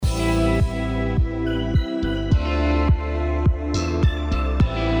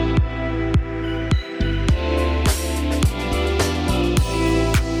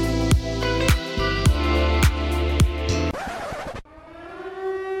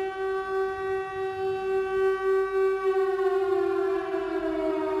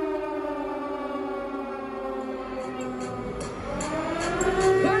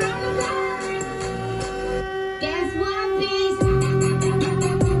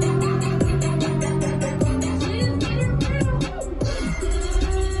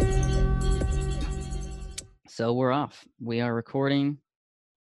So we're off. We are recording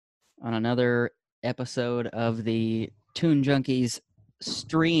on another episode of the Toon Junkies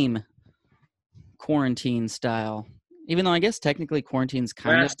stream quarantine style. Even though I guess technically quarantine's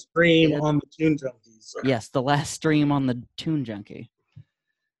kind Last stream of on the Toon Junkies. yes, the last stream on the Toon Junkie.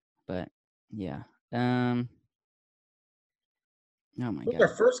 But yeah. Oh my Who's god. our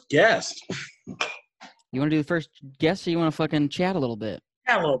first guest? You want to do the first guess, or you want to fucking chat a little bit?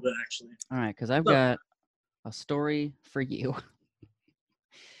 Yeah, a little bit actually. All right, because I've got a story for you.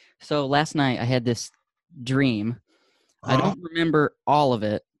 So last night I had this dream. I don't remember all of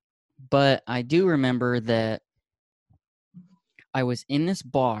it, but I do remember that I was in this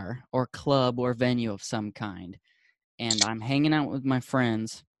bar or club or venue of some kind, and I'm hanging out with my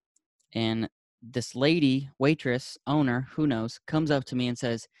friends, and this lady, waitress, owner, who knows, comes up to me and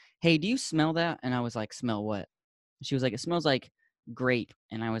says, "Hey, do you smell that?" And I was like, "Smell what?" She was like, "It smells like grape."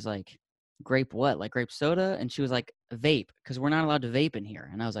 And I was like, "Grape what? Like grape soda?" And she was like, "Vape, because we're not allowed to vape in here."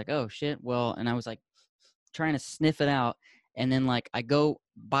 And I was like, "Oh, shit." Well, and I was like trying to sniff it out. And then like I go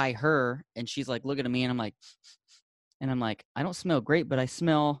by her and she's like looking at me and I'm like, I don't smell great, but I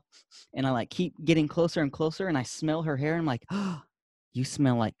smell, and I like keep getting closer and closer and I smell her hair and I'm like, "Oh, you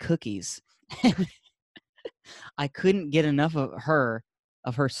smell like cookies." I couldn't get enough of her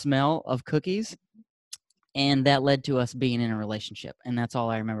smell of cookies. And that led to us being in a relationship. And that's all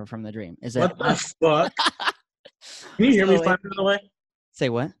I remember from the dream. Is that What the fuck? Can you hear me fine, by the way? Say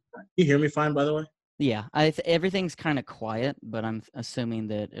what? Can you hear me fine, by the way? Yeah, everything's kind of quiet, but I'm assuming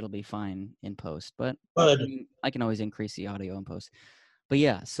that it'll be fine in post. But I can always increase the audio in post. But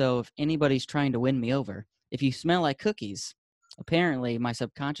yeah, so if anybody's trying to win me over, if you smell like cookies, apparently my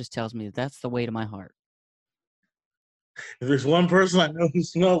subconscious tells me that that's the way to my heart. If there's one person I know who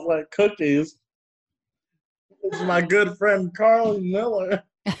smells like cookies, it's my good friend Carly Miller.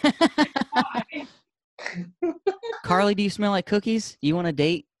 Carly, do you smell like cookies? You want a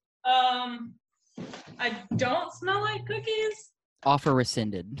date? I don't smell like cookies. Offer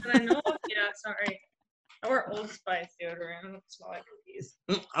rescinded. But I know, yeah, sorry. I wear Old Spice deodorant. I don't smell like cookies.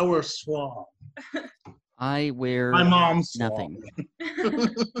 I wear Suave. I wear my mom's nothing.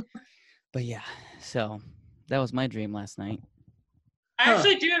 But yeah, so that was my dream last night. I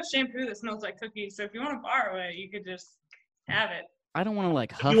actually do have shampoo that smells like cookies, so if you want to borrow it, you could just have it. I don't want to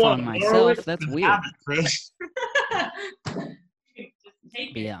like huff on myself. That's weird.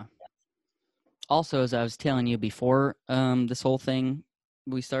 Yeah. Also, as I was telling you before this whole thing,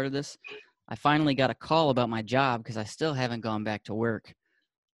 we started this, I finally got a call about my job because I still haven't gone back to work.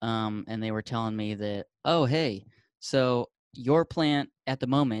 And they were telling me that, oh, hey, so your plant at the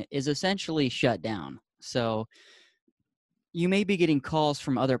moment is essentially shut down. So you may be getting calls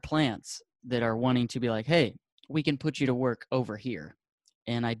from other plants that are wanting to be like, hey, we can put you to work over here.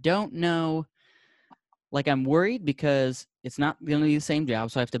 And I don't know, like I'm worried because it's not going to be the same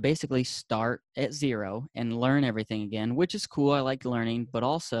job. So I have to basically start at zero and learn everything again, which is cool. I like learning, but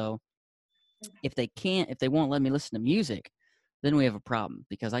also if they won't let me listen to music, then we have a problem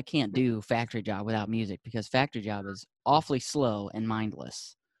because I can't do factory job without music because factory job is awfully slow and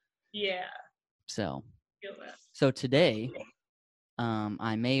mindless. Yeah. So, Feel that. So today,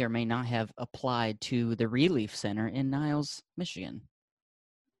 I may or may not have applied to the Relief Center in Niles, Michigan.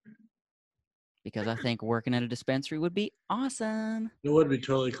 Because I think working at a dispensary would be awesome. It would be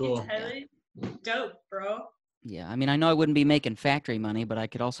totally cool. It's totally dope, bro. Yeah, I mean, I know I wouldn't be making factory money, but I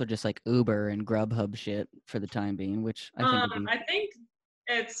could also just like Uber and Grubhub shit for the time being, which I think would be... I think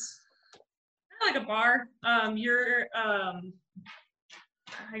it's kind of like a bar. You're, I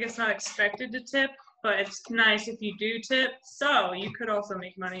guess, not expected to tip, but it's nice if you do tip. So you could also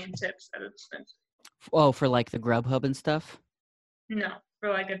make money in tips at a dispensary. Oh, for like the Grubhub and stuff? No, for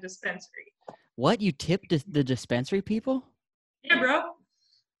like a dispensary. What? You tipped the dispensary people? Yeah, bro.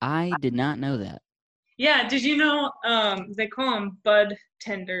 I did not know that. Yeah, did you know they call them bud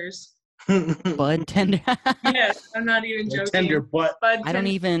tenders? Bud tender? Yes, I'm not even joking. Tender butt. I don't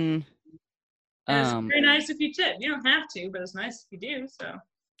even... It's very nice if you tip. You don't have to, but it's nice if you do, so...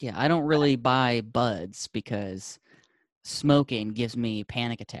 Yeah, I don't really buy buds because smoking gives me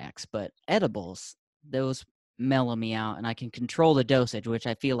panic attacks, but edibles, those mellow me out, and I can control the dosage, which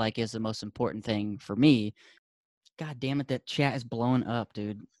I feel like is the most important thing for me. God damn it, that chat is blowing up,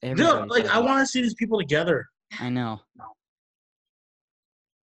 dude. Dude, like, I want to see these people together. I know.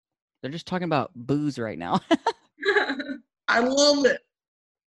 They're just talking about booze right now. I love it.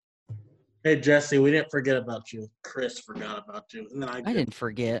 Hey, Jesse, we didn't forget about you. Chris forgot about you. And then I didn't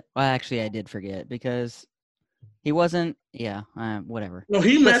forget. Well, actually, I did forget because he wasn't. Yeah, whatever. No,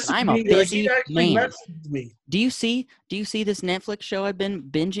 he messaged me. I'm a busy he actually man. messaged me. Do you see this Netflix show I've been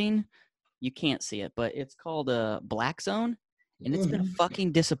binging? You can't see it, but it's called Black Zone, and it's been a Mhm.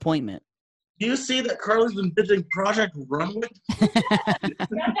 fucking disappointment. Do you see that Carly's been pitching Project Runway?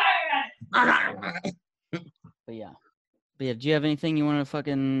 But yeah. Do you have anything you want to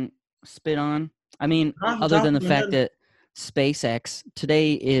fucking spit on? I mean, Off the other top than the of my fact head. that SpaceX,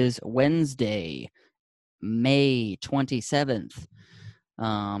 today is Wednesday, May 27th.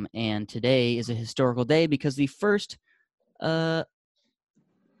 And today is a historical day because the first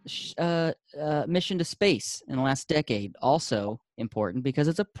mission to space in the last decade, also important because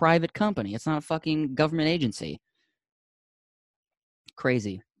it's a private company. It's not a fucking government agency.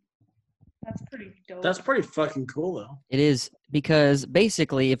 Crazy. That's pretty dope. That's pretty fucking cool, though. It is because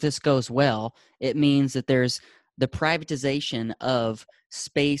basically, if this goes well, it means that there's the privatization of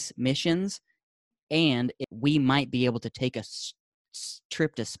space missions, and we might be able to take a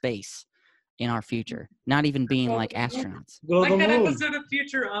trip to space in our future, not even being like astronauts. Go to Like the that moon. episode of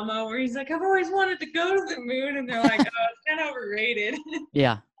Futurama where he's like, I've always wanted to go to the moon, and they're like, oh, it's kind of overrated.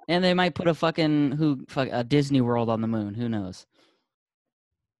 Yeah, and they might put a fucking a Disney World on the moon. Who knows?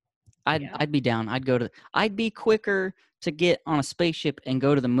 Yeah. I'd be down. I'd be quicker to get on a spaceship and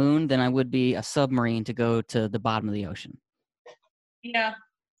go to the moon than I would be a submarine to go to the bottom of the ocean, Yeah,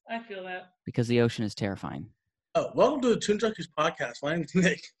 I feel that. because the ocean is terrifying. Oh, welcome to the Toon Junkies podcast. My name's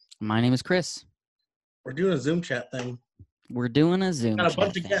Nick. My name is Chris. We're doing a Zoom chat thing. We're doing a Zoom Got a chat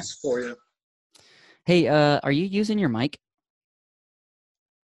bunch of thing. guests for you. Hey, are you using your mic?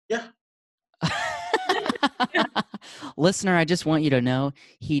 Yeah. Listener, I just want you to know,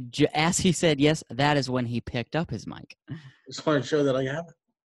 as he said yes, that is when he picked up his mic. Just want to show that I have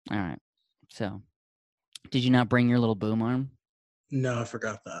it. All right. So, did you not bring your little boom arm? No, I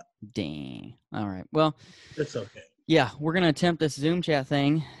forgot that. Dang. All right. Well, It's okay. yeah, we're gonna attempt this Zoom chat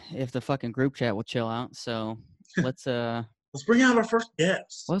thing if the fucking group chat will chill out. So let's bring out our first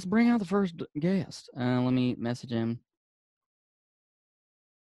guest. bring out the first guest. Let me message him.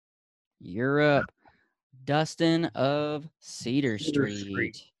 You're up, Dustin of Cedar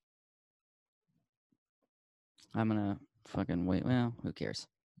Street. I'm gonna fucking wait. Well, who cares?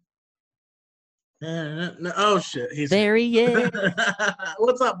 No, oh shit, he's There he is.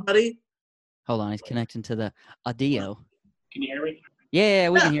 What's up, buddy? Hold on, he's connecting to the audio. Can you hear me? Yeah,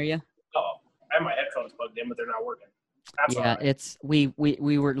 we can hear you. Oh, I have my headphones plugged in, but they're not working. That's all Yeah, right. it's we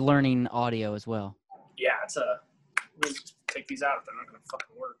were learning audio as well. Yeah, we'll take these out if they're not going to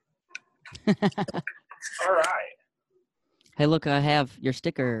fucking work. All right. Hey, look, I have your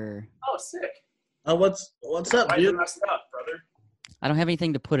sticker. Oh, sick. What's up, Why is it dude? messed up, brother? I don't have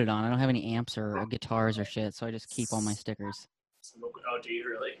anything to put it on. I don't have any amps or guitars or shit, so I just keep all my stickers. Oh, do you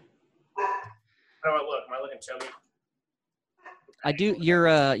really? How do I look? Am I looking chubby? I do.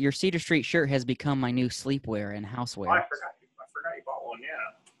 Your Cedar Street shirt has become my new sleepwear and Oh, I housewear. forgot you bought one,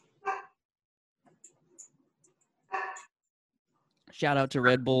 yeah. Shout out to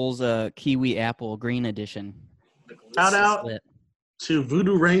Red Bull's Kiwi Apple Green Edition. The glue. Shout out Lit. to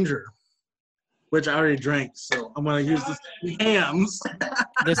Voodoo Ranger, which I already drank, so I'm gonna use this hams.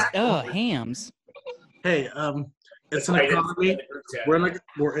 This hams. Hey, it's an I didn't economy. see the group chat.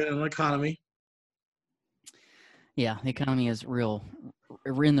 We're in an economy. Yeah, the economy is real.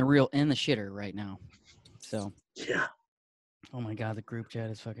 We're in the shitter right now. So, Yeah. oh my god, the group chat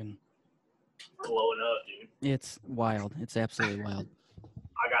is fucking. Blowing up, dude. It's wild. It's absolutely wild.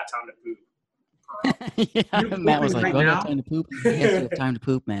 I got time to poop. Yeah, You're Matt was like, pooping right "Do I now?" have time to poop?" Yes, you have time to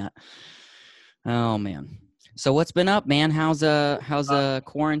poop, Matt. Oh man. So what's been up, man? How's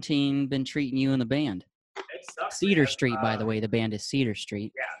quarantine been treating you and the band? It sucks. Cedar man. Street, by the way. The band is Cedar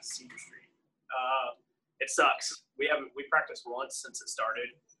Street. Yeah, Cedar Street. It sucks. We practiced once since it started.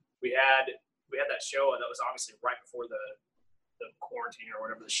 We had that show that was obviously right before the quarantine or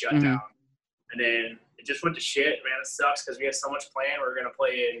whatever, the shutdown. And then it just went to shit, man. It sucks because we had so much planned. We were gonna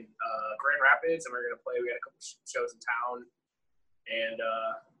play in Grand Rapids, and we had a couple shows in town, and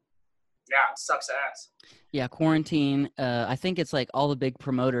yeah, it sucks ass. Yeah, quarantine. I think it's like all the big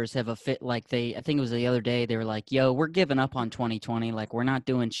promoters have I think it was the other day, they were like, "Yo, we're giving up on 2020. Like, we're not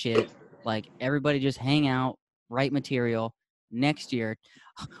doing shit. Like, everybody just hang out, write material. Next year,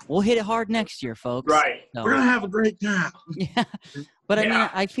 we'll hit it hard next year, folks." Right. So, We're gonna have a great time. yeah. But I mean,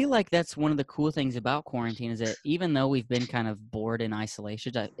 Yeah. I feel like that's one of the cool things about quarantine is that even though we've been kind of bored in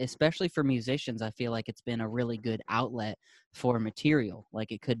isolation, especially for musicians, I feel like it's been a really good outlet for material.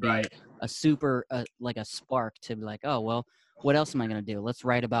 Like, it could be Right. a super, like a spark to be like, oh, well, what else am I going to do? Let's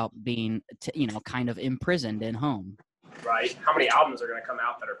write about being, kind of imprisoned in home. Right. How many albums are gonna come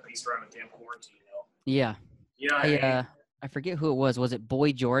out that are based around the damn quarantine? Yeah. You know what I mean? I forget who it was. Was it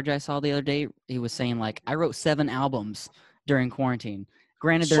Boy George I saw the other day? He was saying, like, I wrote 7 albums during quarantine.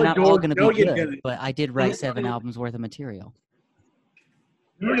 Granted, they're So not all George, going to no, be you good, didn't. but I did write 7 albums worth of material.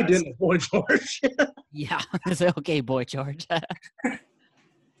 No, you didn't, Boy George. Yeah. I said, okay, Boy George.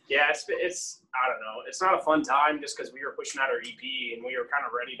 Yeah, it's I don't know. It's not a fun time just because we were pushing out our EP and we were kind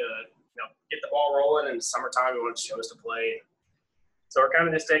of ready to get the ball rolling. And summertime, we wanted shows to play. So we're kind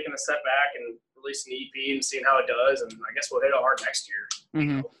of just taking a step back and releasing the EP and seeing how it does. And I guess we'll hit it hard next year.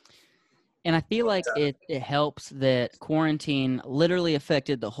 Mhm. And I feel like it helps that quarantine literally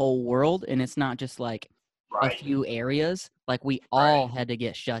affected the whole world, and it's not just like a Right. few areas. Like we all had to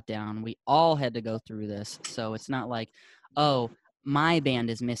get shut down. We all had to go through this. So it's not like, oh, my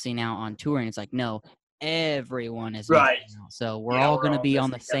band is missing out on touring. It's like, no, everyone is Right. missing out. So we're Yeah, all we're going to all be on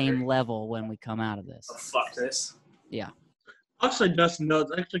the missing together. same level when we come out of this. Oh, fuck this. Actually, Dustin, no,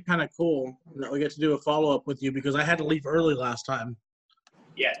 it's actually kind of cool that we get to do a follow-up with you because I had to leave early last time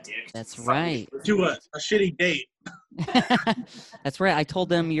Yeah, dick. That's Fuck right. you. to a shitty date. That's right. I told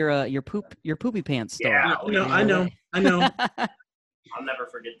them your poopy pants story. Yeah, No, I know. I'll never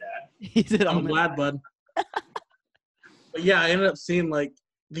forget that. He said, I'm glad, bud. But yeah, I ended up seeing like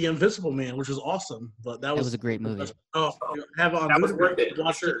The Invisible Man, which was awesome. But That was a great movie. Oh, have it on. That was Blu-ray. worth it, for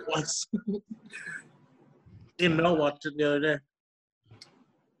Watched sure. it once. And Mel watched it the other day.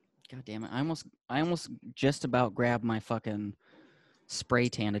 God damn it! I almost just about grabbed my fucking spray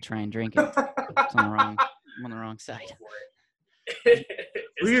tan to try and drink it. It's on the wrong. I'm on the wrong side. Go for it.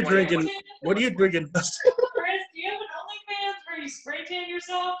 What are you drinking? What are you drinking, Dustin? Chris, do you have an OnlyFans where you spray tan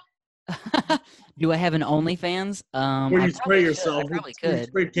yourself? Do I have an OnlyFans? Where I you probably spray could. yourself? I probably Where you could.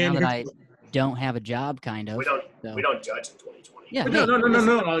 spray tan Now that I yourself. don't have a job, kind of. We don't So. we don't judge in 2020. Yeah. No,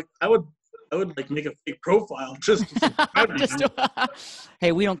 no. I would like make a fake profile just to subscribe to Just you.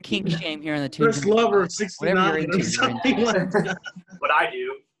 hey, we don't kink shame here in the two. Chris Lover Whatever 69 you're into, or you're something into. like that. What I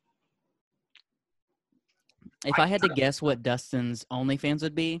do, If I had to guess what Dustin's OnlyFans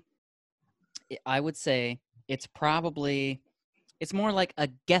would be, I would say it's more like a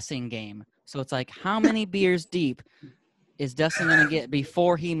guessing game. So it's like, how many beers deep is Dustin going to get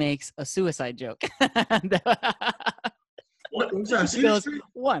before he makes a suicide joke? What was that? He goes, Seriously?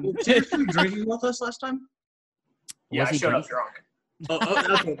 one. Seriously drinking with us last time? yeah, Was I he showed up drunk? drunk.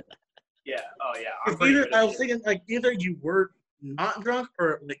 Okay. Yeah, oh yeah. I'm pretty Either good I at was it. thinking like either you were not drunk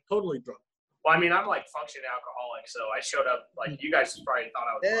or like totally drunk. Well, I mean, I'm like functioning alcoholic, so I showed up like you guys probably thought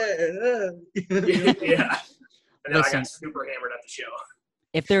I was. Drunk. Yeah. And then I Listen. got super hammered at the show.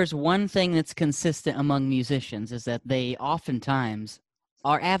 If there's one thing that's consistent among musicians is that they oftentimes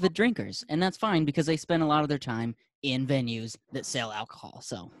are avid drinkers, and that's fine because they spend a lot of their time in venues that sell alcohol.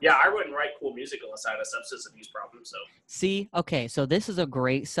 So Yeah, I wouldn't write cool music unless I had a substance abuse problem. So see, okay, so this is a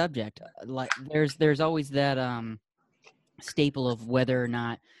great subject. Like there's always that staple of whether or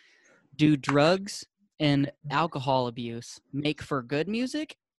not do drugs and alcohol abuse make for good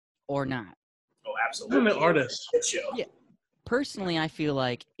music or not. oh, I'm absolutely. an artist. Good show. Yeah. Personally, I feel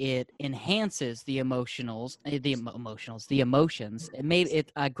like it enhances the emotions. It may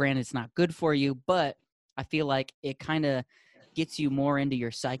granted it's not good for you, but I feel like it kind of gets you more into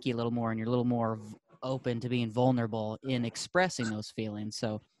your psyche a little more, and you're a little more open to being vulnerable in expressing those feelings.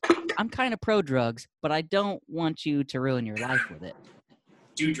 So I'm kind of pro drugs, but I don't want you to ruin your life with it.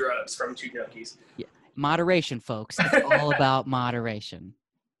 Do drugs from two junkies. Moderation, folks. It's all about moderation.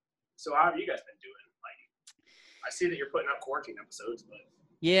 So how have you guys been doing? Like, I see that you're putting up quarantine episodes, but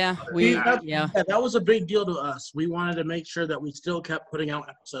Yeah, See, yeah. that was a big deal to us. We wanted to make sure that we still kept putting out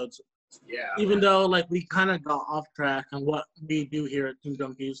episodes, yeah. even though like we kind of got off track on what we do here at Team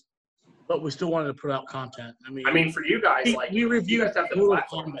Junkies, but we still wanted to put out content. I mean, for you guys, like we you reviewed guys have the Mortal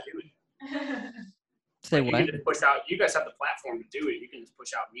platform to Kombat. do it. Say Like, what? you can just push out. You guys have the platform to do it. You can just push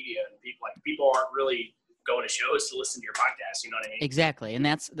out media, and people aren't really going to shows to listen to your podcast. You know what I mean? Exactly, and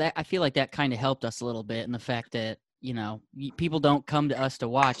that. I feel like that kind of helped us a little bit in the fact that people don't come to us to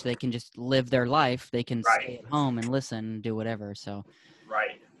watch; they can just live their life. They can stay at home and listen and do whatever. So,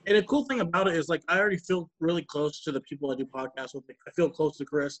 Right. And the cool thing about it is like I already feel really close to the people I do podcasts with. Like, I feel close to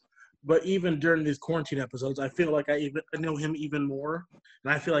Chris, but even during these quarantine episodes, I feel like I know him even more,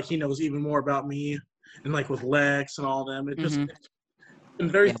 and I feel like he knows even more about me. And like with Lex and all them, it's been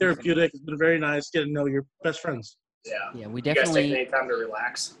very Yeah. therapeutic. It's been very nice getting to know your best friends. Yeah. yeah, we You guys definitely. take any time to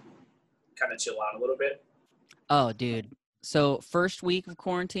relax, kind of chill out a little bit. Oh, dude. So first week of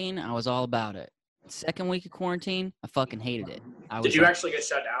quarantine, I was all about it. Second week of quarantine, I fucking hated it. Did you actually get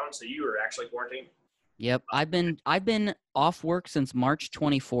shut down? So you were actually quarantined? Yep, I've been off work since March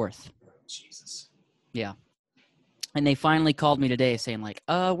 24th. Jesus. And they finally called me today saying like,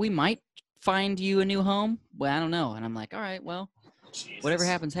 we might find you a new home. Well, I don't know. And I'm like, all right, well, Jesus. whatever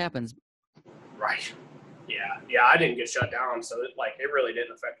happens, happens. Right. Yeah, I didn't get shut down, so it really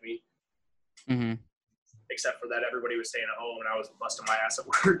didn't affect me. Mm-hmm. Except for that everybody was staying at home and I was busting my ass at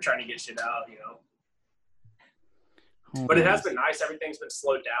work trying to get shit out, Oh, But it has nice. been nice. Everything's been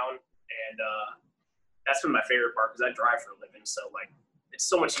slowed down, and that's been my favorite part because I drive for a living. So it's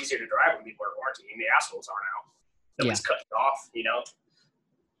so much easier to drive when people are quarantining. The assholes aren't out. Nobody's cutting off,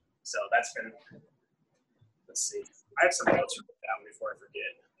 So that's been. Let's see. I have some notes written down before I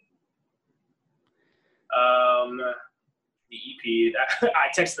forget. The EP that I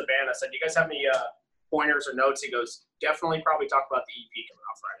texted the band. I said, "Do you guys have any pointers or notes?" He goes, "Definitely, probably talk about the EP coming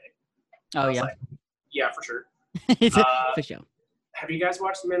out Friday." Oh, I was yeah. like, yeah, for sure. It's for sure. Have you guys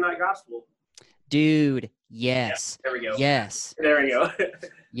watched the Midnight Gospel? Dude, yes. There we go. Yes. There we go.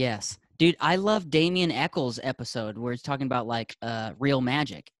 Yes. Dude, I love Damien Eccles' episode where he's talking about real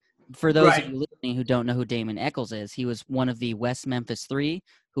magic. For those Right. of you listening who don't know who Damien Eccles is, he was one of the West Memphis Three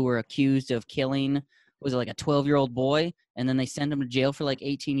who were accused of killing, was it like a 12-year-old boy? And then they sent him to jail for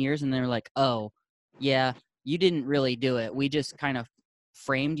 18 years. And they're like, oh, yeah, you didn't really do it. We just kind of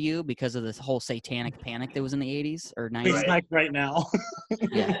framed you because of this whole satanic panic that was in the 80s or 90s. He's like right now.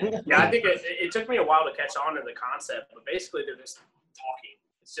 Yeah. Yeah, I think it took me a while to catch on to the concept, but basically they're just talking.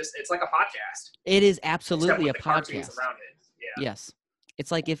 It's like a podcast. It is except absolutely with a the cartoons podcast. around it. Yeah. Yes.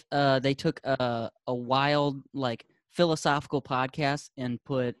 It's like if they took a wild, philosophical podcast and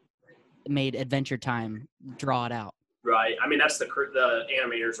made Adventure Time draw it out. Right. I mean, that's the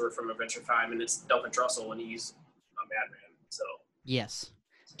animators were from Adventure Time, and it's Duncan Trussell, and he's a madman. So. Yes.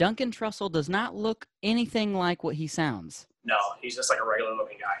 Duncan Trussell does not look anything like what he sounds. No, he's just like a regular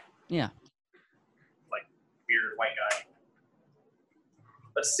looking guy. Yeah. Like bearded white guy.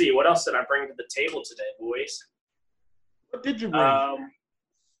 Let's see. What else did I bring to the table today, boys? What did you bring?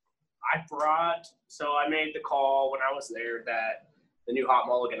 I made the call when I was there that the new Hot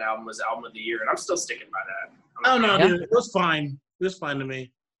Mulligan album was album of the year, and I'm still sticking by that. Oh no, Yeah. dude, it was fine. It was fine to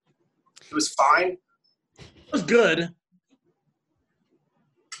me. It was fine. It was good.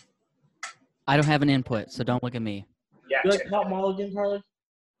 I don't have an input, so don't look at me. Yeah. You like check Hot it out. Mulligan, Carly?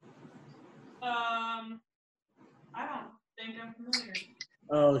 I don't think I'm familiar.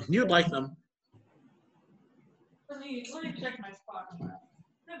 Oh, you'd like them. Let me check my Spotify.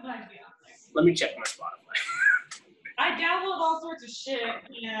 That might be on there. Let me check my Spotify. I download all sorts of shit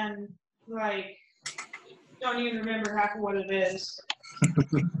and don't even remember half of what it is.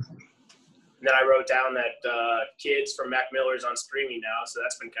 And then I wrote down that Kids from Mac Miller's on streaming now, so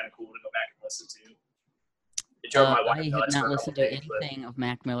that's been kind of cool to go back and listen to. It drove my wife I have nuts not for a listened couple to days, but- anything of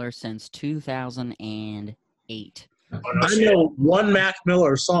Mac Miller since 2008. Oh, no I shit. know one Mac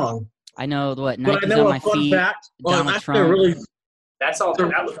Miller song, I know what but I Nike's know on a my fun feet. fact. Well, Donald actually, a Trump. really, That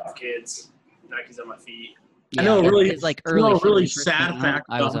was off Kids. Nike's on my feet. I know a really- it's like I know early. a shit when really it first sad came out. fact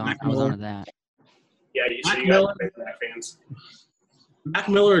I was about on. Mac I was Miller. on that. Yeah, so Mac you Miller- guys are Mac fans. Mac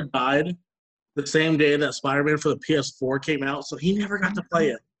Miller died the same day that Spider-Man for the PS4 came out, so he never got to play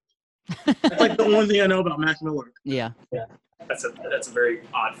it. That's like the only thing I know about Mac Miller. Yeah, That's a very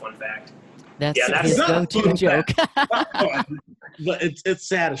odd fun fact. that's Yeah, that's- his It's not a go-to fun joke. But it's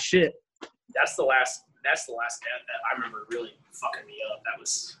sad as shit. That's the last death that I remember really fucking me up. That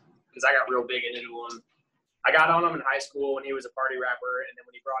was because I got real big into him. I got on him in high school when he was a party rapper, and then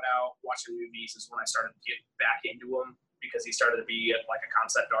when he brought out Watching Movies is when I started to get back into him because he started to be like a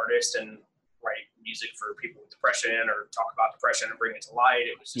concept artist and write music for people with depression or talk about depression and bring it to light.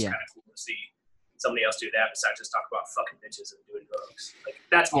 It was just Yeah. kind of cool to see somebody else do that besides just talk about fucking bitches and doing drugs.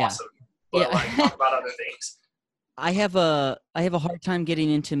 That's Yeah. awesome. But Yeah. talk about other things. I have a hard time getting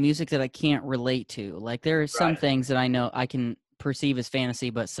into music that I can't relate to. Like there are some Right. things that I know I can perceive as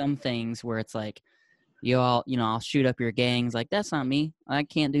fantasy, but some things where it's like, I'll shoot up your gangs. Like that's not me. I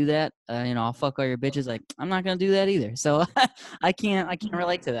can't do that. I'll fuck all your bitches. Like I'm not gonna do that either. So I can't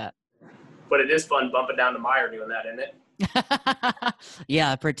relate to that. But it is fun bumping down to Meyer doing that, isn't it?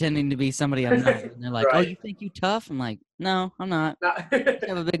 Yeah, pretending to be somebody I'm not. And they're like, "Oh, Right. you think you tough?" I'm like, "No, I'm not. I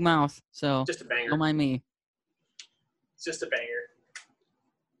have a big mouth, so Just a banger. don't mind me." It's just a banger.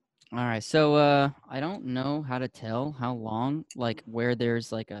 All right, so I don't know how to tell how long, where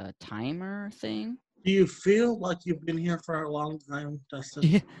there's a timer thing. Do you feel like you've been here for a long time,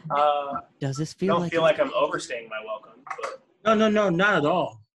 Dustin? Does this I feel don't like? feel like I'm overstaying my welcome, but No, not at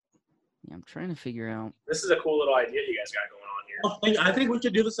all. Yeah, I'm trying to figure out. this is a cool little idea you guys got going on here. I think we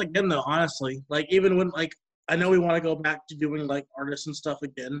should do this again, though. Honestly, even when I know we want to go back to doing artists and stuff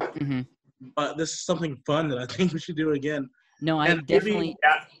again, hmm but this is something fun that I think we should do again. No, I And maybe- definitely,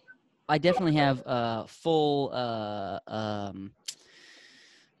 Yeah, I definitely have full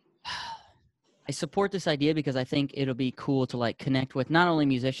I support this idea because I think it'll be cool to like connect with not only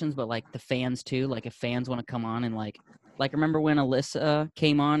musicians but like the fans too. Like if fans want to come on and like remember when Alyssa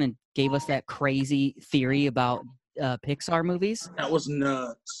came on and gave us that crazy theory about Pixar movies? That was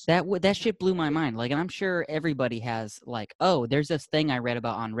nuts. That shit blew my mind. Like, and I'm sure everybody has like, oh, there's this thing I read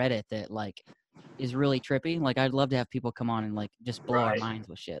about on Reddit that like is really trippy. Like, I'd love to have people come on and like just blow our Right. minds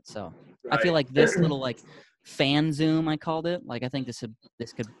with shit. So Right. I feel like this little like fan Zoom, I called it. Like, I think this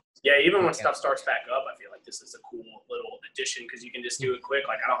could. Yeah, even when Okay. stuff starts back up, I feel like this is a cool little addition because you can just do it quick.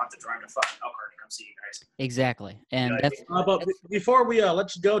 Like I don't have to drive to fucking Elkhart to come see you guys. Exactly, and Yeah, that's But before we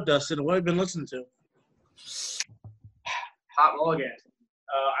let you go, Dustin, what have you been listening to? Hot Mulligan.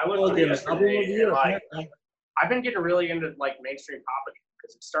 I looked Mulligan, yesterday, album of the year. and, like, I've been getting really into like mainstream pop again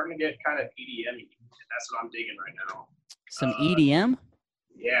because it's starting to get kind of EDM-y, and that's what I'm digging right now. some EDM.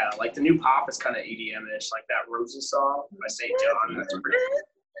 Yeah, like the new pop is kind of EDM-ish, like that Roses song by St. John. That's pretty cool.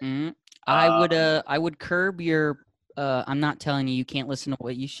 Mhm. I would curb your. I'm not telling you can't listen to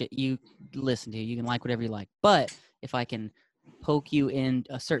what you listen to. You can like whatever you like, but if I can poke you in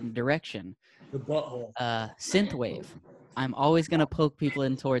a certain direction, The butthole. synthwave. I'm always gonna poke people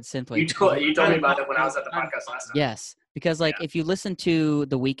in towards synthwave. You told me about it when I was at the podcast last time. Yes, because like if you listen to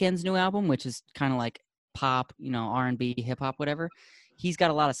The Weeknd's new album, which is kind of like pop, R&B, hip hop, whatever, he's got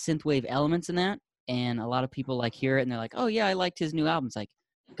a lot of synthwave elements in that, and a lot of people like hear it and they're like, "Oh yeah, I liked his new album." It's like,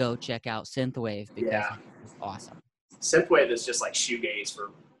 go check out synthwave because Yeah. it's awesome. Synthwave is just like shoegaze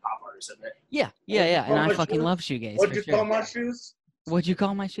for pop artists, isn't it? Yeah, and call I my fucking shoes? love shoegaze. What'd for you sure. call my shoes? What'd you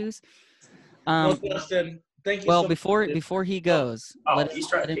call my shoes? Well, Dustin, thank you Well, so before he goes, Oh, let he's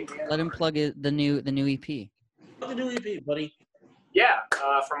trying to him kick me out. let him plug the new EP. much. The new EP, buddy. Yeah,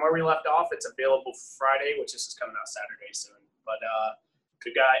 from where we left off, it's available Friday, which is coming out Saturday soon. But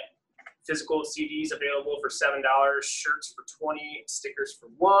we got physical CDs available for $7, shirts for $20, stickers for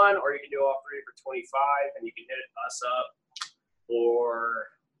 $1, or you can do all three for $25, and you can hit us up or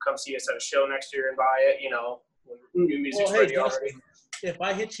come see us at a show next year and buy it. When new music's Well, hey, ready already. Dustin, if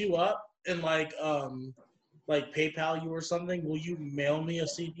I hit you up and like PayPal you or something, will you mail me a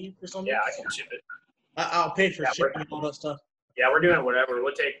CD or something? Yeah, I can ship it. I'll pay for Yeah, shipping and all that stuff. Yeah, we're doing whatever.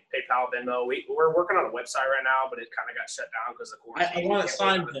 We'll take PayPal, Venmo. We're working on a website right now, but it kind of got shut down because of quarantine. I want it Can't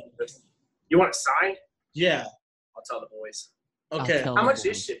signed wait then. for it. You want it signed? Yeah. I'll tell the boys. I'll Okay. tell How the much boys.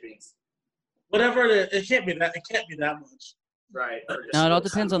 is shipping? Whatever it can't be that. It can't be that much. Right. or just No, it all a little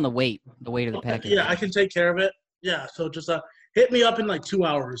depends on the weight of the Okay, package. yeah, I can take care of it. Yeah. So just hit me up in like 2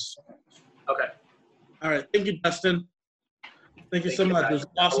 hours. Okay. All right. Thank you, Dustin. Thank you Thank so you, much. guys. It was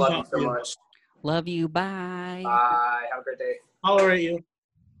I awesome love you talking so to you. much. Love you. Bye. Bye. Have a great day. Holler at you.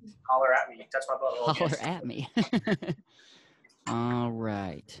 Holler at me. Touch my butthole. Holler at me. All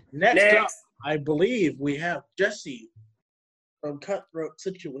right. Next up, Next. I believe we have Jesse from Cutthroat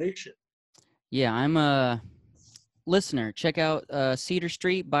Situation. Yeah, I'm a listener. Check out Cedar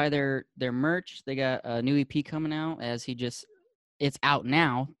Street. Buy their merch. They got a new EP coming out. It's out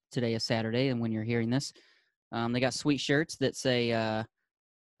now. Today is Saturday, and when you're hearing this, they got sweet shirts that say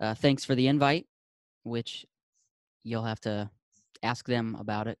 "Thanks for the invite," which you'll have to ask them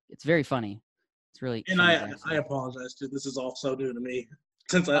about it. It's very funny. It's really. And funny, I actually. apologize, too. This is all so new to me.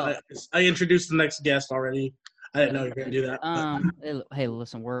 Since Oh. I introduced the next guest already, I didn't know you were going to do that. Hey,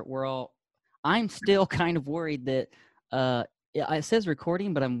 listen, we're all. I'm still kind of worried that it says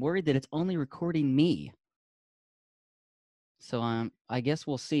recording, but I'm worried that it's only recording me. So I guess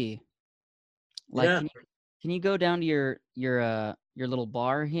we'll see. Like, Yeah. can you go down to your little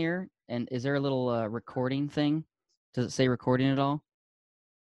bar here, and is there a little recording thing? Does it say recording at all?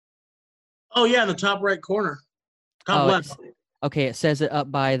 Oh, yeah, in the top right corner. Top Oh, left. Okay, it says it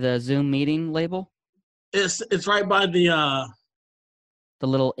up by the Zoom meeting label, It's right by the the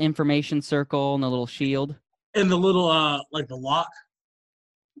little information circle and the little shield. in the little like the lock.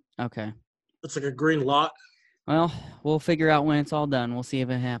 Okay. It's like a green lock. Well, we'll figure out when it's all done. We'll see if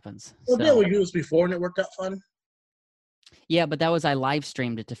it happens. Well, So- didn't we do this before and it worked out fun? Yeah, but that was I live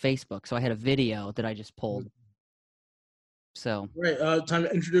streamed it to Facebook, so I had a video that I just pulled. So, Right. Time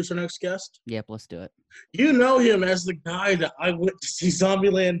to introduce our next guest. yep, let's do it. You know him as the guy that I went to see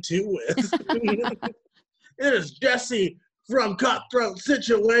Zombieland 2 with. It is Jesse from Cutthroat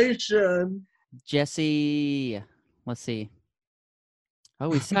Situation. Jesse, let's see. Oh,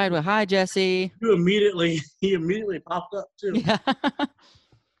 we sideways. Hi, Jesse. He immediately popped up too. Yeah.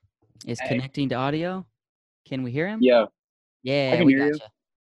 Is Hey. connecting to audio? Can we hear him? Yeah, Yeah, I can we hear you. gotcha.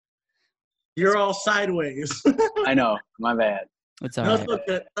 You're all sideways. I know. My bad. It's all No, right. it's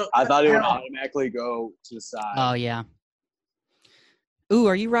okay. Oh, I thought it would hell, automatically go to the side. Oh, yeah. Ooh,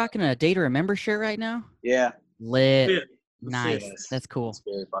 are you rocking a Day to Remember shirt right now? Yeah. Lit. Yeah. Nice. Yes. That's cool. It's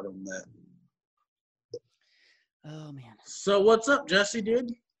very fucking lit. Oh man. So what's up, Jesse,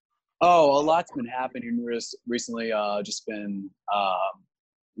 dude? Oh, a lot's been happening recently. Just been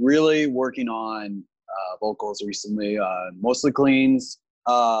really working on vocals recently. Mostly cleans.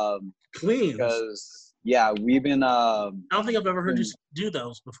 Cleans. Because yeah, we've been. I don't think I've ever heard you do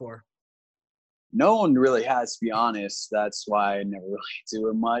those before. No one really has, to be honest. That's why I never really do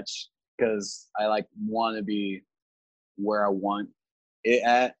it much, because I want to be where I want it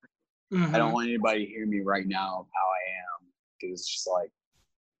at. I don't want anybody to hear me right now of how I am, because it's just like.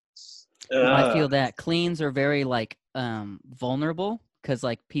 I feel that cleans are very vulnerable because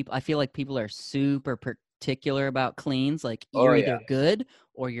I feel like people are super particular about cleans. Like you're either good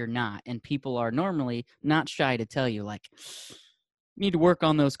or you're not, and people are normally not shy to tell you like, you need to work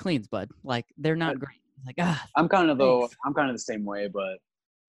on those cleans, bud. Like they're not great. Like I'm kind of the same way, but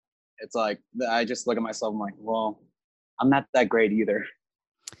it's like I just look at myself. I'm like, well, I'm not that great either.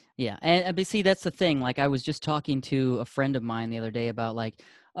 Yeah, and but see, that's the thing. Like I was just talking to a friend of mine the other day about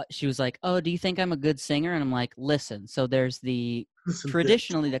she was like, "Oh, do you think I'm a good singer?" And I'm like, "Listen, so there's the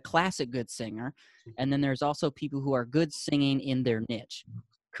traditionally the classic good singer, and then there's also people who are good singing in their niche.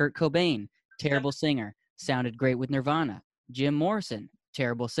 Kurt Cobain, terrible singer, sounded great with Nirvana. Jim Morrison,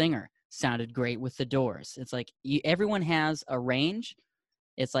 terrible singer, sounded great with The Doors. It's like everyone has a range.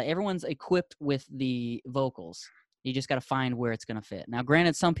 It's like everyone's equipped with the vocals. You just got to find where it's going to fit. Now,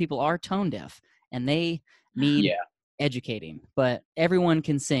 granted, some people are tone deaf, and they need educating, but everyone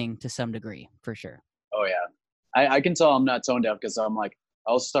can sing to some degree, for sure. Oh yeah, I can tell I'm not tone deaf because I'm like,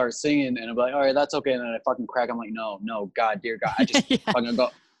 I'll start singing and I'll be like, all right, that's okay, and then I fucking crack. I'm like, no, God, dear God, I just fucking go.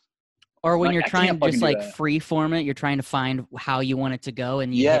 Or when you're trying to just free form it, you're trying to find how you want it to go,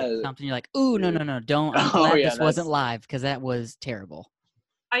 and you hit something, you're like, ooh, no, don't. I'm glad this wasn't live because that was terrible.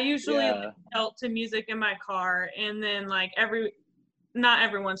 I usually tilt to music in my car, and then not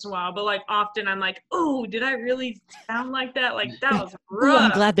every once in a while, but often I'm like, oh, did I really sound like that? Like that was rough. Ooh,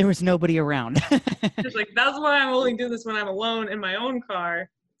 I'm glad there was nobody around. It's like that's why I'm only doing this when I'm alone in my own car.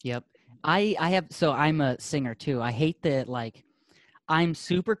 Yep. I'm a singer too. I hate that I'm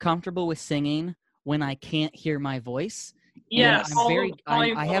super comfortable with singing when I can't hear my voice. Yes.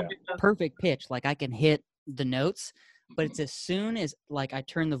 I have perfect pitch. Like I can hit the notes, but it's as soon as I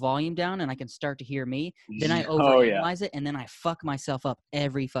turn the volume down and I can start to hear me, then I overanalyze it and then I fuck myself up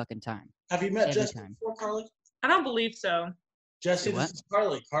every fucking time. Have you met Jesse before, Carly? I don't believe so. Jesse, this is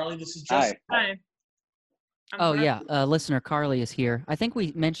Carly. Carly, this is Jesse. Hi. Listener Carly is here. I think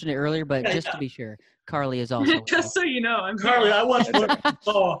we mentioned it earlier, but just to be sure, Carly is also just so you know, I'm Carly. Here. I watched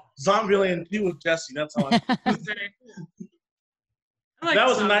Zombieland 2 with Jesse. That's all. That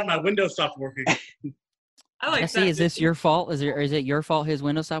was the night my window stopped working. Jesse, is this your fault? Is it your fault his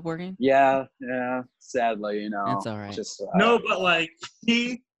window stopped working? Yeah. Sadly, That's all right. No, but when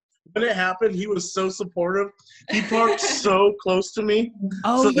it happened, he was so supportive. He parked so close to me.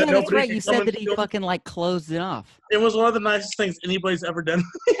 Oh, yeah, that's right. You said that he fucking closed it off. It was one of the nicest things anybody's ever done.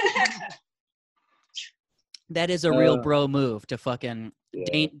 That is a real bro move to fucking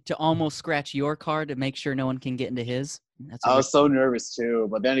to almost scratch your car to make sure no one can get into his. I was so nervous too,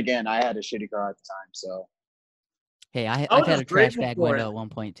 but then again, I had a shitty car at the time, so. Hey, I've had a trash bag window at one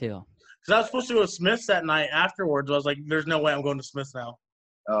point too. Because I was supposed to go to Smith's that night afterwards. I was like, "There's no way I'm going to Smith's now."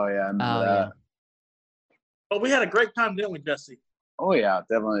 Oh yeah, I remember that. Yeah. But we had a great time, didn't we, Jesse? Oh yeah,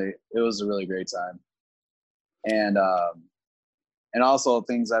 definitely. It was a really great time. And also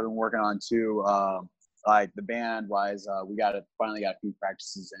things I've been working on too, like the band wise, we finally got a few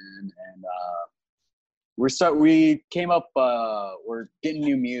practices in, and we came up, we're getting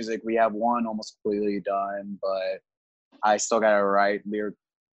new music. We have one almost completely done, but I still got to write lyric.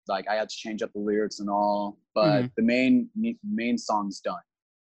 I had to change up the lyrics and all, but the main song's done.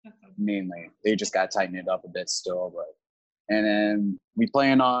 Mainly, they just got to tighten it up a bit still, and then we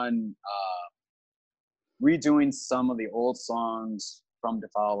plan on redoing some of the old songs from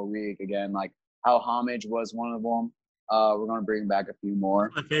Defile a Week again, like how Homage was one of them. We're going to bring back a few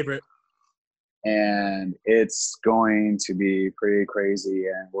more. My favorite. And it's going to be pretty crazy,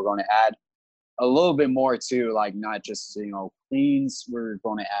 and we're going to add a little bit more too, not just cleans. We're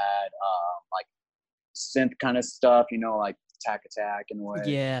going to add synth kind of stuff, Tack Attack in a way.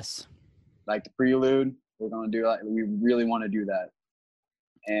 Yes. Like the prelude, we're gonna do that. We really want to do that.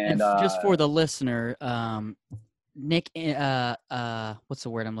 And just for the listener, Nick, what's the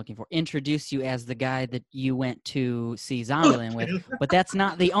word I'm looking for? Introduce you as the guy that you went to see Zombieland with, but that's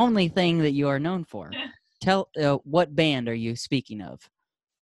not the only thing that you are known for. Tell what band are you speaking of?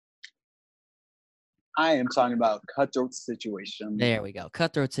 I am talking about Cutthroat Situation. There we go,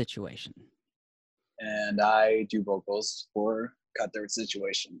 Cutthroat Situation. And I do vocals for Cutthroat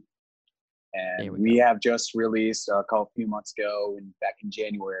Situation. And There we go. have just released a few months ago, back in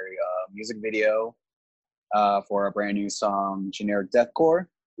January, a music video for a brand new song, Generic Deathcore,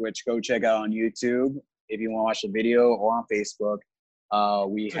 which go check out on YouTube if you want to watch the video, or on Facebook.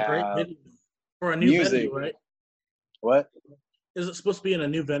 We It's a great have video for a new music. venue, right? What? Is it supposed to be in a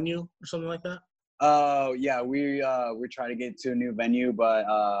new venue or something like that? Yeah, we're trying to get to a new venue, but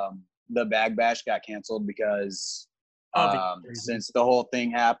the Bag Bash got canceled because since the whole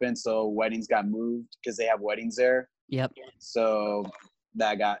thing happened, so weddings got moved because they have weddings there. Yep. So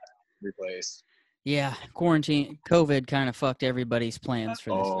that got replaced. Yeah, quarantine, COVID kind of fucked everybody's plans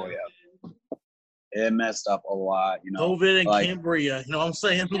for this. Oh yeah, it messed up a lot. You know, COVID and like, Cambria. You know what I'm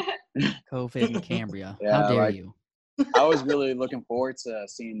saying? COVID and Cambria. Yeah, How dare like- you? I was really looking forward to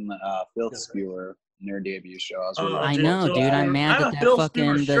seeing Filth Spewer in their debut show. I was really Oh, I dude, know, so dude. I I'm mad have that a that Phil Spewer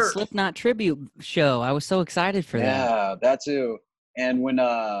fucking the shirt. Slipknot tribute show. I was so excited for that. Yeah, that too. And when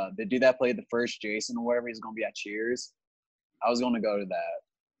the dude that played the first Jason or whatever, he's gonna be at Cheers. I was gonna go to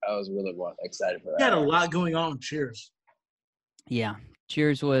that. I was really excited for He had that. a lot going on. Cheers. Yeah,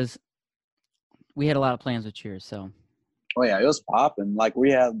 Cheers was. We had a lot of plans with Cheers, so Oh yeah, it was popping. Like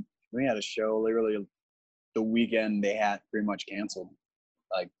we had a show literally the weekend they had pretty much canceled.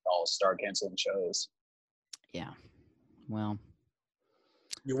 Like all start canceling shows. yeah. Well,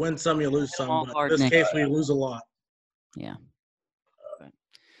 You win some, you lose some. all But hard in this next case, we lose a lot. yeah.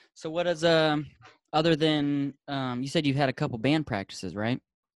 So what is other than you said you had a couple band practices, right?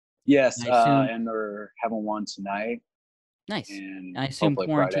 Yes, I assume- and they're having one tonight. Nice. And I assume hopefully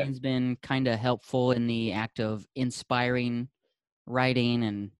Friday. quarantine's been kind of helpful in the act of inspiring writing,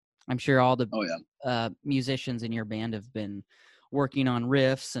 and I'm sure all the Oh yeah. musicians in your band have been working on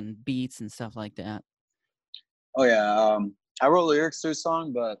riffs and beats and stuff like that. Oh yeah. I wrote lyrics to a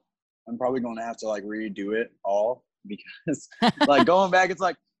song, but I'm probably gonna have to like redo it all because like going back, it's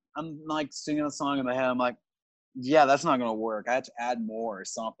like I'm like singing a song in my head. I'm like, yeah, that's not gonna work. I had to add more or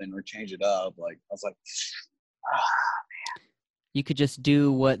something or change it up. Like I was like, You could just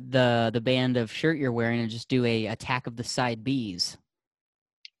do what the band of shirt you're wearing and just do a Attack of the Side Bs.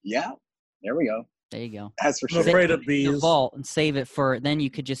 yeah, there we go. There you go. That's for I'm sure. afraid of The bees. vault and save it for. Then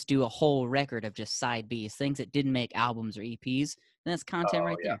you could just do a whole record of just side Bs, things that didn't make albums or EPs. And that's content Oh,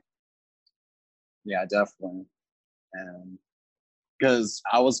 right yeah. there. Yeah, definitely. And because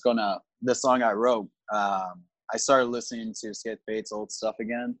I was gonna the song I wrote, I started listening to Skid Fate's old stuff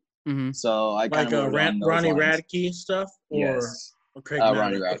again. Mm-hmm. So I kind Like of Ronnie Radke stuff? Or Yes, Craig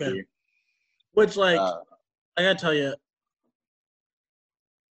Ronnie Maddux? Radke. Okay. Which, like, Uh, I gotta tell you,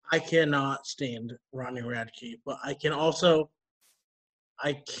 I cannot stand Ronnie Radke, but I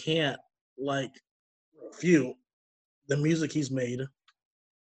can't, like, refute the music he's made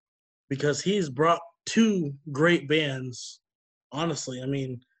because he's brought two great bands. Honestly, I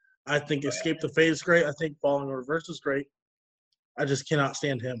mean, I think Escape the Fate is great. I think Falling in Reverse is great. I just cannot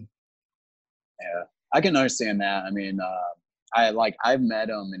stand him. Yeah, I can understand that. I mean, I've met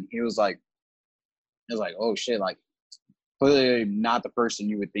him, and he was like, oh shit, like clearly not the person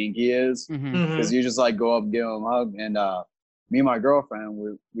you would think he is, Mm-hmm. because you just like go up, give him a hug, and me and my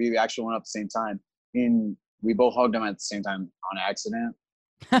girlfriend, we actually went up at the same time, and we both hugged him at the same time on accident,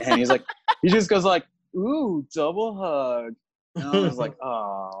 and he's like, he just goes like, ooh, double hug. And I was like,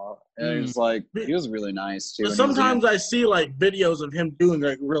 oh, and he was like, he was really nice too. But and he was sometimes I see like videos of him doing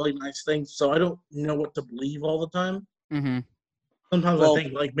like really nice things, so I don't know what to believe all the time. Mm-hmm. Sometimes Well- I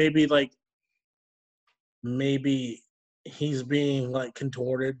think like maybe he's being like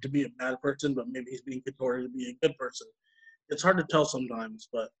contorted to be a bad person, but maybe he's being contorted to be a good person. It's hard to tell sometimes,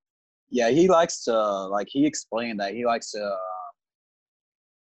 but yeah, he likes to he explained that he likes to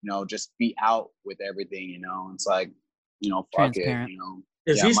just be out with everything, it's like, fuck it, Transparent.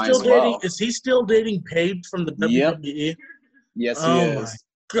 is Yeah, he might still as well. dating? Is he still dating Paige from the Yep. WWE? Yes, he Oh my is.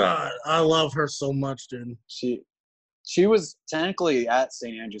 God, I love her so much, dude. She was technically at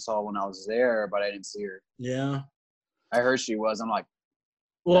St. Andrew's Hall when I was there, but I didn't see her. Yeah. I heard she was. I'm like,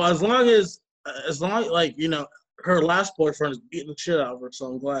 Well, as long as like her last boyfriend is beating the shit out of her, so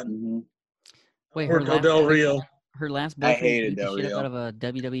I'm glad. Wait, her Alberto last, Del Rio. her last I boyfriend hated beat the Del shit Rio. out of a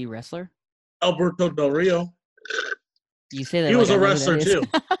WWE wrestler? Alberto Del Rio. You say that He like was I a know who wrestler that is. too.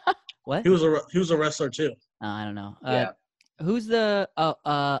 What? He was a wrestler too. I don't know. yeah. Who's the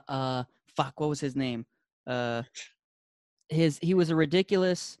fuck, what was his name? He was a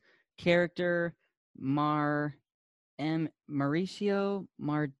ridiculous character, Mauricio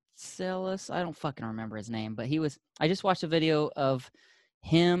Marcellus. I don't fucking remember his name, but I just watched a video of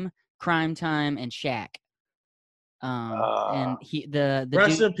him, Crime Time, and Shaq. And he the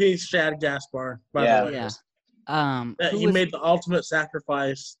Rest dude, in peace, Chad Gaspar. By Yeah. the way. yeah. That who he was, made the ultimate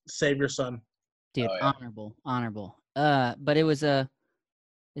sacrifice to save your son. dude, Oh, yeah. honorable. But it was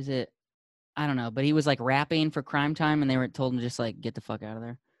is it? I don't know. But he was like rapping for Crime Time, and they were told him to just like get the fuck out of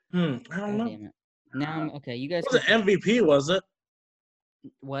there. I don't God know. damn it. Now I'm okay. You guys. Was it MVP? Was it?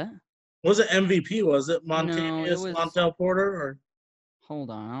 What? Was it MVP? Was it No, it Montavious was- Montel Porter? Or Hold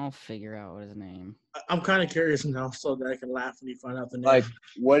on, I'll figure out what his name. I'm kind of curious now, so that I can laugh when you find out the name. Like,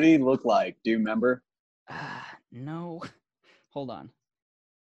 what did he look like? Do you remember? No. Hold on.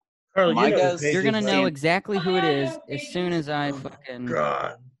 Carly, my you know who guess- Paige You're gonna is, know right? exactly who it is Oh, as soon as I Oh, fucking.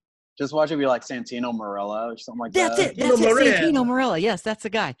 God. Just watch it be like Santino Marella or something like That's that. it. That's Santino it. Moran. Santino Marella. Yes, that's the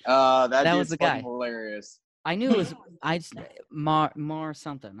guy. That That was dude's the fucking guy. hilarious. I knew it was. I just Mar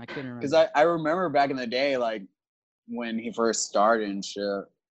something. I couldn't remember. Because I remember back in the day, like when he first started and shit,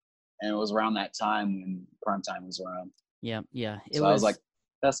 and it was around that time when Prime Time was around. Yeah. It So I was like,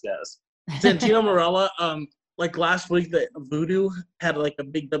 best guess. Santino Marella, like last week, the Voodoo had like a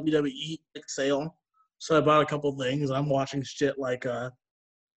big WWE sale, so I bought a couple things. I'm watching shit like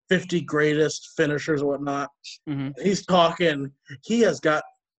 50 greatest finishers or whatnot. Mhm. He's talking. He has got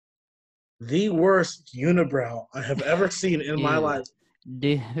the worst unibrow I have ever seen in my Dude. life.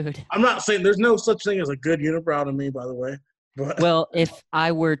 Dude. I'm not saying there's no such thing as a good unibrow to me, by the way. But Well, if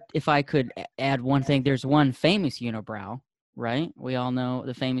I could add one thing, there's one famous unibrow, right? We all know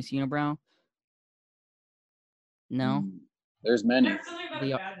the famous unibrow. No, There's many. That's something about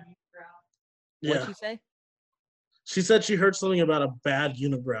The- a bad brow. yeah, what'd you say? she said she heard something about a bad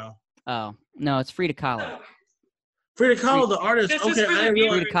unibrow. Oh no, it's Frida Kahlo. Frida Kahlo, the artist. This Okay, is for I the didn't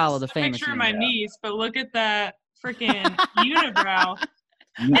realize. viewers. Frida Kahlo, the A famous picture of my unibrow. niece, but look at that freaking unibrow.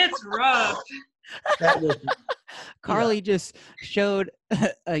 It's rough. That was, Carly just showed a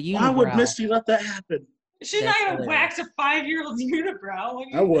unibrow. why would Misty let that happen? She's That's not gonna hilarious. wax a 5-year-old's unibrow. What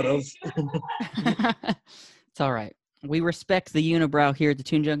do you I would have. think? It's all right. We respect the unibrow here at the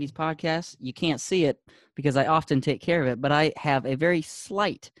Toon Junkies podcast. You can't see it because I often take care of it, but I have a very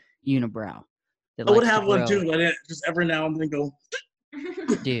slight unibrow. That I would likes to have one grow. too, but it just every now and then go.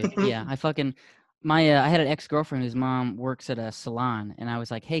 Dude, yeah, I fucking I had an ex-girlfriend whose mom works at a salon, and I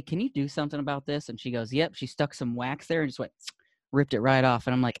was like, "Hey, can you do something about this?" And she goes, "Yep." She stuck some wax there and just went, ripped it right off,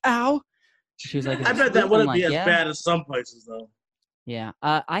 and I'm like, "Ow!" She was like, "Is I it bet that smooth?" wouldn't I'm be like, as "Yeah." bad as some places though. Yeah,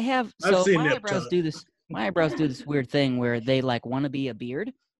 I have. I've So seen my Nip eyebrows Tuck. do this. My eyebrows do this weird thing where they like want to be a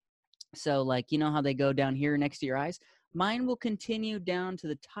beard. So like you know how they go down here next to your eyes. Mine will continue down to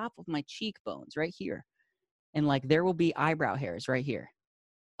the top of my cheekbones right here, and like there will be eyebrow hairs right here,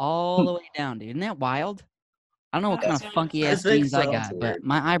 all the way down, dude. Isn't that wild? I don't know what kind of That's- funky I ass think genes I so. got, That's but weird.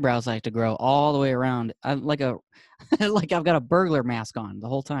 my eyebrows like to grow all the way around. I'm like a like I've got a burglar mask on the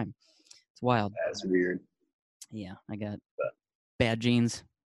whole time. It's wild. That's weird. Yeah, I got bad genes.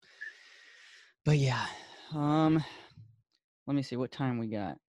 But yeah, let me see what time we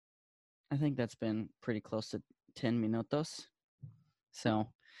got. I think that's been pretty close to 10 minutos. So,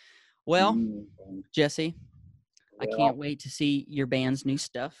 well, Jesse, I Well, can't wait to see your band's new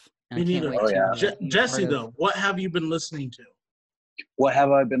stuff. And Me I can't neither. wait Oh, to yeah. be a Jesse, part of- though, what have you been listening to? What have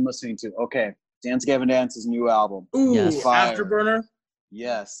I been listening to? Okay, Dance Gavin Dance's new album. Ooh, Yes. Fire. Afterburner,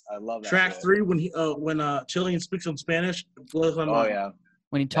 Yes, I love that. track shit. 3 when Chilean speaks in Spanish, it blows my Oh mind. yeah,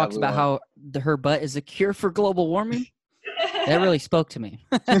 when he talks we about will. how her butt is a cure for global warming. That really spoke to me.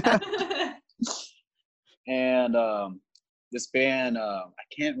 and this band, I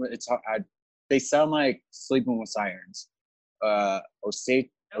can't. It's hard. They sound like Sleeping with Sirens. Osadia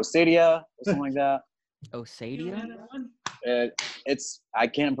or something like that. Osadia? It's I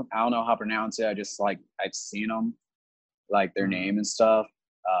don't know how to pronounce it. I just like I've seen them, like their name and stuff.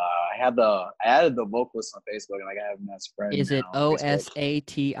 I added the vocalist on Facebook and like I have him as a friend. Is it now on Facebook.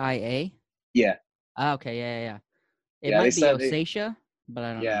 Osatia? Yeah, Ah, okay, yeah. It Yeah, they might be said they- Osatia, but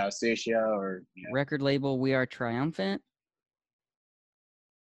I don't yeah, know. Osatia or yeah. Record label We Are Triumphant.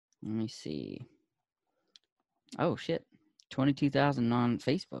 Let me see. Oh shit. 22,000 on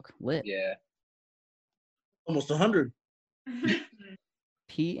Facebook. Lit. Yeah. Almost 100.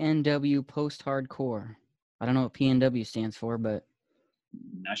 PNW Post Hardcore. I don't know what PNW stands for, but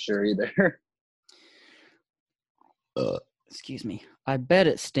Not sure either. excuse me. I bet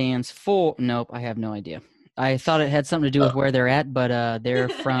it stands for nope, I have no idea. I thought it had something to do with where they're at, but they're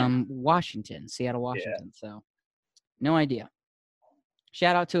from Washington, Seattle, Washington. So no idea.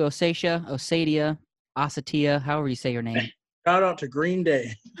 Shout out to Osadia, however you say your name. Shout out to Green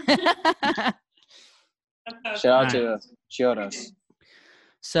Day. Shout out to Chiodos.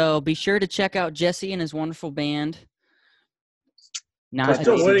 So be sure to check out Jesse and his wonderful band. I'm Not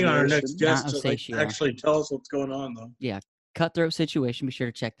still Osatia. waiting on our next Not guest to like, Osatia. actually tell us what's going on, though. Cutthroat Situation. Be sure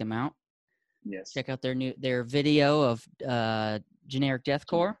to check them out. Yes. Check out their video of Generic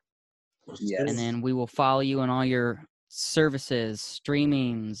Deathcore. Yes. And then we will follow you on all your services,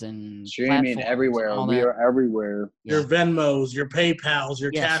 streamings, and Streaming platforms, everywhere. all We that. are everywhere. Your Venmos, your PayPals,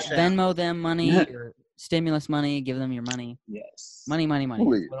 your Yes, Cash App. Venmo them money, your stimulus money, give them your money. Yes. Money.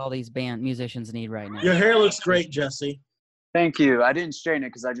 Holy- That's what all these musicians need right now. Your hair looks great, Jesse. Thank you. I didn't straighten it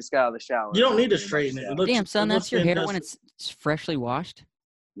because I just got out of the shower. You don't need to straighten it. It looks, Damn, son, it that's looks your hair when fantastic. it's freshly washed?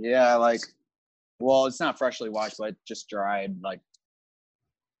 Yeah, like, well, it's not freshly washed, but it just dried. Like,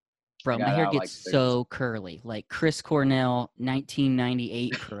 Bro, got my hair out, gets like, so curly. Like Chris Cornell,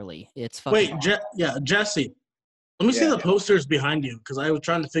 1998 curly. It's fucking Wait, Jesse. Let me see Yeah. the posters behind you because I was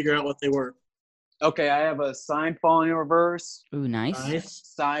trying to figure out what they were. okay, I have a sign falling in reverse, Ooh, nice. Nice.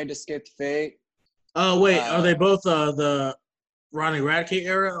 side to skip fate. Oh wait, are they both the Ronnie Radke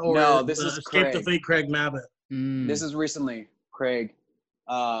era or No, this the is Escape the Craig. Fate Craig Mabbitt? Mm, This is recently, Craig.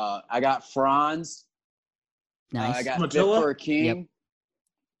 I got Franz. nice. I got Matilla? Fit for a King.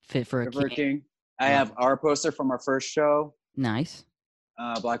 Fit for a Fit for a king. King. I Yeah. have our poster from our first show, Nice.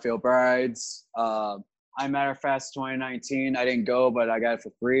 Blackfield Brides. I Matter Fest 2019. I didn't go, but I got it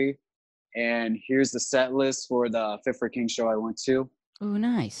for free. And here's the set list for the Fit for a King show I went to. Ooh,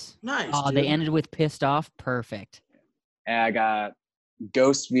 nice. Nice. Oh, dude. they ended with Pissed Off. Perfect. And I got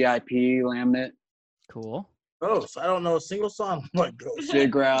Ghost VIP laminate, Ghost. Cool. Oh, I don't know a single song like Ghost.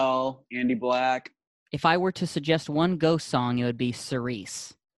 Big Rel, Andy Black. If I were to suggest one Ghost song, it would be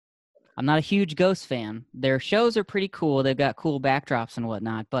Cerise. I'm not a huge Ghost fan. Their shows are pretty cool. They've got cool backdrops and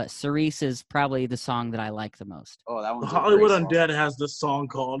whatnot, but Cerise is probably the song that I like the most. Oh, that The one's Hollywood a great Undead has this song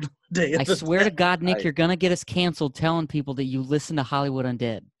called Day I of the swear to Dead. God, Nick, I- you're going to get us canceled telling people that you listen to Hollywood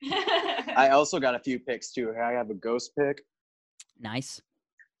Undead. I also got a few picks too. I have a Ghost pick. Nice.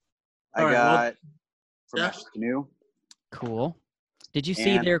 I All right, well, got from yeah. Ashes Canoe. Cool. Did you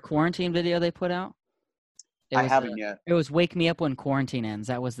see And- their quarantine video they put out? It I was, haven't yet. It was Wake Me Up When Quarantine Ends.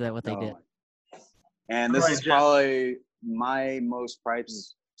 That was what they No. did. And this All right, is Jeff. probably my most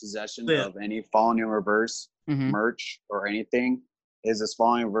prized possession Yeah. of any Falling in Reverse Hmm. merch or anything is this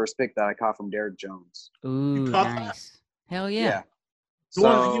Falling in Reverse pick that I caught from Derek Jones. Ooh, caught that? nice. Hell yeah. The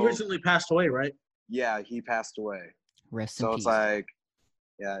one he So, recently passed away, right? yeah, he passed away. Rest in So peace. it's like,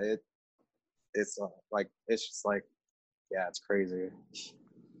 yeah, it's like, it's just like, yeah, it's crazy.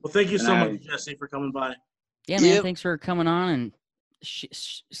 Well, thank you And so I- much, Jesse, for coming by. Yeah, man. Yep. Thanks for coming on and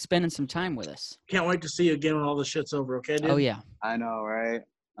spending some time with us. Can't wait to see you again when all this shit's over. Okay, dude. Oh yeah. I know, right?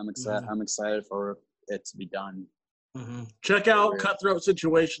 I'm excited. Mhm. I'm excited for it to be done. Mhm. Check out Yeah. Cutthroat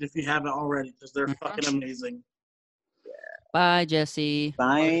Situation if you haven't already, because they're Mhm. fucking amazing. Bye, Jesse.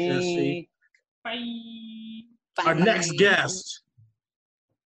 Bye. Jesse. Bye. Our next guest,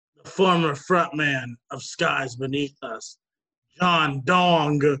 the former frontman of Skies Beneath Us, John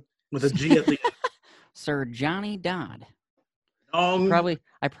Dong, with a G at the end. Sir Johnny Dodd. Dong.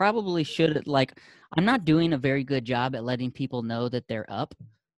 I probably should I'm not doing a very good job at letting people know that they're up.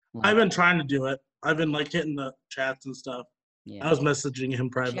 I've been trying to do it. I've been like hitting the chats and stuff. Yeah. I was messaging him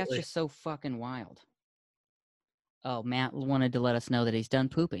Chat's privately. just so fucking wild. Oh, Matt wanted to let us know that he's done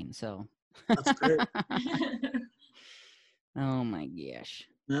pooping, so. That's great. Oh my gosh.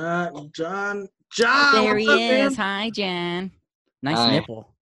 John. There What's he up, is. man? Hi, Jan. Nice Hi.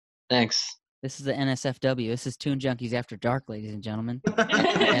 nipple. Thanks. This is the NSFW. This is Toon Junkies After Dark, ladies and gentlemen. At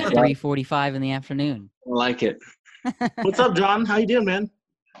Yeah. 3:45 in the afternoon. I like it. What's up, John? How you doing, man?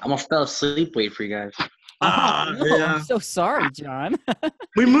 I'm gonna fell asleep waiting for you guys. Ah, no, yeah. I'm so sorry, John.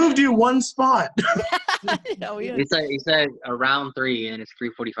 We moved you one spot. Oh, yeah. He said around 3 and it's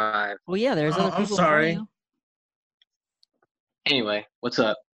 3:45. Well, yeah, there's Oh, other I'm people. before sorry. you. Anyway, what's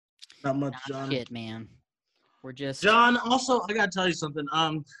up? Not much, Nah, John. shit, man. We're just. John, also, I gotta tell you something.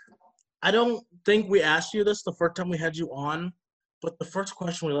 I don't think we asked you this the first time we had you on, but the first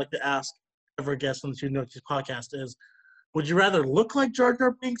question we like to ask every guest on the Two Notes podcast is, would you rather look like Jar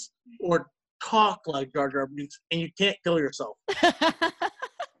Jar Binks or talk like Jar Jar Binks, and you can't kill yourself?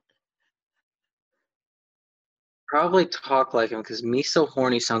 Probably talk like him because me so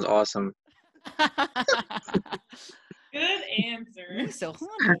horny sounds awesome. Good answer. You're so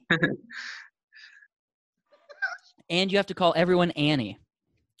horny. And you have to call everyone Annie,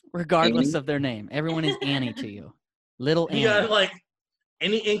 regardless Annie? of their name. Everyone is Annie to you. Little You Annie. got like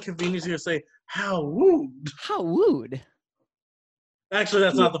any inconvenience, you say, "How rude." How wooed. Actually,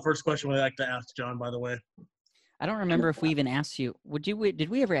 that's not the first question we like to ask, John. By the way, I don't remember if we even asked you. Did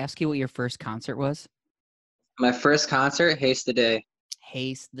we ever ask you what your first concert was? My first concert, Haste the Day.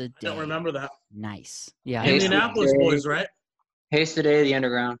 Haste the I Day. don't remember that. Nice. Yeah, Haste the Indianapolis Day. boys, right? Haste the Day, the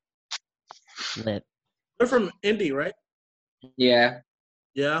Underground. lit. They're from Indy, right? Yeah.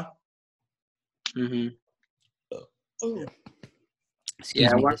 Yeah. Mm-hmm. Oh. Excuse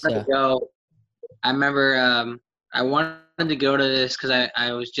Yeah, I me. wanted to go. I remember I wanted to go to this because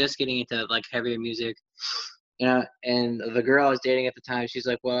I was just getting into like heavier music, you know. And the girl I was dating at the time, she's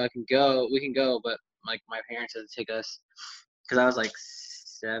like, "Well, we can go, but like my parents had to take us because I was like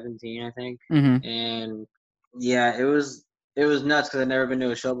 17, I think." Mm-hmm. And yeah, it was nuts because I'd never been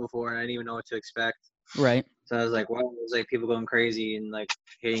to a show before and I didn't even know what to expect. Right. So I was like, wow, it was like people going crazy and like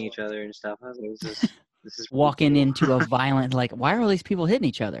hitting each other and stuff. I was like, this is pretty Walking cool. into a violent, like, why are all these people hitting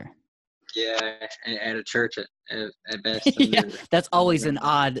each other? Yeah, at a church at best. Yeah, that's always an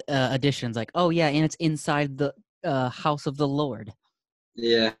odd addition. It's like, oh yeah, and it's inside the house of the Lord.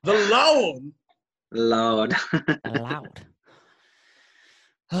 Yeah, The loan. loud. Loud.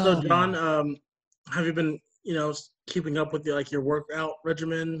 So, Oh, John, man. have you been, keeping up with your workout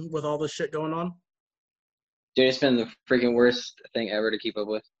regimen with all this shit going on? Dude, it's been the freaking worst thing ever to keep up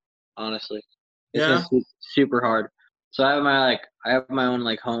with. Honestly, it's Yeah. been super hard. So I have my own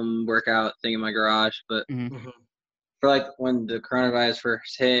like home workout thing in my garage, but Mhm. Mhm. for like when the coronavirus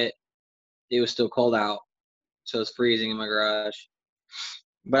first hit, it was still cold out, so it was freezing in my garage.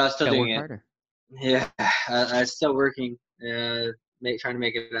 But I was still Gotta doing work it. harder. Yeah, I was still working, trying to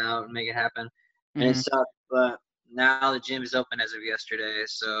make it out and make it happen, and it Mhm. sucked. But now the gym is open as of yesterday,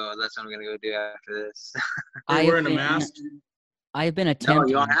 so that's what I'm gonna go do after this. Are you wearing a mask? I've been No, attempting.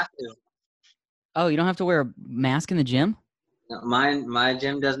 you don't have to. Oh, you don't have to wear a mask in the gym? No, my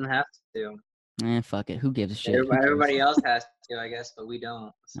gym doesn't have to. Fuck it. Who gives a shit? Who cares? Everybody else has to, I guess, but we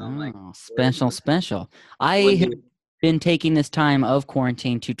don't. So I'm like, Oh, special. I would have be been taking this time of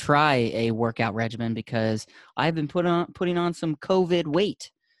quarantine to try a workout regimen because I've been putting on some COVID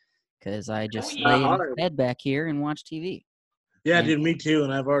weight because I just yeah. lay in hard. bed back here and watch TV. Yeah, And- dude, me too.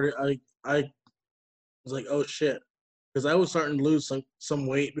 And I've already, I was like, oh shit, because I was starting to lose some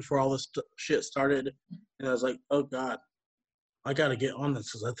weight before all this shit started, and I was like, oh god, I got to get on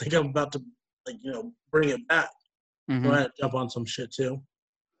this because I think I'm about to bring it back. Mhm. So I had to jump on some shit too.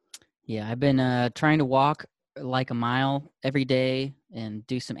 Yeah, I've been trying to walk like a mile every day and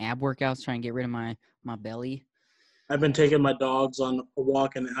do some ab workouts, trying to get rid of my belly. I've been taking my dogs on a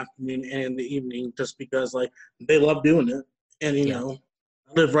walk in the afternoon and in the evening just because they love doing it, and Yeah.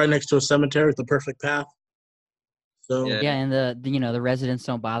 I live right next to a cemetery with the perfect path. So Yeah. Yeah, and the residents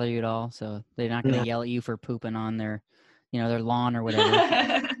don't bother you at all, so they're not going to Yeah. yell at you for pooping on their lawn or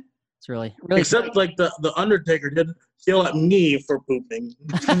whatever. It's really except the Undertaker didn't yell at me for pooping.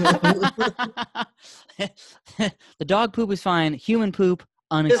 the dog poop is fine. Human poop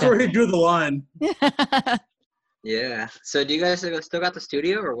That's where he unacceptable. drew the line. Yeah. So do you guys still got the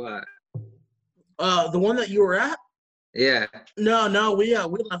studio or what? The one that you were at? Yeah. No, we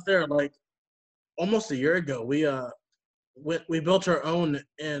left there like almost a year ago. We built our own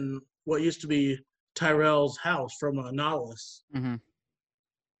in what used to be Tyrell's house from Nautilus. Hmm.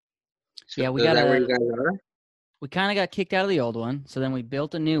 So Yeah, we is got that where you guys are? we kind of got kicked out of the old one, so then we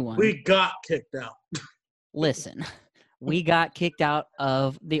built a new one. We got kicked out. Listen, we got kicked out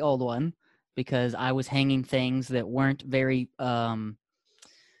of the old one because I was hanging things that weren't very Have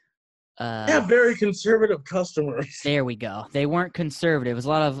very conservative customers. there we go. They weren't conservative. It was a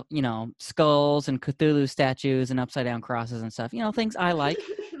lot of, skulls and Cthulhu statues and upside down crosses and stuff. Things I like.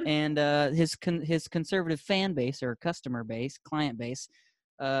 And his conservative fan base or customer base, client base,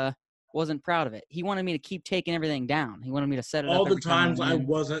 wasn't proud of it. He wanted me to keep taking everything down. He wanted me to set it All up the every time times I went in.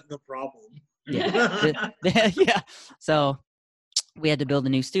 wasn't the problem. Yeah. Yeah. So we had to build a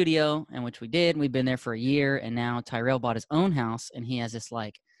new studio, and which we did. We've been there for a year, and now Tyrell bought his own house, and he has this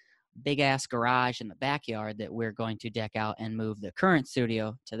big ass garage in the backyard that we're going to deck out and move the current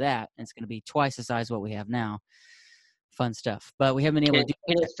studio to that. And it's going to be twice the size of what we have now. Fun stuff. But we haven't been able to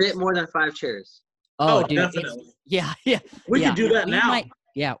do Can it fit more than 5 chairs? Oh, dude, definitely. yeah. We could do that We now.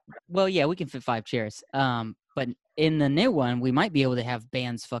 Well, yeah, we can fit 5 chairs. But in the new one, we might be able to have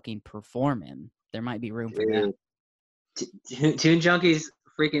bands fucking perform in. There might be room for that. Tune Junkies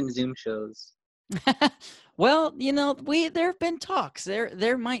freaking Zoom shows. Well, there have been talks.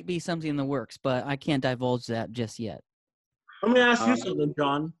 There might be something in the works, but I can't divulge that just yet. Let me ask you something,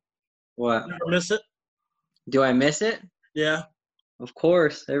 John. What? You ever miss it? Do I miss it? Yeah. Of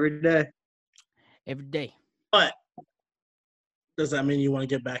course, every day. Every day. But does that mean you want to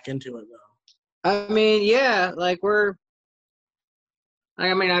get back into it, though? I mean, yeah, I've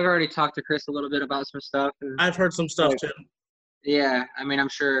already talked to Chris a little bit about some stuff. I've heard some stuff, too. Yeah, I'm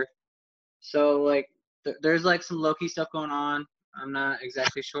sure. So, there's, some low-key stuff going on. I'm not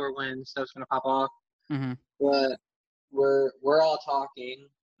exactly sure when stuff's going to pop off. Mm-hmm. But we're all talking.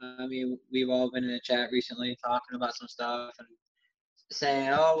 We've all been in a chat recently talking about some stuff, and saying,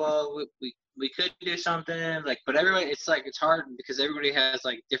 "Oh well, we could do something," like, but everybody, it's like it's hard because everybody has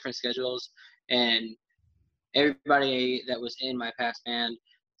like different schedules, and everybody that was in my past band,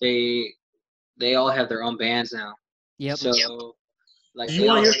 they all have their own bands now. Yep. So like Do they you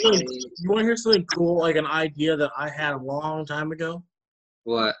want all to hear something? You want to hear something cool, like an idea that I had a long time ago?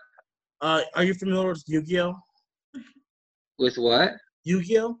 what Are you familiar with Yu-Gi-Oh? with what?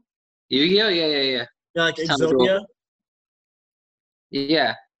 Yu-Gi-Oh? Yu-Gi-Oh? Yeah. Yeah, like Sounds cool. Exodia.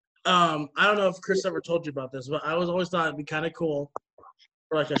 Yeah. I don't know if Chris ever told you about this, but I always thought it'd be kind of cool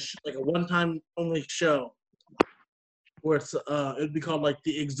for like a one-time only show where it'd be called like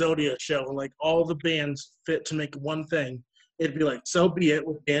the Exodia show, and like all the bands fit to make one thing. It'd be like So Be It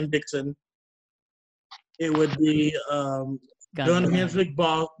with Dan Dixon. It would be Gun Hands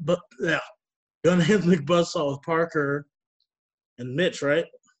McBuzzsaw with Parker and Mitch, right?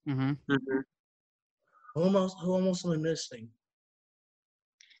 Mm-hmm. Who almost am I missing?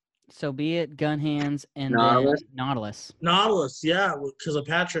 So Be It, Gun Hands, and Nautilus? then Nautilus. Nautilus, yeah, because of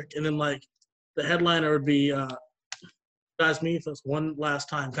Patrick, and then like the headliner would be Guys Meet Us one last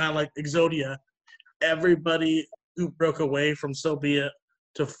time, kind of like Exodia. Everybody who broke away from So Be It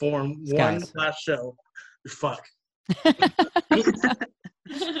to form one last show. Fuck.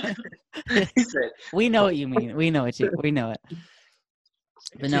 We know what you mean. We know it.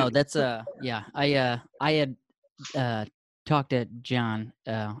 But no, that's yeah. I had talked to John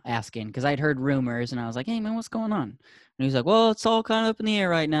asking because I'd heard rumors and I was like, hey man, what's going on? And he's like, well, it's all kind of up in the air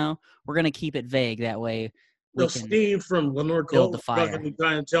right now. We're gonna keep it vague that way. So Steve from Lenore build Cole the fire.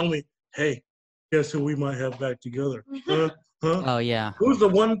 trying to tell me, hey, guess who we might have back together? Huh? Oh yeah. Who's the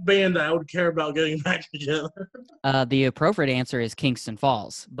one band I would care about getting back together? The appropriate answer is Kingston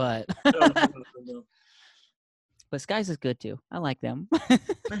Falls, but No. but Skies is good too. I like them. I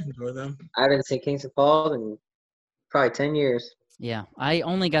enjoy them. I haven't seen Kingston Falls in probably 10 years. Yeah, I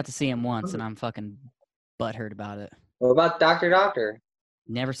only got to see him once, and I'm fucking butthurt about it. What about Dr. Doctor?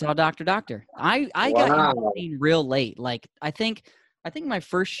 Never saw Dr. Doctor. I got into scene real late. Like I think my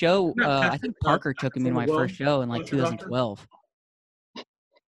first show. I think Parker took me to my first show in like 2012.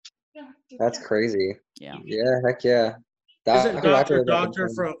 That's crazy. Yeah. Yeah, heck yeah. Isn't Dr. Doctor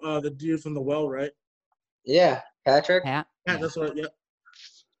from the dude from The Well, right? Yeah, Patrick. Pat. Yeah, that's right. Yeah.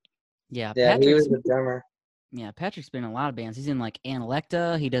 Yeah. Yeah, he was the drummer. Yeah, Patrick's been in a lot of bands. He's in like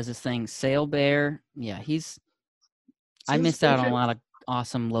Analecta. He does this thing Sail Bear. Yeah, I missed out on a lot of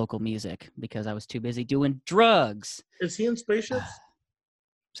awesome local music because I was too busy doing drugs. Is he in Spaceships?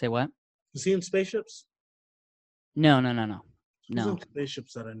 Say what? Is he in Spaceships? No. He's in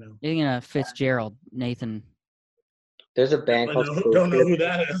Spaceships that I know. You're thinking of Fitzgerald, Nathan. There's a band called Spaceship. Don't know who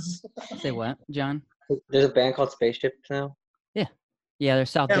that is. Say what, John? There's a band called Spaceship now? Yeah, they're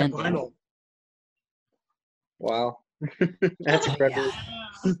South Bend. Vinyl. Wow. That's incredible.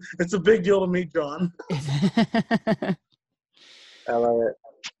 It's a big deal to me, John. I love it.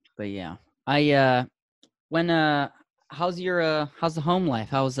 But yeah, how's the home life?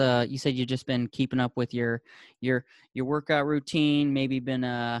 How's you said you've just been keeping up with your workout routine, maybe been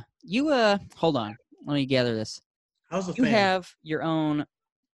hold on, let me gather this. How's the You fan? have your own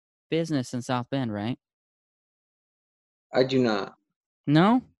business in South Bend, right? I do not.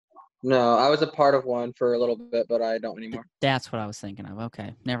 No? No, I was a part of one for a little bit, but I don't anymore. That's what I was thinking of.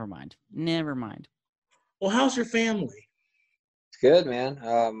 Okay, never mind. Well, how's your family? It's good, man.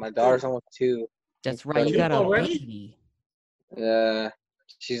 My daughter's almost 2. That's right. You got a baby. Yeah,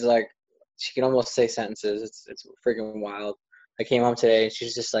 she's like, she can almost say sentences. It's freaking wild. I came home today and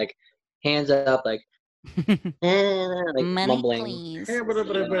she's just like, hands up, like, like Money, mumbling. please.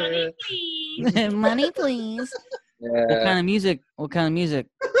 Money, please. Money, please. Yeah. What kind of music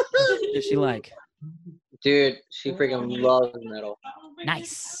does she like? Dude, she freaking loves metal.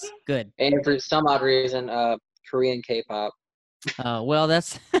 Nice. Good. And for some odd reason, Korean K-pop. Well,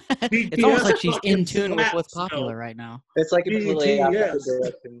 that's it's almost like she's in tune with what's popular right now. It's like completely BTS. opposite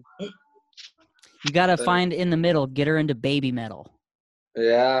direction. You gotta find in the middle, get her into baby metal.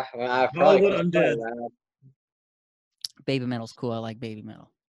 Yeah, well, I probably Hollywood could Undead. try that. Baby metal's cool. I like baby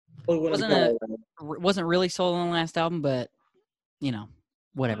metal. Hollywood Wasn't Undead. wasn't really sold on the last album, but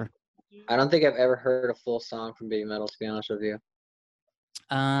whatever. I don't think I've ever heard a full song from Baby Metal, to be honest with you.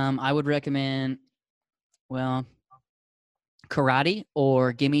 I would recommend, well, Karate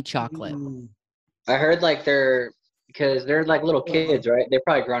or Gimme Chocolate. Ooh. I heard like because they're like little kids, right? They're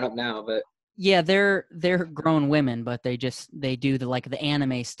probably grown up now, but Yeah, they're grown women, but they do the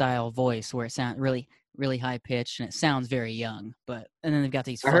anime style voice where it sounds really really high pitched and it sounds very young. But and then they've got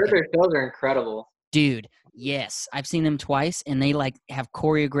these. I heard their shows are incredible. Dude, yes, I've seen them twice, and they like have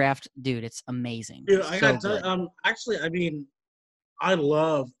choreographed. Dude, it's amazing. Dude, I So got to good. actually, I mean,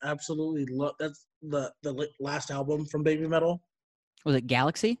 absolutely love. That's the last album from Baby Metal. Was it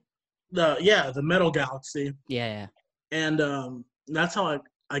Galaxy? The Metal Galaxy, Yeah. and that's how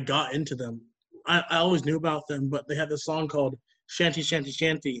I got into them. I always knew about them, but they had this song called Shanty Shanty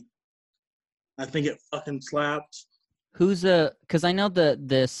Shanty. I think it fucking slapped. Who's because I know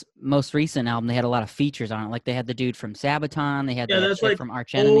this most recent album they had a lot of features on it. Like they had the dude from Sabaton, they had that that's chick like from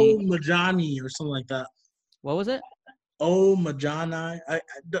Arch Enemy. Oh Majani or something like that. What was it? Oh Majani.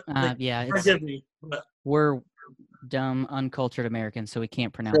 Yeah, forgive me, but we're dumb, uncultured Americans, so we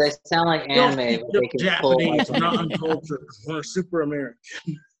can't pronounce. So they sound like anime. They can pull, Japanese, like, not uncultured. We're super American.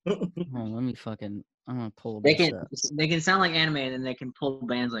 Hold on, let me fucking. I'm gonna pull they this can up. they can sound like anime, and then they can pull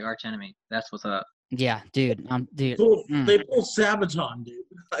bands like Arch Enemy. That's what's up. Yeah, dude. Dude. They pull Sabaton, dude.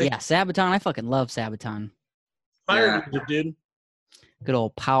 Yeah, Sabaton. I fucking love Sabaton. Fire music, dude. Good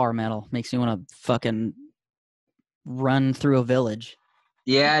old power metal makes me want to fucking run through a village.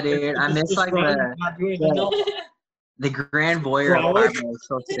 Yeah, dude. I miss like the Grand Voyeur apartment was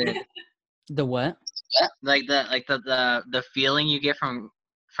so sick. The what? Like the feeling you get from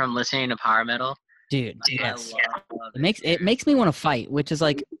listening to power metal. Dude, I yes. love It makes me want to fight, which is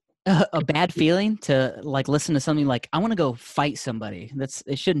like a bad feeling to like listen to something like I want to go fight somebody.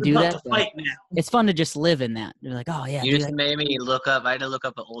 It shouldn't do that. Fight now. It's fun to just live in that. You're like, oh yeah. You just made me look up. I had to look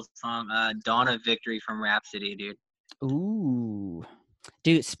up an old song, "Dawn of Victory" from Rhapsody, dude. Ooh,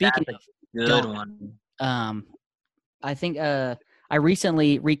 dude. Speaking of Good Dawn, one. I think I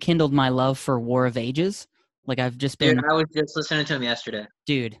recently rekindled my love for War of Ages. Like I've just been. Dude, I was just listening to him yesterday.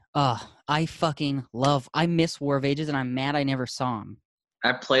 Dude, I fucking I miss War of Ages, and I'm mad I never saw him.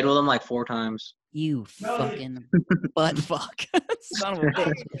 I played with him like 4 times. You fucking butt fuck. Son of a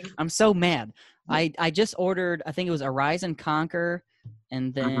bitch. I'm so mad. I just ordered, I think it was Arise and Conquer,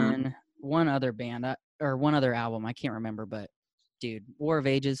 and then one other band, or one other album. I can't remember, but dude, War of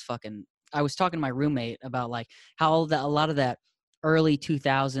Ages fucking. I was talking to my roommate about like how a lot of that early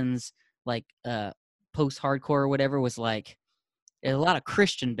 2000s, like post-hardcore or whatever was like, a lot of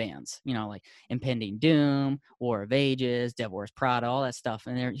Christian bands, you know, like Impending Doom, War of Ages, Devil Wears Prada, all that stuff.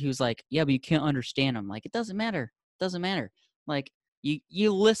 And he was like, yeah, but you can't understand them. Like, it doesn't matter. It doesn't matter. Like,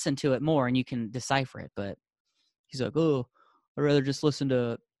 you listen to it more and you can decipher it. But he's like, oh, I'd rather just listen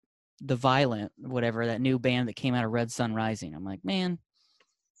to The Violent, whatever, that new band that came out of Red Sun Rising. I'm like, man,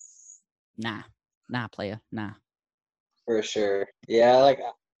 nah, playa, nah. For sure. Yeah, like,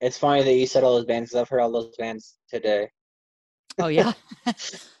 it's funny that you said all those bands, because I've heard all those bands today. Oh yeah.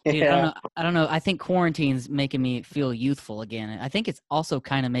 Dude, Yeah. I don't know. I think quarantine's making me feel youthful again. I think it's also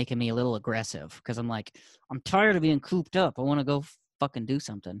kind of making me a little aggressive because I'm like, I'm tired of being cooped up. I want to go fucking do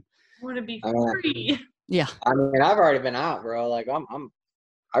something. I want to be free. Yeah. I mean, I've already been out, bro. Like,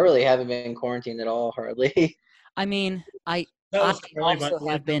 I really haven't been quarantined at all, hardly. I mean, I also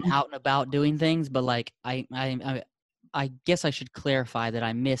have been out and about doing things, but like I guess I should clarify that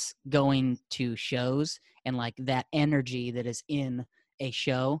I miss going to shows and like that energy that is in a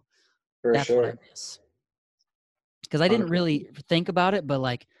show. For That's sure. what I miss. Because I didn't really think about it, but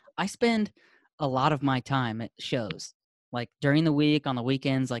like I spend a lot of my time at shows. Like during the week, on the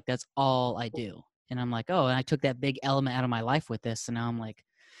weekends, like that's all I do. And I'm like, oh, and I took that big element out of my life with this. And now I'm like,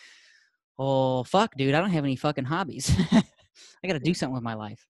 oh, fuck, dude, I don't have any fucking hobbies. I got to do something with my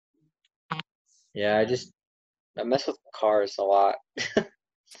life. Yeah, I mess with cars a lot.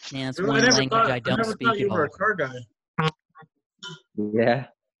 Man, that's one language I don't speak thought you at were all. a car guy. Yeah,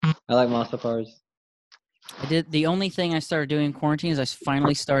 I like muscle cars. The only thing I started doing in quarantine is I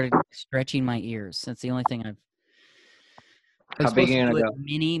finally started stretching my ears. That's the only thing I was How big supposed are to you do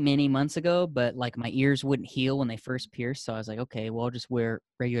gonna it many months ago, but like my ears wouldn't heal when they first pierced. So I was like, okay, well, I'll just wear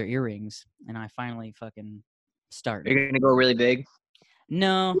regular earrings. And I finally fucking started. Are you gonna go really big?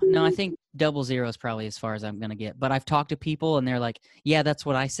 No, I think 00 is probably as far as I'm gonna get. But I've talked to people and they're like, yeah, that's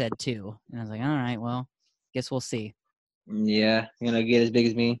what I said too. And I was like, all right, well, guess we'll see. Yeah, you're gonna get as big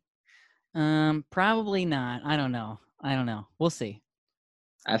as me. Probably not. I don't know. We'll see.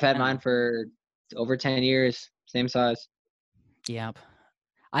 I've had mine for over 10 years, same size. Yep.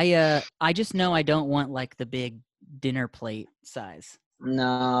 I just know I don't want like the big dinner plate size.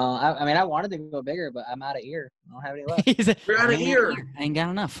 No, I mean I wanted to go bigger, but I'm out of ear. I don't have any left. You're out of ear. I ain't got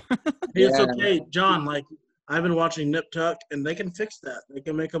enough. It's okay, John. Like I've been watching Nip Tuck, and they can fix that. They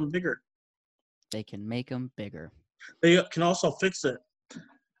can make them bigger. They can make them bigger. They can also fix it,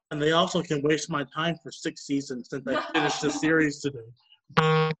 and they also can waste my time for 6 seasons since I finished the series today.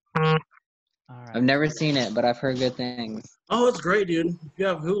 All right. I've never seen it, but I've heard good things. Oh, it's great, dude. If you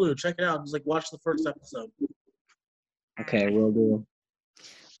have Hulu, check it out. Just like watch the first episode. Okay, we'll do.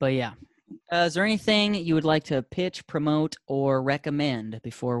 But yeah, Is there anything you would like to pitch, promote, or recommend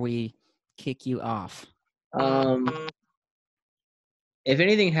before we kick you off? If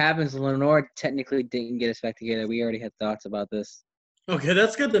anything happens, Lenore technically didn't get us back together. We already had thoughts about this. Okay,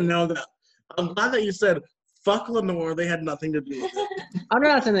 that's good to know that. I'm glad that you said, fuck Lenore. They had nothing to do with it. I'm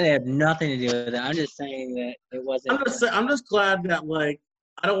not saying that they had nothing to do with it. I'm just saying that it wasn't. I'm just glad that, like,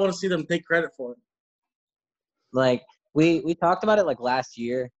 I don't want to see them take credit for it. Like, we talked about it, like, last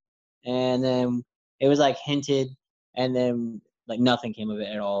year, and then it was, like, hinted, and then, like, nothing came of it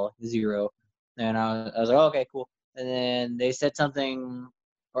at all. 0. And I was like, oh, okay, cool. And then they said something,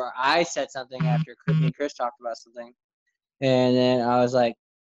 or I said something after me and Chris talked about something. And then I was like,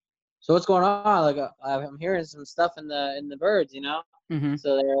 so what's going on? Like, I'm hearing some stuff in the birds, you know? Mm-hmm.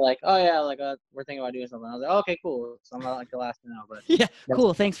 So they were like, oh, yeah, like, we're thinking about doing something. I was like, oh, okay, cool. So I'm not, like, the last to know. But Yeah,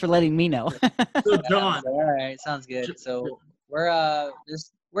 cool. Thanks for letting me know. So, John. like, all right, sounds good. So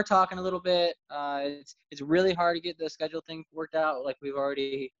we're talking a little bit. It's really hard to get the schedule thing worked out. Like, we've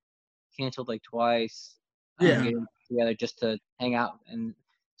already canceled, like, twice. Yeah. Getting together just to hang out, and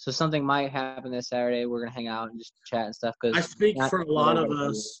so something might happen this Saturday. We're gonna hang out and just chat and stuff. Cause I speak for a lot of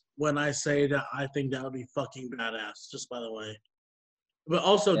us when I say that I think that would be fucking badass. Just by the way, but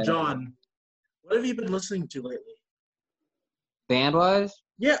also, yeah. John, what have you been listening to lately? Band wise?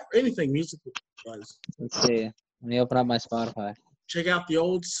 Yeah, anything musical wise. Let's see. Let me open up my Spotify. Check out the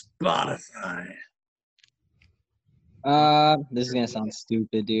old Spotify. This is gonna sound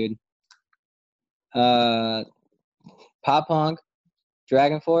stupid, dude. Pop Punk,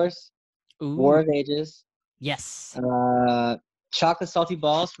 Dragon Force, Ooh. War of Ages. Yes. Chocolate Salty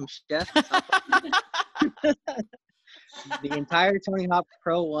Balls from Chef. The entire Tony Hawk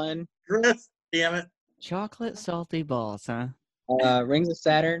Pro 1. Chris, damn it. Chocolate salty balls, huh? Rings of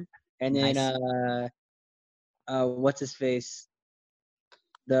Saturn, and then Nice. What's his face?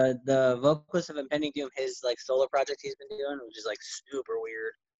 The vocalist of Impending Doom, his like solo project he's been doing, which is like super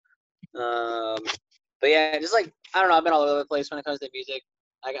weird. But yeah, just like I don't know, I've been all over the place when it comes to music.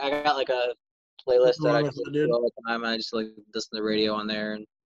 I got like a playlist that I just listen to all the time, and I just like listen to the radio on there, and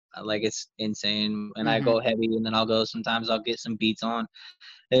like it's insane. And I go heavy, and then sometimes I'll get some beats on.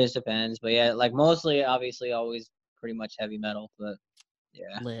 It just depends. But yeah, like mostly, obviously, always pretty much heavy metal. But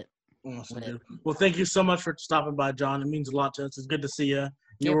yeah, Lit. Awesome, dude. Well, thank you so much for stopping by, John. It means a lot to us. It's good to see you.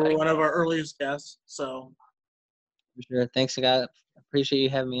 You were one of our earliest guests, so. For sure. Thanks, guys. Appreciate you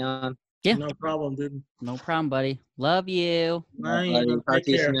having me on. Yeah. No problem, dude. No problem, buddy. Love you. Bye. Talk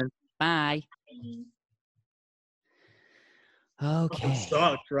to you soon. Bye. Okay.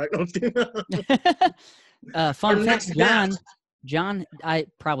 Sucked, right? Fun fact, John, I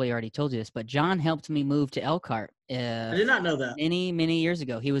probably already told you this, but John helped me move to Elkhart. I did not know that. Many years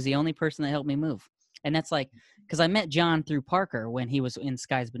ago. He was the only person that helped me move. And that's like, because I met John through Parker when he was in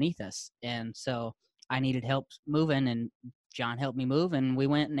Skies Beneath Us. And so I needed help moving, and John helped me move, and we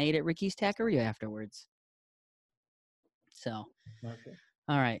went and ate at Ricky's Taqueria afterwards. So, Okay.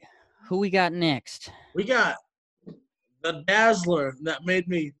 All right. Who we got next? We got the Dazzler that made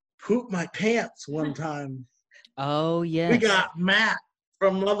me poop my pants one time. Oh, yes. We got Matt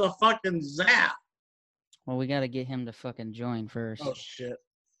from motherfucking Zap. Well, we got to get him to fucking join first. Oh, shit.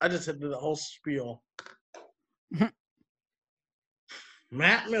 I just had to do the whole spiel.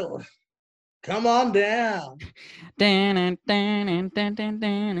 Matt Miller, come on down. Okay, I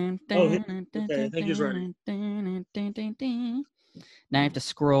think he's ready. Now I have to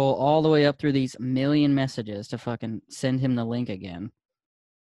scroll all the way up through these million messages to fucking send him the link again.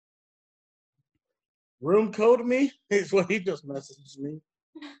 Room code me is what he just messaged me.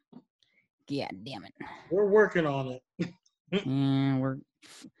 Yeah, damn it. We're working on it. And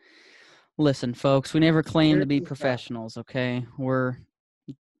listen, folks, we never claim to be professionals, okay? We're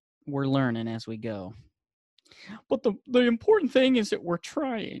learning as we go. But the important thing is that we're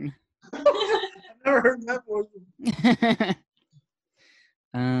trying. I've never heard that voice.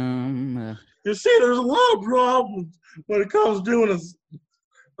 You see, there's a lot of problems when it comes to doing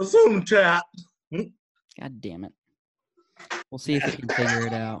a Zoom chat. God damn it. We'll see if we can figure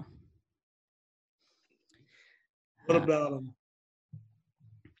it out. What about him?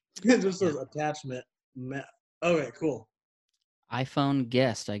 It just says attachment. Okay, cool. iPhone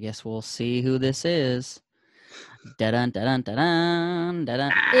guest. I guess we'll see who this is. Da-dun, da-dun, da-dun,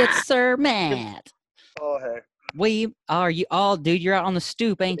 da-dun. It's Sir Matt. Oh, hey. We are you all, dude. You're out on the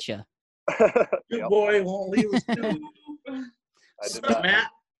stoop, ain't you? Good boy won't leave us too. Matt.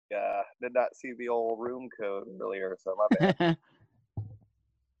 Yeah, did not see the old room code earlier, so my bad.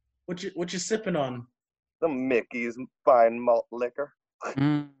 What you sipping on? Some Mickey's fine malt liquor.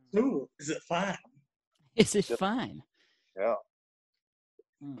 Ooh, is it fine? Is it fine? Yeah.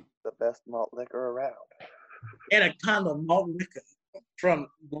 Mm. Sipping best malt liquor around. And a kind of malt liquor from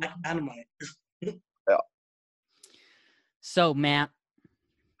Black Dynamite. So, Matt,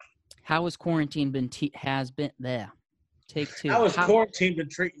 how has quarantine been? Has been there? Take two. How has quarantine been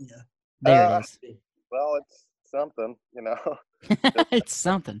treating you? There it is. Well, it's something, you know. It's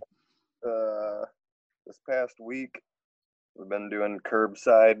something. This past week, we've been doing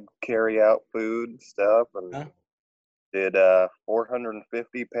curbside carry-out food stuff, and did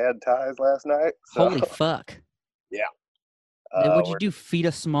 450 pad thais last night. So, Holy fuck! Yeah. What'd you do? Feed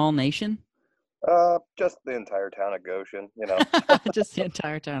a small nation? Just the entire town of Goshen, you know. Just the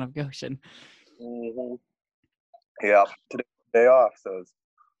entire town of Goshen. Mm-hmm. Yeah, today's day off, so it's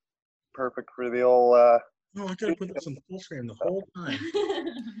perfect for the old. Oh, I could have put this on full screen the whole time.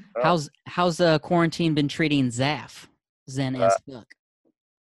 How's quarantine been treating Zaf? Zen as fuck.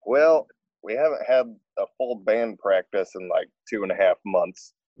 Well, we haven't had a full band practice in like 2.5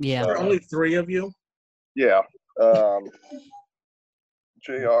 months. Yeah. There are only 3 of you? Yeah.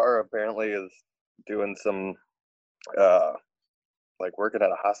 JR apparently is doing some like working at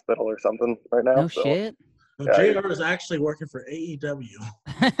a hospital or something right now. No shit. Well, JR is actually working for AEW.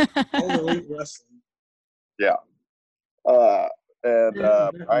 All Elite Wrestling. Yeah. And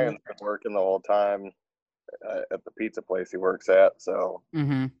Brian's been working the whole time at the pizza place he works at, so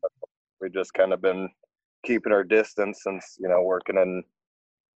we've just kind of been keeping our distance since, you know, working in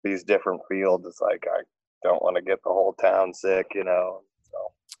these different fields. It's like I don't want to get the whole town sick, you know. So.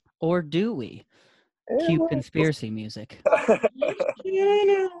 Or do we? Cue conspiracy music.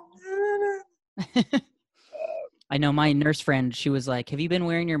 I know my nurse friend, she was like, have you been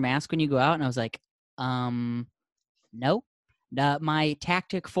wearing your mask when you go out? And I was like, no. My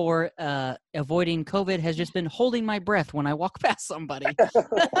tactic for avoiding COVID has just been holding my breath when I walk past somebody.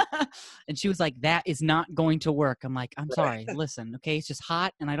 And she was like, that is not going to work. I'm like, I'm sorry. Listen, okay, it's just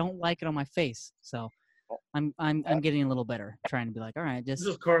hot and I don't like it on my face. So I'm getting a little better, trying to be like, all right, just.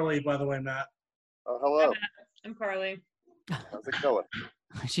 This is Carly, by the way, Matt. Oh, hello. I'm Carly. How's it going?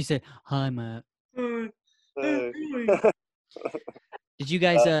 She said, hi, Matt. Hey. Did you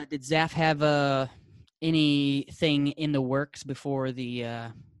guys, did Zaf have anything in the works before the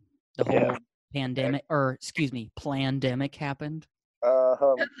whole pandemic, or excuse me, plandemic happened?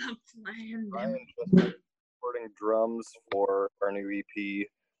 Brian just recording drums for our new EP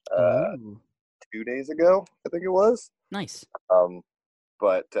 2 days ago, I think it was. Nice.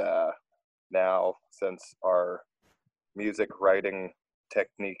 But now, since our music writing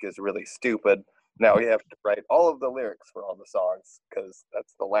technique is really stupid, now we have to write all of the lyrics for all the songs, because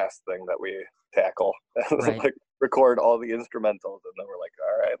that's the last thing that we tackle. Right. Like record all the instrumentals, and then we're like,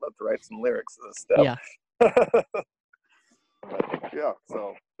 all right, let's write some lyrics to this stuff. Yeah. Yeah,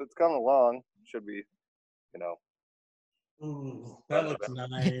 so it's coming along. Should be, you know. Ooh, that looks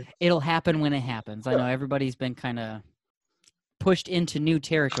nice. It'll happen when it happens. I know everybody's been kind of pushed into new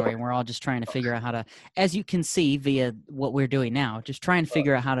territory, and we're all just trying to figure out how to, as you can see via what we're doing now, just try and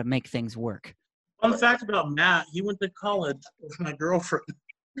figure out how to make things work. Fun fact about Matt, he went to college with my girlfriend.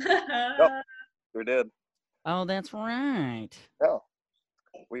 Yep, we did. Oh, that's right. Yeah,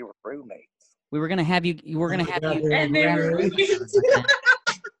 we were roommates. We were gonna have you. You were gonna have you. And they were roommates.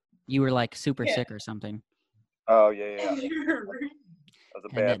 You were like super sick or something. Oh yeah. That was a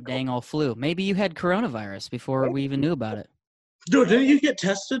And bad that dang old flu. Maybe you had coronavirus before we even knew about it. Dude, didn't you get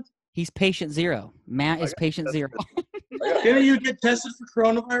tested? He's patient 0. Matt is patient 0. Didn't you get tested for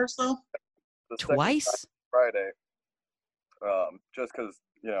coronavirus though? Twice? Friday. Just because,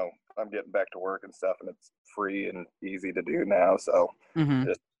 you know, I'm getting back to work and stuff, and it's free and easy to do now, so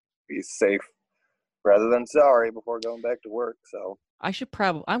just be safe rather than sorry before going back to work. So I should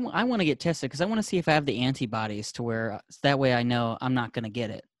probably. I want to get tested because I want to see if I have the antibodies to where that way I know I'm not going to get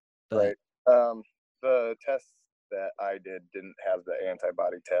it. But, right. The tests that I did didn't have the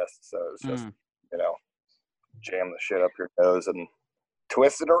antibody test, so it's just you know, jam the shit up your nose and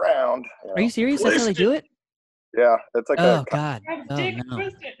twist it around. You know? Are you serious? That's how they do it? Yeah, it's like oh god. That's Oh dick no.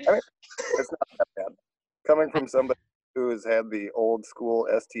 twisted. I mean, it's not that bad. Coming from somebody who has had the old school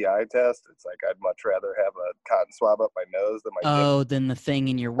STI test, it's like I'd much rather have a cotton swab up my nose than my Oh, than the thing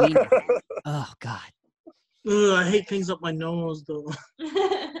in your wiener. Oh god. Ugh, I hate things up my nose though.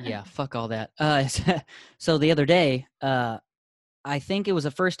 Yeah, fuck all that. So the other day, I think it was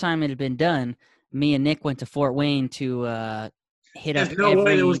the first time it had been done. Me and Nick went to Fort Wayne to hit up There's no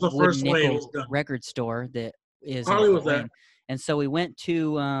way every it was the Wood first way it Nickel was done. record store that is. Harley in was Fort there. Wayne. And so we went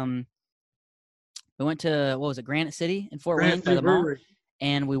to what was it, Granite City in Fort Wayne by the mall. Brewery.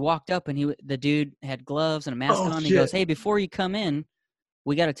 And we walked up, and the dude had gloves and a mask Oh, on. And he shit. goes, "Hey, before you come in,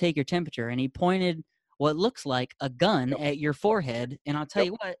 we got to take your temperature." And he pointed what looks like a gun at your forehead. And I'll tell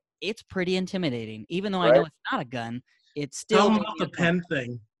you what, it's pretty intimidating. Even though I know it's not a gun, it's still. Tell them about the pen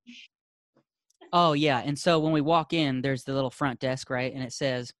thing. Oh, yeah. And so when we walk in, there's the little front desk, right? And it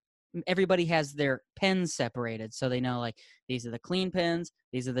says everybody has their pens separated. So they know, like, these are the clean pens,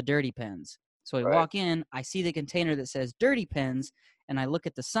 these are the dirty pens. So we walk in, I see the container that says dirty pens, and I look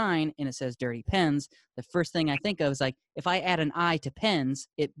at the sign and it says dirty pens. The first thing I think of is, like, if I add an I to pens,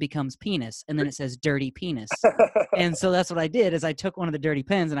 it becomes penis, and then it says dirty penis. And so that's what I did is I took one of the dirty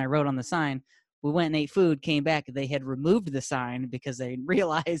pens and I wrote on the sign. We went and ate food, came back, they had removed the sign because they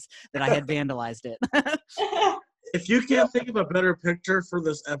realized that I had vandalized it. If you can't think of a better picture for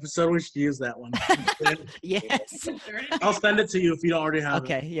this episode, we should use that one. Yes. I'll send it to you if you don't already have it.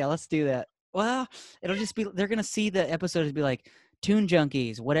 Okay, yeah, let's do that. Well, it'll just be, they're going to see the episode and be like, Toon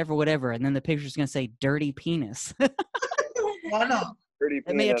Junkies, whatever, and then the picture's going to say dirty penis. Why not? Dirty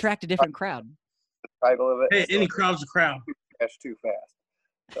It may penis. attract a different crowd. The title of it. Hey, any crowd's a crowd. Cash too fast.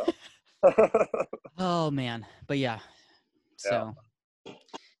 So. Oh, man. But yeah. So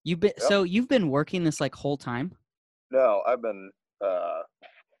you've been working this like whole time? No, I've been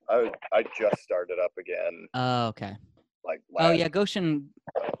I just started up again. Oh, okay. Like Oh yeah, Goshen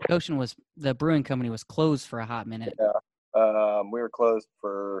was, the brewing company was closed for a hot minute. Yeah. We were closed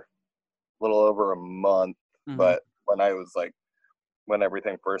for a little over a month, but when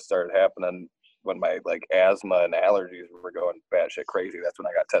everything first started happening, when my like asthma and allergies were going batshit crazy, that's when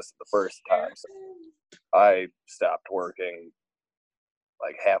I got tested the first time. So I stopped working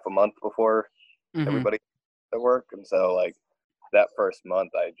like half a month before everybody at work, and so like that first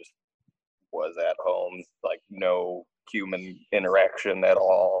month I just was at home, like no human interaction at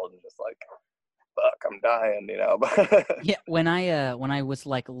all, and just like, fuck, I'm dying, you know. Yeah, when I was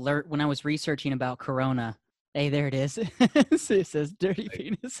like when I was researching about Corona, hey, there it is. It says dirty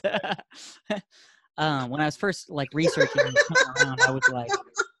penis. When I was first like researching and coming around, I was like,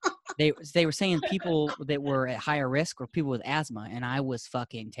 they were saying people that were at higher risk were people with asthma, and I was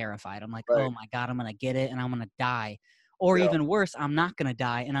fucking terrified. I'm like, oh my God, I'm gonna get it and I'm gonna die. Or even worse, I'm not gonna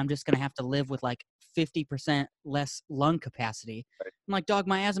die and I'm just gonna have to live with like 50% less lung capacity. I'm like, dog,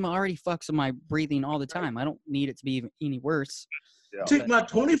 my asthma already fucks with my breathing all the time. I don't need it to be any worse. Take my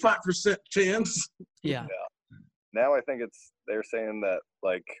 25% chance. Yeah. Now I think they're saying that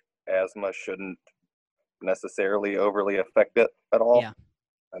like asthma shouldn't necessarily overly affect it at all. Yeah.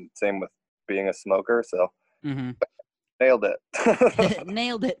 And same with being a smoker, so nailed it.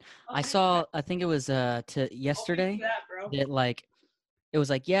 Nailed it. I saw, I think it was yesterday that like, it was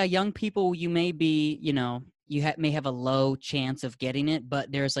like, yeah, young people, you may be, you know, you may have a low chance of getting it,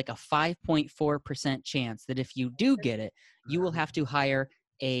 but there's like a 5.4% chance that if you do get it, you will have to hire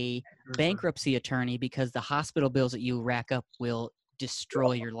a bankruptcy attorney because the hospital bills that you rack up will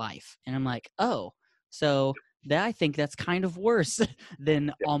destroy your life. And I'm like, oh, so I think that's kind of worse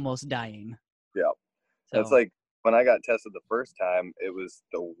than almost dying. Yeah. So, it's like when I got tested the first time, it was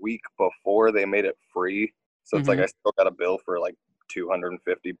the week before they made it free. So it's like I still got a bill for like $250.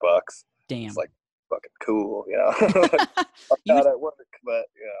 Damn. It's like fucking cool, you know. Not at work, but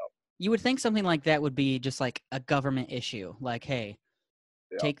you know. You would think something like that would be just like a government issue. Like, hey,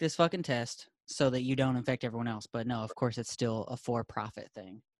 take this fucking test so that you don't infect everyone else. But no, of course, it's still a for-profit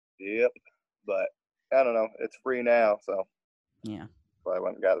thing. Yep. But I don't know. It's free now, so yeah. So I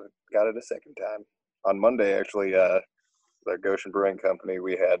went and got it a second time. On Monday, actually, the Goshen Brewing Company,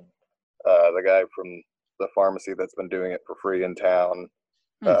 we had the guy from the pharmacy that's been doing it for free in town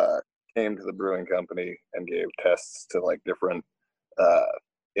came to the brewing company and gave tests to like different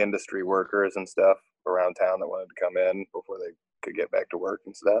industry workers and stuff around town that wanted to come in before they could get back to work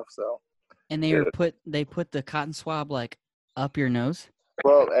and stuff. So and they put the cotton swab like up your nose.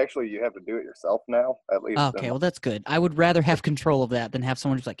 Well, actually, you have to do it yourself now, at least. Okay, well that's good. I would rather have control of that than have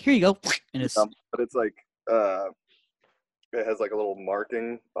someone just like, here you go, and it's. But it's like it has like a little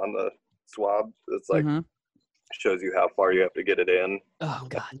marking on the swab. It's like shows you how far you have to get it in. Oh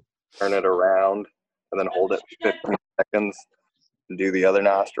God. Turn it around and then hold it for 15 seconds and do the other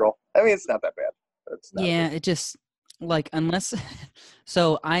nostril. I mean, it's not that bad. It's not yeah, it just like unless.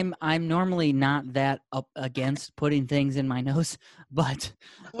 So I'm normally not that up against putting things in my nose, but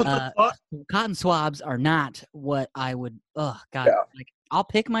cotton swabs are not what I would. Oh God, like I'll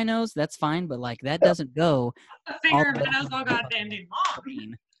pick my nose, that's fine, but like that doesn't go. A finger in my nose all goddamn day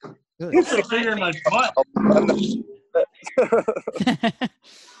long. You put a finger in my butt.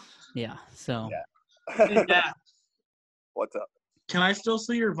 Yeah. So. Yeah. What's up? Can I still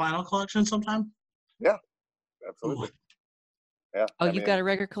see your vinyl collection sometime? Yeah, absolutely. Yeah. Oh, you've got a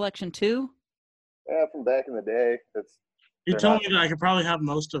record collection too? Yeah, from back in the day. You told me that I could probably have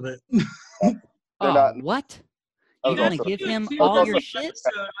most of it. Oh, what? You want to give him all your shit?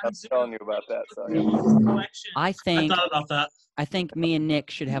 I'm telling you about that. So yeah. Collection. I think thought about that. I think me and Nick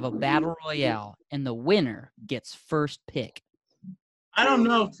should have a battle royale, and the winner gets first pick. I don't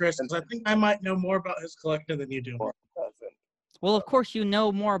know, Chris, 'cause I think I might know more about his collection than you do. Well, of course you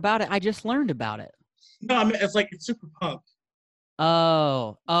know more about it. I just learned about it. No, I mean it's like it's super punk.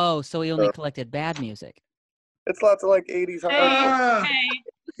 Oh, so he only collected bad music. It's lots of like 80s hardcore. Ah, Hey,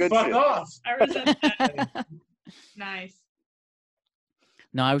 Good fuck shit. off. I resent that. Nice.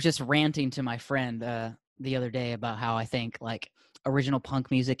 No, I was just ranting to my friend the other day about how I think like original punk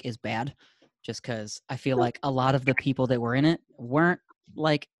music is bad, just because I feel like a lot of the people that were in it weren't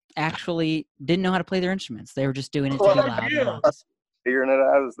like actually didn't know how to play their instruments. They were just doing it to be loud. And obvious. Figuring it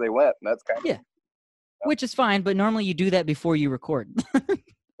out as they went, and that's kind of Which is fine, but normally you do that before you record.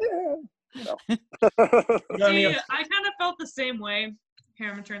 yeah. See, I kind of felt the same way. Here,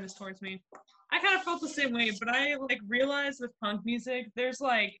 I'm gonna turn this towards me. I kind of felt the same way, but I like realized with punk music, there's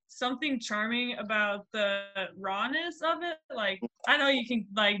like something charming about the rawness of it. Like, I know you can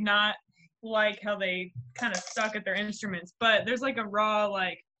like not like how they kind of suck at their instruments, but there's like a raw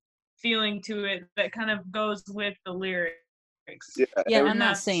like feeling to it that kind of goes with the lyrics. Yeah, And I'm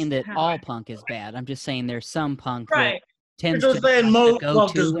not that's saying that how all I- punk is bad. I'm just saying there's some punk Right. that tends You're to just saying be most the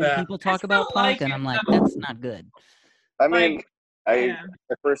punk is go-to when bad. people talk still about punk, like and it, I'm like, though. that's not good. I mean, Like, my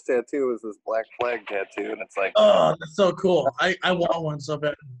first tattoo was this Black Flag tattoo, and it's like, Oh, that's so cool. I want one so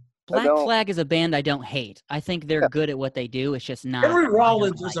bad. Black don't- Flag is a band I don't hate. I think they're good at what they do. It's just not. Henry I don't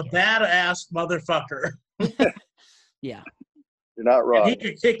Rollins is a like it. badass motherfucker. Yeah. you're not And wrong. he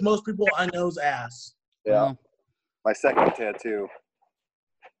can kick most people I know's ass. Yeah. Well, My second tattoo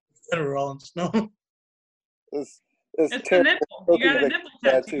Henry Rollins. No. is it's the terrible nipple. You got a looking nipple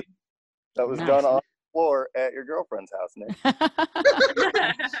tattoo tattoo. that was Nice. done on the floor at your girlfriend's house, Nick.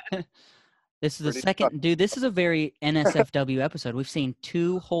 This is the Pretty second, dude. This is a very NSFW episode. We've seen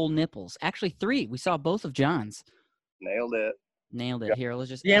 2 whole nipples. Actually, 3. We saw both of John's. Nailed it. Nailed it. Yeah. Here, let's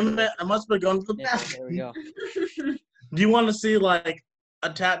just. Damn it. I must have gone to the Yeah, bathroom. there we go. Do you want to see like a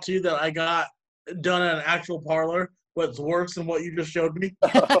tattoo that I got done at an actual parlor? What's worse than what you just showed me?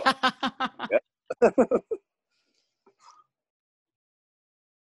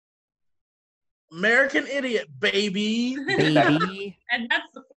 American Idiot, baby. Baby. And that's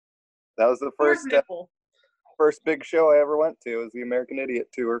the That was the fourth first nipple. first big show I ever went to. Was the American Idiot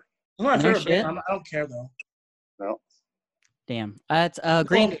tour. I'm not No sure. shit. I don't care though. No, Damn. That's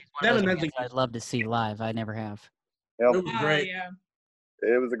Green Day. is one of Devin those Menzies. bands I'd love to see live. I never have. yep. It was Oh, great. yeah.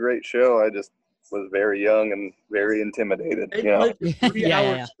 It was a great show. I just was very young and very intimidated. They Yeah, played for 3 Yeah,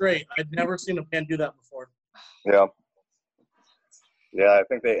 hours yeah. straight. I'd never seen a band do that before. yeah, yeah. I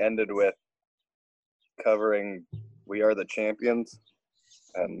think they ended with covering "We Are the Champions,"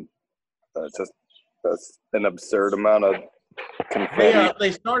 and that's an absurd amount of confetti.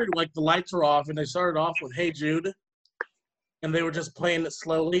 They started like the lights were off, and they started off with "Hey Jude," and they were just playing it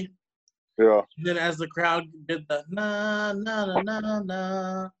slowly. Yeah, And then as the crowd did the na na na na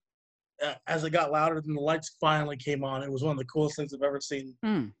na, as it got louder, then the lights finally came on. It was one of the coolest things I've ever seen.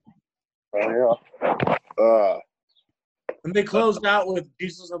 Hmm. oh yeah. And they closed out with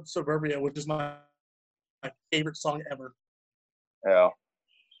 "Jesus of Suburbia," which is my favorite song ever. Yeah.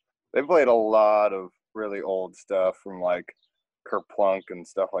 They played a lot of really old stuff from like Kerplunk and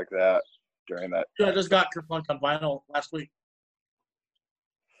stuff like that during that. Dude, I just got Kerplunk on vinyl last week.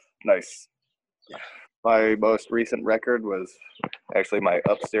 Nice. My most recent record was actually my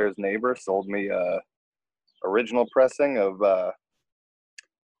upstairs neighbor sold me a original pressing of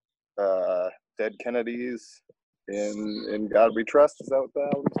Dead Kennedys in God We Trust. Is that what the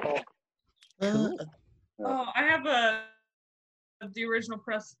album's called? Oh, I have the original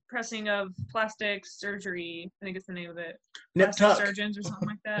pressing of Plastic Surgery. I think it's the name of it. Nip Plastic Tuck. Surgeons or something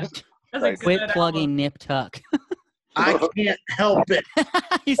like that. That's Nice. a Quit good plugging album. Nip Tuck. I can't help it.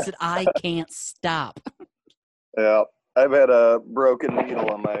 He said, I can't stop. Yeah. I've had a broken needle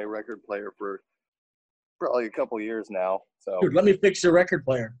on my record player for probably a couple years now. So Dude, let me fix your record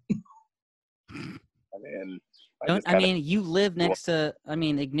player. I mean, I mean, you live next to,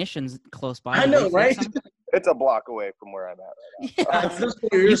 Ignition's close by. I Do know, they fix right? them? it's a block away from where I'm at right now. Yeah. At this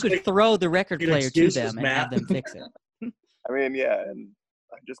point, you're You just could making throw the record player to excuses, them and have Matt. them fix it. I mean, yeah, and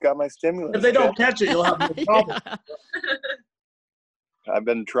I just got my stimulus. If they don't check. catch it, you'll have no problem. Yeah. I've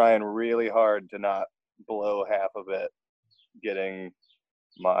been trying really hard to not blow half of it, getting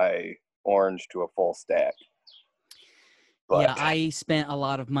my orange to a full stack. But Yeah, I spent a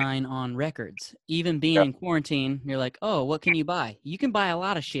lot of mine on records. Even being in quarantine, you're like, oh, what can you buy? You can buy a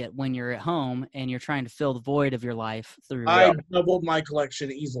lot of shit when you're at home and you're trying to fill the void of your life through. I doubled my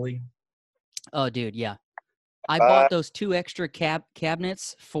collection easily. Oh, dude, yeah. I bought those 2 extra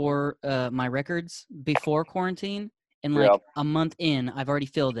cabinets for my records before quarantine, and like a month in, I've already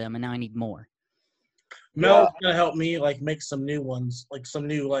filled them, and now I need more. Mel's gonna help me like make some new ones, like some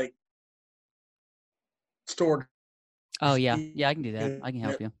new like stored. Oh yeah, I can do that. I can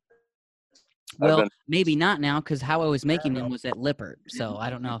help you. Well, maybe not now, because how I was making them was at Lippert, so I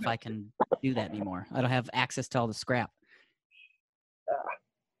don't know if I can do that anymore. I don't have access to all the scrap.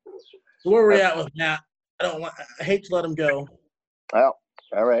 So where are we at with Matt? I hate to let him go. Well,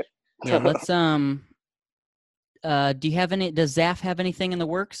 all right. Yeah, let's do you have any? Does Zaf have anything in the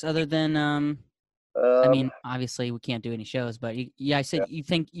works other than I mean, obviously we can't do any shows, but you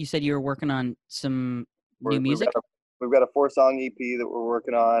said you were working on some new music. We've got a 4-song EP that we're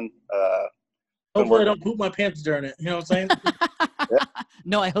working on. Hopefully I don't poop my pants during it. You know what I'm saying?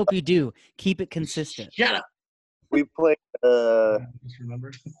 No, I hope you do. Keep it consistent. Shut up. We played Just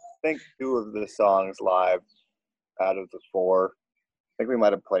remembered. I think 2 of the songs live out of the 4. I think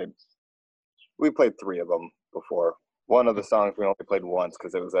we played 3 of them before. One of the songs we only played once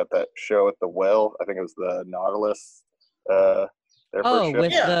because it was at that show at the Well. I think it was the Nautilus. Their first show.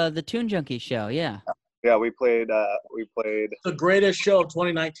 With the Tune Junkie show, yeah. Yeah, we played. The greatest show of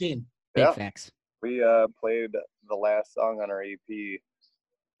 2019. Big facts. We played the last song on our EP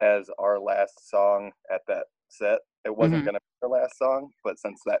as our last song at that set. It wasn't going to be our last song, but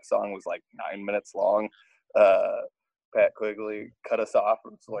since that song was like 9 minutes long, Pat Quigley cut us off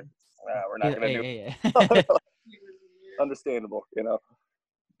and was like, we're not going to do it. Understandable, you know.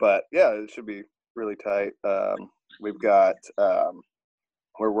 But yeah, it should be really tight. We've got,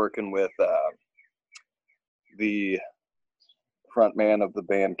 we're working with the front man of the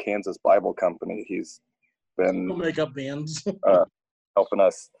band Kansas Bible Company. He's been makeup bands helping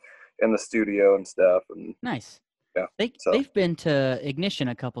us in the studio and stuff. And nice. Yeah, they've been to Ignition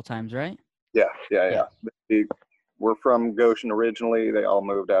a couple times, right? Yeah. We're from Goshen originally. They all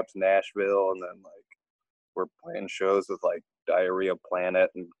moved out to Nashville, and then like we're playing shows with like Diarrhea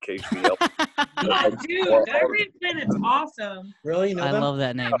Planet and KGL. Dude, Diarrhea Planet's awesome. Really? I love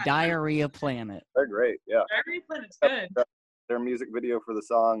that name, Diarrhea Planet. They're great. Yeah. Diarrhea Planet's good. Their music video for the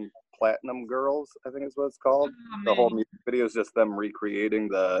song Platinum Girls, I think is what it's called. The whole music video is just them recreating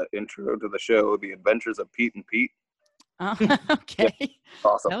the intro to the show, The Adventures of Pete and Pete. Okay. Yeah,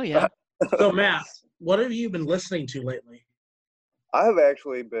 awesome. Hell yeah. So, Matt, what have you been listening to lately? I have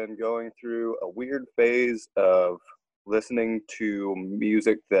actually been going through a weird phase of listening to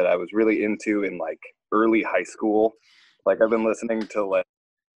music that I was really into in like early high school. Like I've been listening to like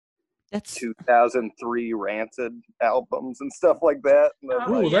 2003 Rancid albums and stuff like that.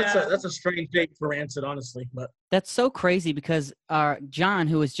 Ooh, that's a strange date for Rancid, honestly. But that's so crazy because John,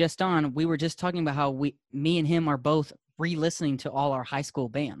 who was just on, we were just talking about how me and him are both re-listening to all our high school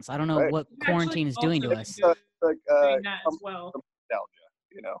bands. I don't know what quarantine is doing to us. Like, that as well. Nostalgia,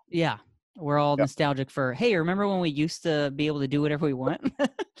 you know. Yeah, we're all nostalgic for. Hey, remember when we used to be able to do whatever we want?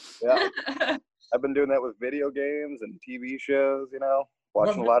 Yeah, I've been doing that with video games and TV shows. You know.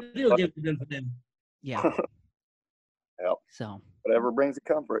 Watching a lot of video games. Yeah. Yep. So whatever brings you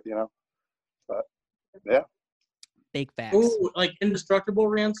comfort, you know. But yeah. Big facts. Ooh, like Indestructible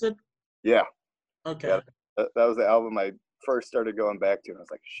Rancid? Yeah. Okay. Yeah, that was the album I first started going back to, and I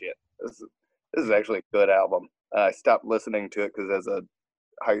was like, shit, this is actually a good album. I stopped listening to it because as a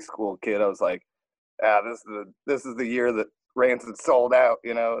high school kid, I was like, this is the year that Rancid sold out,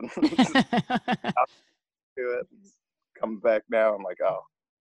 you know. And to it. Coming back now, I'm like, oh,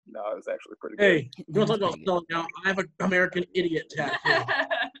 no, it was actually pretty good. Hey, you want to talk about selling out? I have an American Idiot tattoo.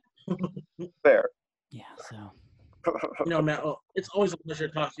 Fair. Yeah, so. You know, Matt, it's always a pleasure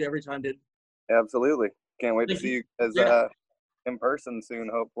to talk to you every time, dude. Absolutely. Can't wait to see you guys in person soon,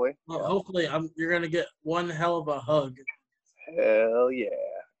 hopefully. Well, hopefully, you're going to get one hell of a hug. Hell yeah.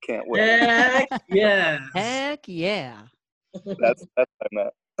 Can't wait. Heck yeah. Heck yeah. That's what I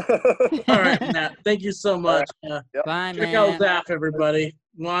meant. All right, Matt. Thank you so much. Yep. Bye, check man. out Zaf, everybody.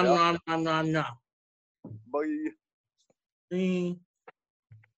 Nom. Bye.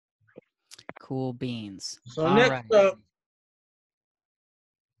 Cool beans. So all next right. up,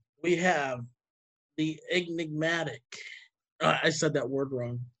 we have the enigmatic. I said that word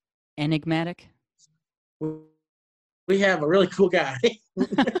wrong. Enigmatic? We have a really cool guy.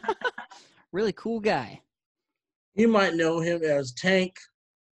 Really cool guy. You might know him as Tank.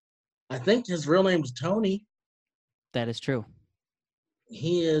 I think his real name is Tony. That is true.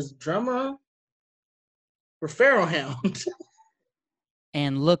 He is drummer for Pharaoh Hound.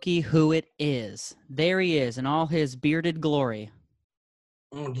 And looky who it is. There he is in all his bearded glory.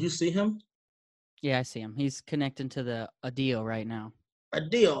 Oh, do you see him? Yeah, I see him. He's connecting to the Adio right now.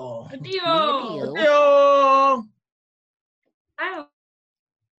 Adio. Adio. Adio. I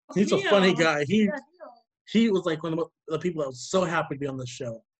He's a Adio. funny guy. Yeah. He was like one of the people that was so happy to be on the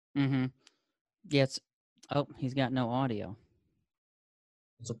show. Mm-hmm. Yes. Oh, he's got no audio.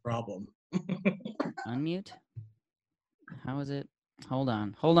 It's a problem. Unmute. How is it? Hold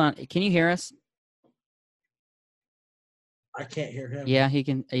on. Can you hear us? I can't hear him. Yeah, he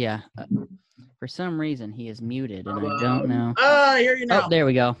can. Yeah. For some reason, he is muted, and I don't know. I hear you now. Oh, there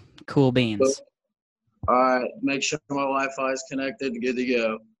we go. Cool beans. All right, make sure my Wi-Fi is connected. Good to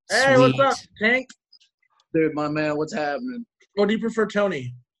go. Hey, what's up, Tank? Dude, my man, what's happening? Or do you prefer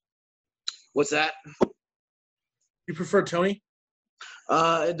Tony? What's that? You prefer Tony?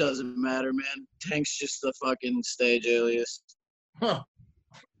 It doesn't matter, man. Tank's just a fucking stage alias. Huh.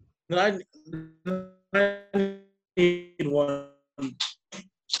 I need one.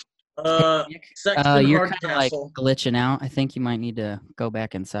 Sexton You're kind of like Hardcastle. glitching out. I think you might need to go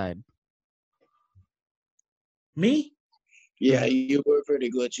back inside. Me? Yeah, you were pretty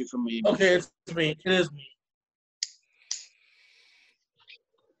glitchy for me. Okay, it's me. It is me.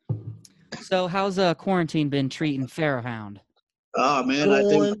 So, how's quarantine been treating Pharaohhound? Oh man, I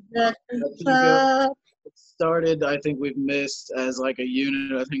think it started. I think we've missed as like a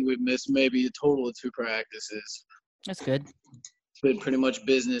unit. I think we've missed maybe a total of 2 practices. That's good. It's been pretty much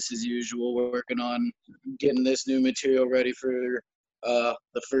business as usual. We're working on getting this new material ready for the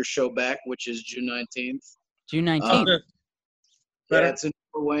first show back, which is June 19th. June 19th. Yeah, it's in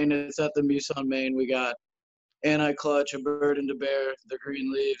Fort Wayne. It's at the Muson, Maine. We got Anti-Clutch, A Burden to Bear, The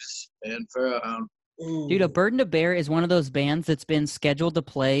Green Leaves, and Pharaohhound. Dude, A Burden to Bear is one of those bands that's been scheduled to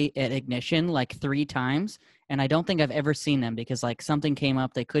play at Ignition like 3 times, and I don't think I've ever seen them because like something came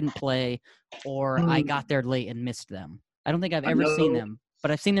up, they couldn't play, or I got there late and missed them. I don't think I've ever seen them,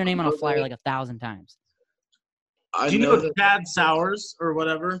 but I've seen their name on a flyer like 1,000 times. Do you know Chad Sowers or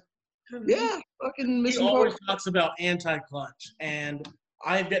whatever? Yeah, fucking He always talks about Anti-Clutch, and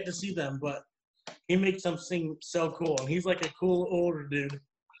I've yet to see them, but he makes them sing so cool. And he's like a cool older dude.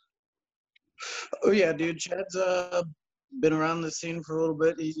 Oh yeah, dude. Chad's been around the scene for a little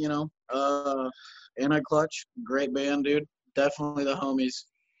bit. He, Anti-Clutch, great band, dude. Definitely the homies.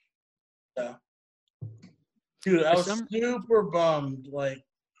 Yeah. Dude, I was super bummed. Like,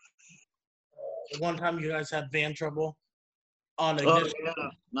 one time you guys had van trouble on Ignition. Oh, yeah.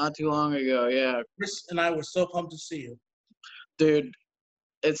 Not too long ago, yeah. Chris and I were so pumped to see you. Dude,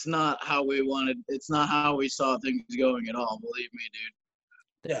 it's not how we wanted. It's not how we saw things going at all. Believe me,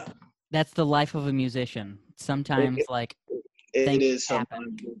 dude. Yeah. That's the life of a musician. Sometimes, it is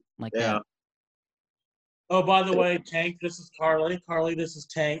happen like yeah. that. Oh, by the way, Tank, this is Carly. Carly, this is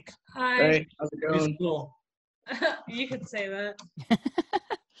Tank. Hi. Hey, how's it going? He's cool. You could say that.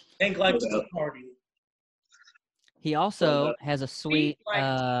 Tank likes to party. He also has a sweet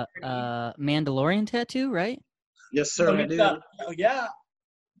Mandalorian tattoo, right? Yes, sir. I do. Oh, yeah.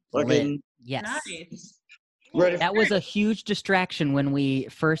 Fucking yes. Nice. Ready. That was a huge distraction when we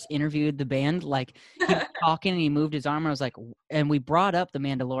first interviewed the band. Like, he was talking and he moved his arm, and I was like, and we brought up the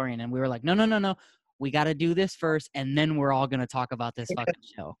Mandalorian, and we were like, no. We got to do this first, and then we're all going to talk about this fucking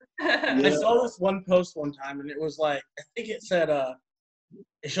show. I saw this one post one time, and it was like, I think it said,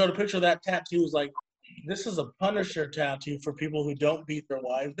 it showed a picture of that tattoo. It was like, this is a Punisher tattoo for people who don't beat their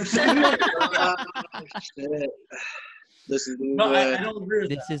wives. Shit. This is the No, way. I don't agree with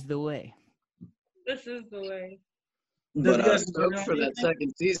This that. is the way. This is the way. But Does you guys stoked know for that anything?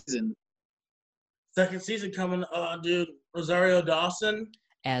 second season. Second season coming. Dude, Rosario Dawson.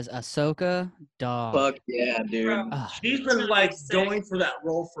 As Ahsoka, dog. Fuck yeah, dude. She's been like going for that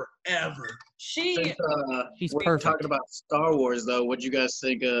role forever. She. She's we're perfect. talking about Star Wars, though. What'd you guys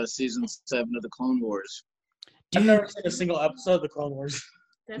think of season 7 of the Clone Wars? I've never seen a single episode of the Clone Wars.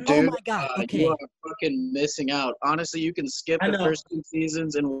 Dude, Oh my god! Okay. you are fucking missing out. Honestly, you can skip I the know. first 2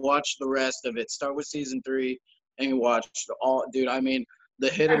 seasons and watch the rest of it. Start with season 3 and watch all. Dude, I mean,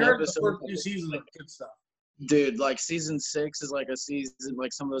 the I hidden heard the episode. first 2 seasons of good stuff. Dude, like season 6 is like a season,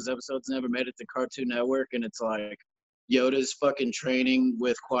 like some of those episodes never made it to Cartoon Network, and it's like Yoda's fucking training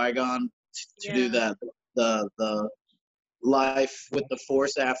with Qui-Gon to do that, the life with the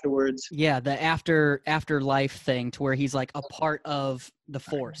Force afterwards. Yeah, the afterlife thing to where he's like a part of the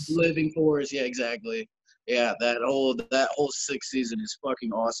Force. Living Force, yeah, exactly. Yeah, that whole 6th season is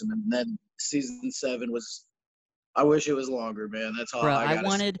fucking awesome, and then season 7 was. I wish it was longer, man. That's all Bro, I got.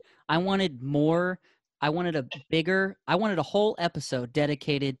 I wanted more. I wanted a whole episode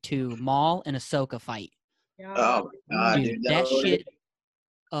dedicated to Maul and Ahsoka fight. Yeah. Oh my god, Dude, dude, that was- shit.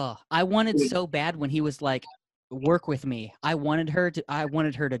 I wanted so bad when he was like, "Work with me." I wanted her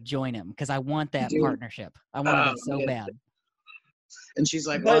to join him because I want that Dude. partnership. I wanted it so yeah. bad. And she's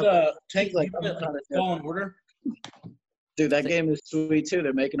like, But she's like, Fallen Order. Dude, that game is sweet too.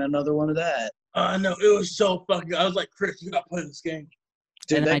 They're making another one of that. No, it was so fucking. I was like, Chris, you gotta play this game.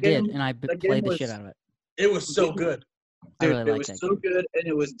 Dude, and that I game, did, and I played the shit out of it. It was so good. Dude, I really it was so good, and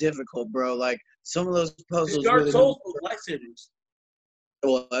it was difficult, bro. Like some of those puzzles. It's Dark Souls with lightsabers.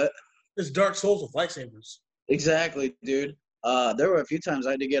 What? It's Dark Souls with lightsabers. Exactly, dude. There were a few times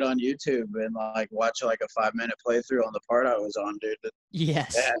I had to get on YouTube and like watch like a 5-minute playthrough on the part I was on, dude.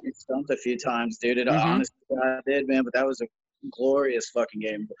 Yes. Yeah, it stumped a few times, dude. It honestly, I did, man. But that was a glorious fucking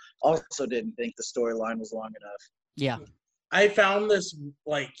game. Also, didn't think the storyline was long enough. Yeah. I found this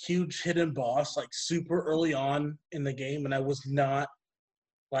like huge hidden boss like super early on in the game, and I was not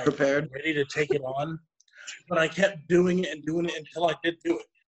like prepared, ready to take it on. But I kept doing it until I did do it.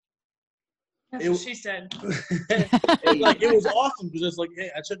 That's what she said. It was awesome because it's like, hey,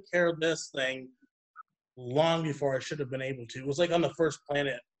 I took care of this thing long before I should have been able to. It was like on the first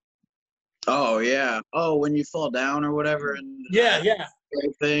planet. Oh yeah. Oh, when you fall down or whatever. And yeah.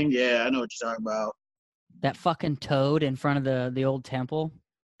 Thing. Yeah, I know what you're talking about. That fucking toad in front of the old temple.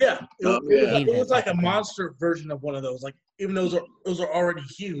 Yeah. It was like a monster version of one of those. Like even though those are already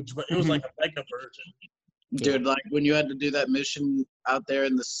huge, but it was like a mega version. Dude, like when you had to do that mission out there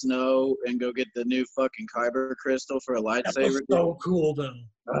in the snow and go get the new fucking kyber crystal for a lightsaber. That was so cool, though.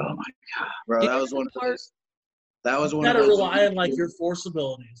 Oh my god, bro, that was one of those. That was one of those. You gotta rely on like your force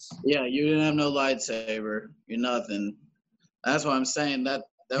abilities. Yeah, you didn't have no lightsaber. You're nothing. That's why I'm saying that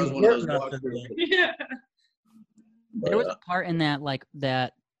was one of those walkthroughs. Yeah. There was a part in that like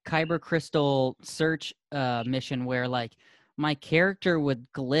that kyber crystal search mission where like my character would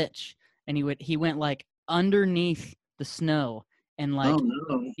glitch and he went like underneath the snow and like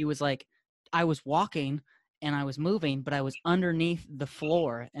he was like I was walking and I was moving but I was underneath the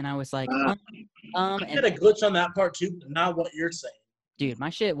floor and I was like I had a glitch on that part too, but not what you're saying. Dude, my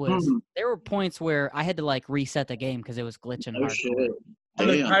shit was there were points where I had to like reset the game because it was glitching hardcore. On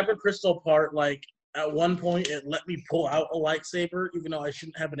the kyber crystal part, like at one point it let me pull out a lightsaber even though I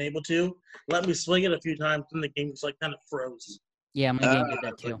shouldn't have been able to. Let me swing it a few times and the game just like kind of froze. Yeah, my game did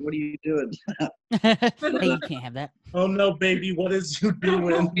that too. What are you doing? Hey, you can't have that. Oh no, baby, what is you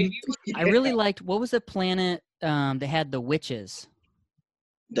doing? I really liked, what was the planet they had the witches?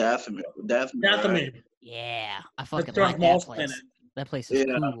 Dathomir. Right? Yeah, I fucking like that place. Planet. That place is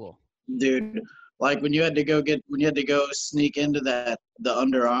cool. Dude, like when you had to go sneak into the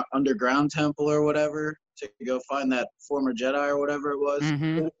underground temple or whatever to go find that former Jedi or whatever it was.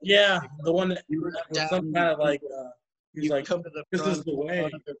 Mm-hmm. Yeah, the one that you were some kind of like you like, come to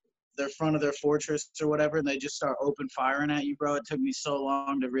the front of their fortress or whatever, and they just start open firing at you, bro. It took me so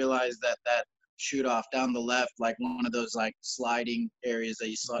long to realize that shoot off down the left, like one of those like sliding areas that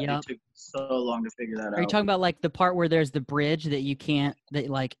you slide. It took so long to figure that out. Are you talking about like the part where there's the bridge that you can't, that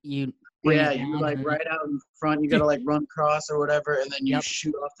like you? Yeah, you're like right out in front. You gotta like run across or whatever, and then you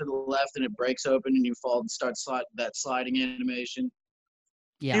shoot off to the left, and it breaks open, and you fall and start that sliding animation.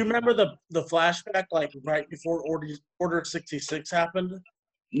 Yeah. Do you remember the flashback like right before Order 66 happened?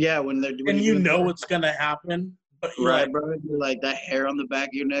 Yeah, when you know it's gonna happen. But right, bro. You're like that hair on the back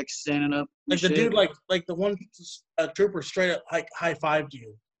of your neck standing up. Like the dude, like the one trooper straight up like high-fived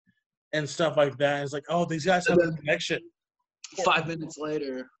you and stuff like that. It's like, oh, these guys have a connection. 5 minutes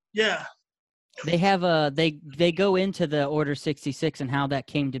later. Yeah. They have they go into the Order 66 and how that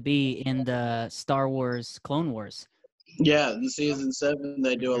came to be in the Star Wars Clone Wars. Yeah, in season 7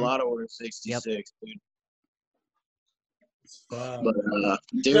 they do a lot of Order 66, dude. But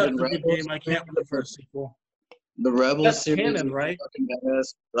dude, in Rebels, I can't wait for a sequel. The Rebels That's series canon, right?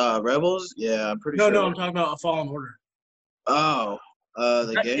 Rebels? Yeah, I'm pretty sure. No, I'm talking about a Fallen Order. Oh,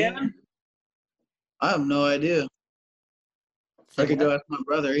 the game? Canon? I have no idea. I could go ask my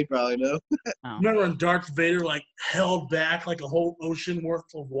brother. He'd probably know. Remember when Darth Vader like held back like a whole ocean worth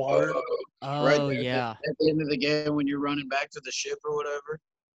of water? Oh, right yeah. At the end of the game when you're running back to the ship or whatever.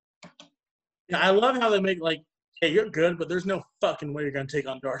 Yeah, I love how they make like, hey, you're good, but there's no fucking way you're going to take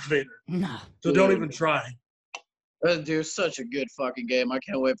on Darth Vader. No. So don't even try. Dude, such a good fucking game. I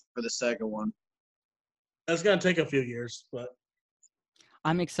can't wait for the second one. That's going to take a few years, but.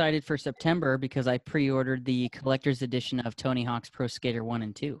 I'm excited for September because I pre-ordered the collector's edition of Tony Hawk's Pro Skater 1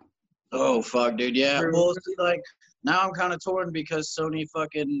 and 2. Oh, fuck, dude. Yeah. Well, see, like, now I'm kind of torn because Sony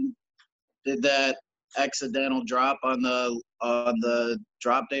fucking did that accidental drop on the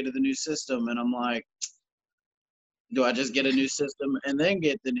drop date of the new system. And I'm like, do I just get a new system and then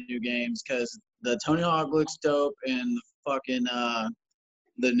get the new games? Because the Tony Hawk looks dope and the fucking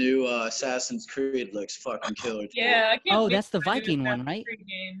the new Assassin's Creed looks fucking killer. Yeah, I can't Oh, wait that's the for the new Viking one, Assassin's right? Creed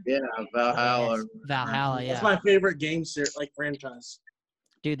game. Yeah, Valhalla. Yes, Valhalla, That's yeah. my favorite game series, like franchise.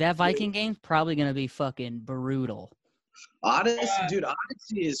 Dude, that Viking game's probably gonna be fucking brutal. Odyssey, dude,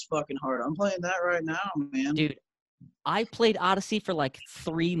 Odyssey is fucking hard. I'm playing that right now, man. Dude, I played Odyssey for like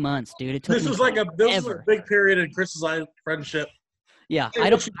 3 months, dude. It took This me was like a big period in Chris's friendship. Yeah, Hey, I what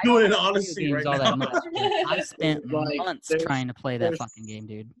don't you I don't doing in play video Odyssey games right all now? that much. Dude. I spent Like, months there's- trying to play that there's- fucking game,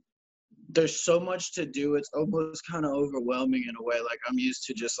 dude. There's so much to do. It's almost kind of overwhelming in a way. Like I'm used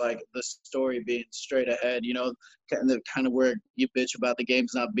to just like the story being straight ahead, you know, kind of where you bitch about the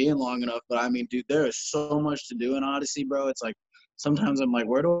games not being long enough. But I mean, dude, there is so much to do in Odyssey, bro. It's like sometimes I'm like,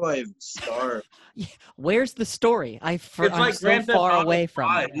 where do I even start? Where's the story? I'm like so Grand Theft far Auto away from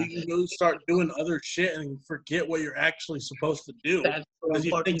 5. it. You can go start doing other shit and forget what you're actually supposed to do That's what because I'm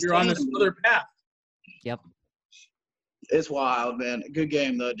you fucking think you're on this saying, other path. Yep. It's wild, man. Good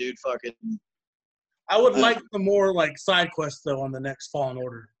game though, dude. Fucking. I would like some more like side quests though on the next Fallen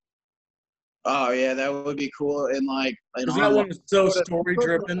Order. Oh yeah, that would be cool. And like, Because that one is so story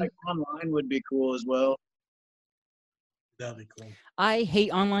driven. Like, online would be cool as well. That'd be cool. I hate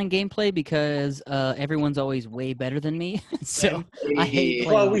online gameplay because everyone's always way better than me. So I hate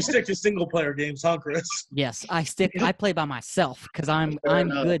playing. Well, we stick to single player games, huh, Chris? Yes, I play by myself because I'm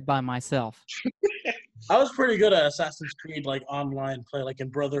good by myself. I was pretty good at Assassin's Creed, like online play, like in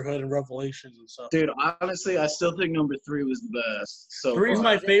Brotherhood and Revelations and stuff. Dude, honestly, I still think number 3 was the best. So 3 is far.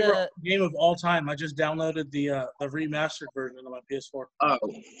 my favorite game of all time. I just downloaded the remastered version on my PS4. Oh,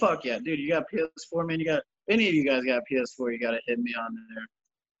 fuck yeah, dude! You got PS4, man. You got any of you guys got PS4? You got to hit me on there.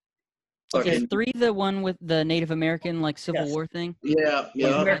 Is Fucking 3 the one with the Native American like Civil War thing? yeah, Yeah,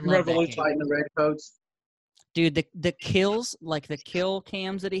 I American love that Revolution. game. fighting the redcoats. Dude, the kills, like the kill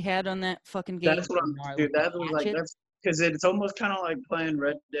cams that he had on that fucking game. That's what I'm, dude. That was like that's because it's almost kind of like playing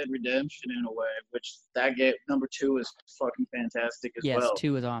Red Dead Redemption in a way, which that game number 2 is fucking fantastic as Yes, well.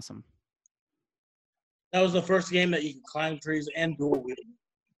 2 is awesome. That was the first game that you can climb trees and dual wield.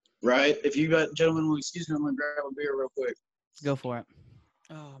 Right? If you got gentlemen, will excuse me, I'm gonna grab a beer real quick. Go for it.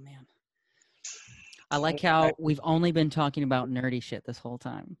 Oh man, I like how we've only been talking about nerdy shit this whole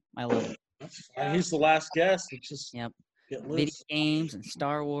time. I love it. That's fine. He's the last guest. It's just Yep. get Video loose. games and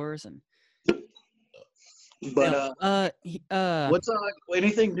Star Wars and. But What's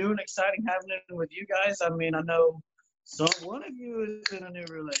anything new and exciting happening with you guys? I mean, I know one of you is in a new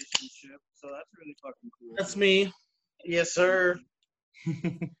relationship, so that's really fucking cool. That's me. Yes, sir.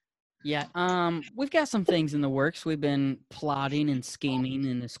 Yeah, we've got some things in the works. We've been plotting and scheming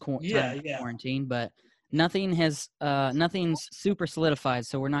in this quarantine, but nothing's super solidified,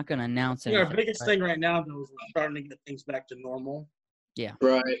 so we're not going to announce Yeah, anything. our biggest thing right now though is we're starting to get things back to normal. Yeah.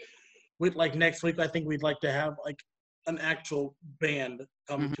 Right. We'd like next week. I think we'd like to have like an actual band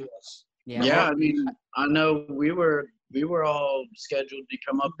come to us. Yeah. Yeah, I mean, I know we were all scheduled to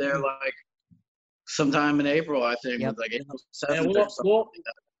come up there like sometime in April, I think. Yep. Like April 7th And or something like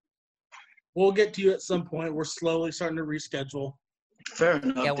that. we'll get to you at some point. We're slowly starting to reschedule. Fair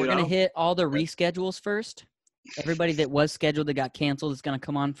enough. Yeah, we're dude. going to hit all the reschedules first. Everybody that was scheduled that got canceled is going to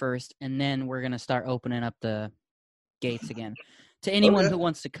come on first, and then we're going to start opening up the gates again to anyone who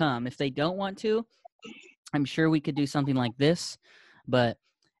wants to come. If they don't want to, I'm sure we could do something like this, but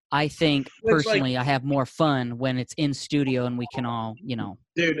I think personally I have more fun when it's in studio and we can all,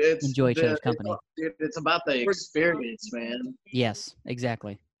 dude, enjoy each other's company. Dude, it's about the experience, man. Yes,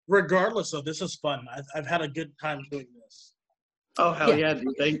 exactly. Regardless of this is fun. I've had a good time doing this. Oh hell yeah,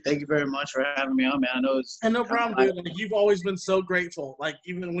 dude! Thank you very much for having me on, man. I know it's And no problem, dude. Like, you've always been so grateful. Like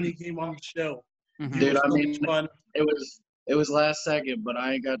even when you came on the show, dude. I mean, fun. it was last second, but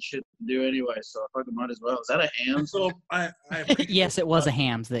I ain't got shit to do anyway, so I fucking might as well. Is that a ham? So I Yes, it was a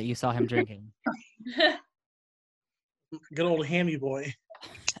Hams that you saw him drinking. Good old hammy boy.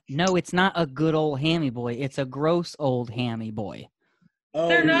 No, it's not a good old hammy boy. It's a gross old hammy boy. Oh,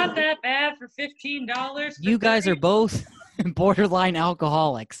 They're not that bad for $15. You guys are both borderline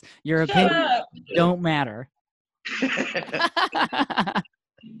alcoholics. Your opinions don't matter. I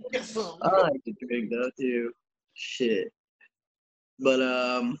like to drink though too. Shit. But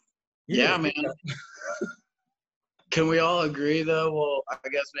yeah, man. Can we all agree though? Well, I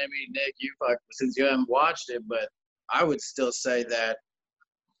guess maybe Nick, since you haven't watched it, but I would still say that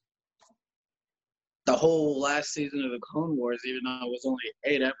the whole last season of the Clone Wars, even though it was only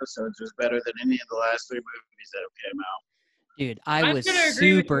 8 episodes, was better than any of the last 3 movies that have came out. Dude, I was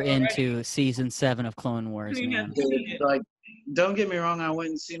super into season 7 of Clone Wars, man. Dude, like, don't get me wrong, I went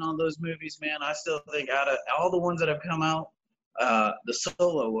and seen all those movies, man. I still think out of all the ones that have come out, the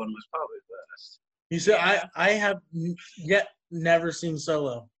Solo one was probably the best. You said I have yet never seen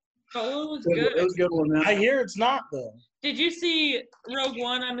Solo. Solo was good. It was a good one, man. I hear it's not though. Did you see Rogue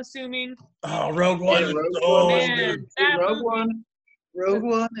One? I'm assuming. Oh, Rogue One. Yeah, Rogue Oh, One. Man, dude. that movie- Rogue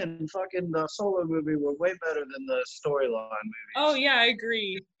One and fucking the Solo movie were way better than the storyline movies. Oh yeah, I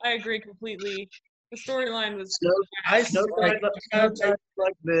agree completely. The storyline was. Snoke died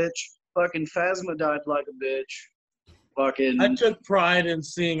like a bitch. Fucking Phasma died like a bitch. Fucking. I took pride in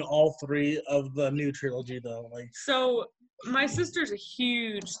seeing all 3 of the new trilogy though. Like, So my sister's a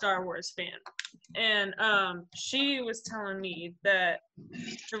huge Star Wars fan, and she was telling me that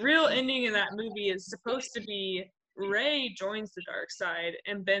the real ending of that movie is supposed to be Rey joins the dark side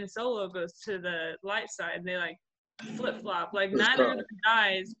and Ben Solo goes to the light side. And they like flip flop, like neither of them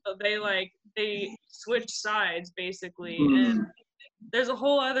dies, but they switch sides basically. And there's a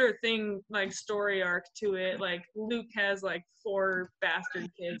whole other thing, like story arc to it. Like Luke has like 4 bastard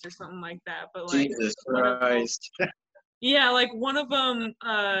kids or something like that, but like Jesus Christ. yeah, like one of them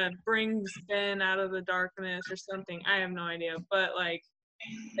brings Ben out of the darkness or something. I have no idea, but like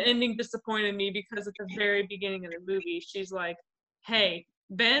the ending disappointed me because at the very beginning of the movie, she's like, "Hey,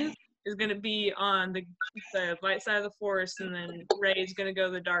 Ben is gonna be on the light side of the Force, and then Rey's gonna go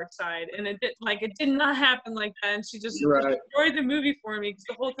the dark side." And it did not happen like that. And she just destroyed the movie for me because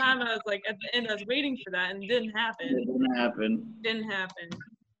the whole time I was like, at the end, I was waiting for that, and it didn't happen. Didn't happen.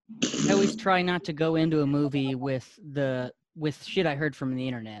 I always try not to go into a movie with shit I heard from the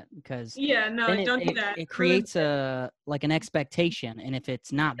internet because don't do that. It creates an expectation, and if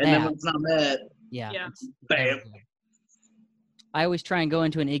it's not and bad, then it's not bad. yeah. bam. I always try and go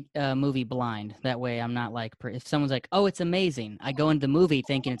into a movie blind. That way, I'm not like if someone's like, "Oh, it's amazing," I go into the movie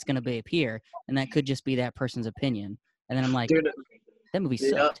thinking it's going to be up here, and that could just be that person's opinion, and then I'm like, Dude, "That movie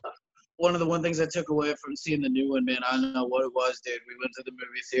sucked." One of the things I took away from seeing the new one, man, I don't know what it was, dude. We went to the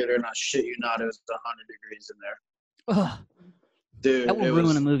movie theater, and I shit you not, it was 100 degrees in there. Ugh, Dude, that will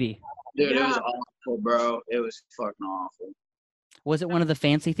ruin a movie. Dude, it was awful, bro. It was fucking awful. Was it one of the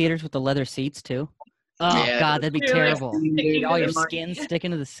fancy theaters with the leather seats too? Oh Yeah, God, that'd be terrible. Dude, All your skin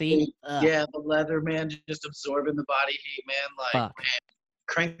sticking to the seat. Ugh. Yeah, the leather, man, just absorbing the body heat, man. Like, Fuck. man,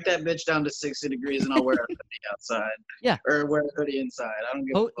 crank that bitch down to 60 degrees, and I'll wear a hoodie outside. Yeah. Or wear a hoodie inside. I don't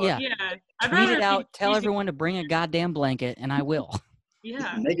give a fuck. Yeah. Yeah. I'd Tweet rather it out. be Tell freezing- everyone to bring a goddamn blanket, and I will.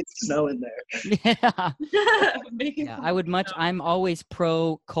 Yeah. Make it snow in there. Yeah. Make it Yeah, I would much. I'm always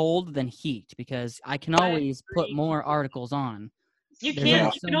pro cold than heat because I can always put agree. more articles on You There's can't. only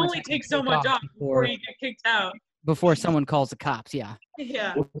You so can much only I can take so take much off off before you get kicked out. before someone calls the cops. Yeah.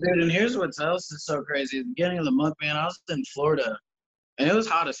 Yeah. Dude, and here's what's else is so crazy. At the beginning of the month, man, I was in Florida, and it was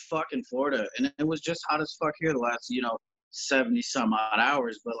hot as fuck in Florida, and it was just hot as fuck here the last, 70 some odd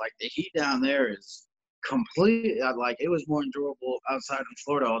hours. But like the heat down there is completely like it was more endurable outside in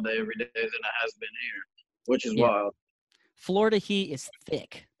Florida all day every day than it has been here, which is Yeah. wild. Florida heat is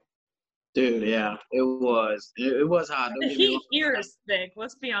thick. Dude, yeah, it was. It was hot. Don't The get me heat wrong. here is thick.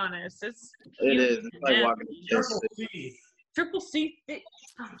 Let's be honest. It's It is. It's like Yeah. walking in Triple piss. C. triple C thick.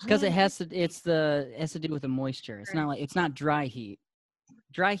 Because it has to. It has to do with the moisture. It's not like it's not dry heat.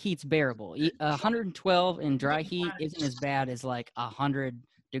 Dry heat's bearable. 112 in dry heat isn't as bad as like 100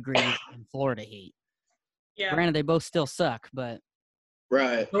 degrees in Florida heat. Yeah. Granted, they both still suck, but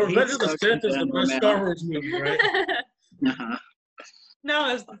Right. So Revenge of the Sith is the best Star Wars movie, right? Uh-huh.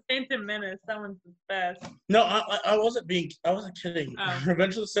 No, it's the Phantom Menace. That one's the best. No, I wasn't kidding. Oh.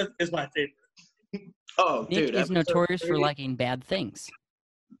 Revenge of the Sith is my favorite. Oh, Nick dude. is notorious for liking bad things,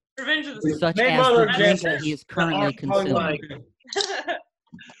 Revenge of the such Name as other the drink examples he is that currently aren't consuming. Hollywood.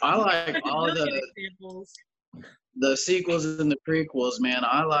 I like all examples. the sequels and the prequels, man.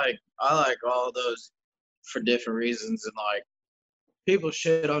 I like all those for different reasons, and like people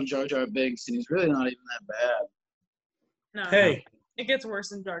shit on Jar Jar Binks, and he's really not even that bad. No, Hey, it gets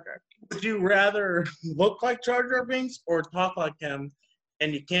worse in Jar Jar. would you rather look like Jar Jar Binks or talk like him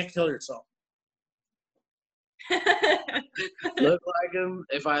and you can't kill yourself? Look like him.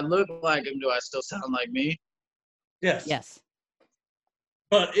 If I look like him, do I still sound like me? Yes. Yes.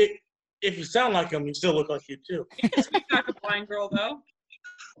 But if you sound like him, you still look like you too. You can speak like a blind girl, though.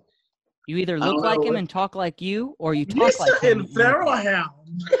 You either I look don't like know him what- and talk like you, or you talk Lisa like him. and Pharaoh Hound.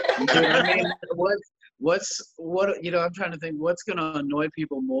 Dude, I mean, I'm trying to think what's gonna annoy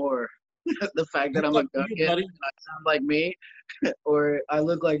people more. The fact that I'm a Look like you, Gungan buddy. and I sound like me, or I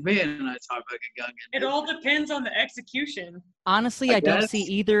look like me and I talk like a Gungan. It all depends on the execution. Honestly, I I don't guess. see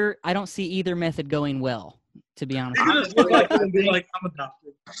either. I don't see either method going well. To be honest, You with just look like him and be like, I'm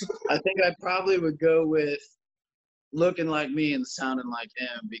adopted. I think I probably would go with looking like me and sounding like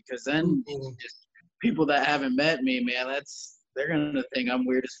him, because then just people that haven't met me, man, they're gonna think I'm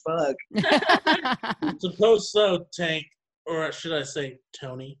weird as fuck. you. Suppose so, Tank. Or should I say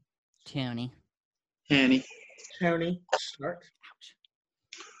Tony? Tony. Hanny. Tony Stark.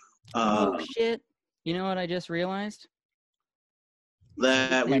 Oh shit! You know what I just realized?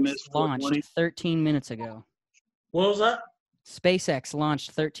 That we SpaceX missed launched 13 minutes ago. What was that? SpaceX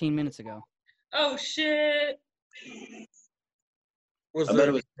launched 13 minutes ago. Oh shit! Was I there bet it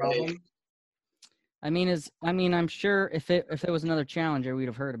a was problem? I'm sure if it was another Challenger, we'd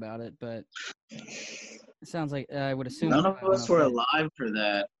have heard about it, but it sounds like I would assume None it of went us were okay. alive for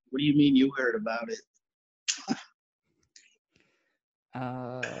that. What do you mean you heard about it?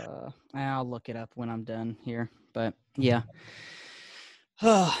 I'll look it up when I'm done here, but yeah.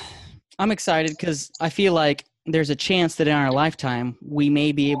 I'm excited because I feel like there's a chance that in our lifetime we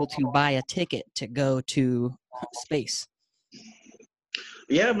may be able to buy a ticket to go to space.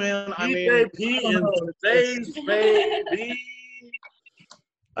 Yeah, man. I mean, PJP in space, baby.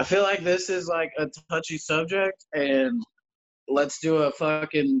 I feel like this is like a touchy subject, and let's do a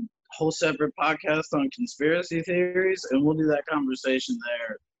fucking whole separate podcast on conspiracy theories, and we'll do that conversation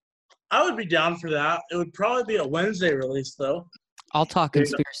there. I would be down for that. It would probably be a Wednesday release, though. I'll talk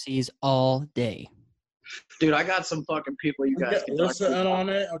conspiracies all day. Dude, I got some fucking people you guys can talk Listen to. on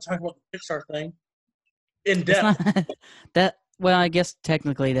it. I'll talk about the Pixar thing in It's depth. not, that well, I guess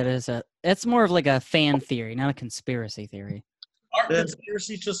technically it's more of like a fan theory, not a conspiracy theory. Aren't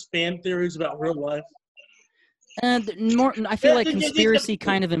conspiracies just fan theories about real life? And more, I feel like conspiracy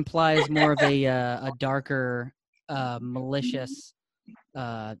kind of implies more of a darker, malicious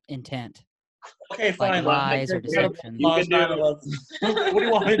intent. Okay, fine. Like lies or deception. What do you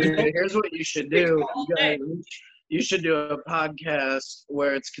want me to do? Here's what you should do. You should do a podcast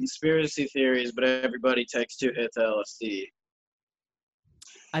where it's conspiracy theories, but everybody takes 2 hits of LSD.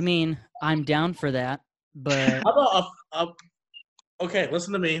 I mean, I'm down for that, but How about okay,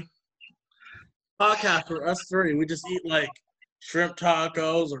 listen to me. Podcast for us three. We just eat like shrimp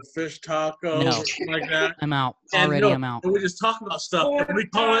tacos or fish tacos or something like that. I'm out. And, Already I'm out. And we just talk about stuff. And we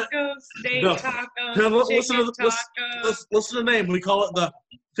call tacos, steak No. tacos, No, chicken let's listen to the name. We call it the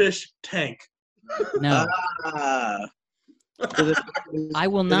fish tank. No. Ah. I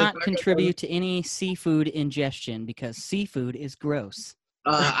will not contribute to any seafood ingestion because seafood is gross.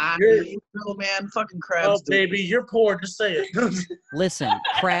 Man, fucking crabs. Oh, baby, you're poor. Just say it. Listen,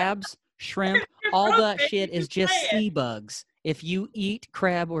 crabs, shrimp, all that shit is just sea bugs. If you eat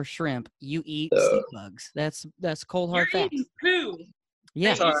crab or shrimp, you eat sea bugs. That's cold hard You're fact. eating poo.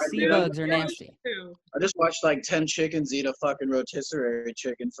 Yeah, Sorry, sea dude. bugs are nasty. Poo. I just watched like 10 chickens eat a fucking rotisserie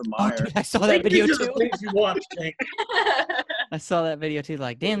chicken from Oh, Meyer. dude, I saw that video These are too. the things you watch, Tank. I saw that video too.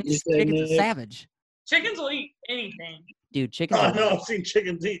 Like, damn, You these say, chickens are Nick? savage. Chickens will eat anything. Dude, chickens Oh, are no, I've seen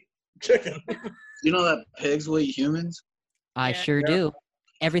chickens eat chicken. You know that pigs will eat humans? I Yeah. sure do.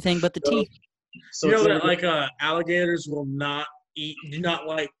 Everything but the So- teeth. So You know it's that like alligators do not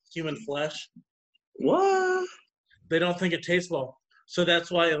like human flesh. what? They don't think it tastes well. So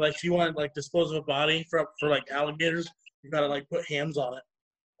that's why, like, if you want to like dispose of a body for like alligators, you gotta like put hams on it.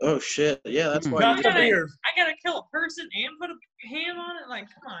 Oh shit! Yeah, that's Mm. why. Not You, the gotta- beard. I gotta kill a person and put a ham on it? Like,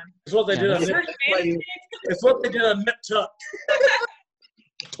 come on. It's what they Yeah, did. On that's- Nip, First why man- you- it's what they did on Nip Tuck.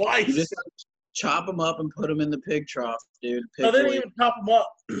 Twice. you just chop them up and put them in the pig trough, dude. No, Pigs they will didn't eat- even chop them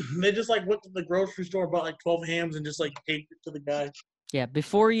up. They just like went to the grocery store, bought like 12 hams, and just like taped it to the guy. Yeah,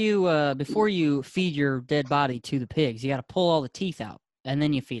 before you feed your dead body to the pigs, you got to pull all the teeth out, and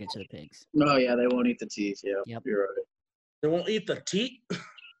then you feed it to the pigs. No, yeah, they won't eat the teeth. Yeah, Yep. you're right. They won't eat the teeth.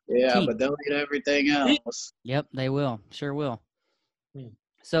 Yeah, Teeth. but they'll eat everything else. Yep, they will. Sure will. Hmm.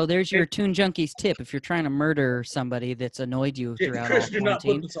 So there's your Toon Junkies tip. If you're trying to murder somebody that's annoyed you throughout all Chris, do not put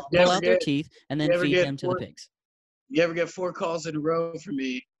quarantine, this on. You pull ever out their get- teeth and then you ever feed get them to the bored? pigs. You ever get 4 calls in a row from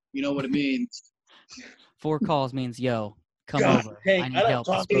me? You know what it means. 4 calls means, yo, come God, over. Hank, I need I don't help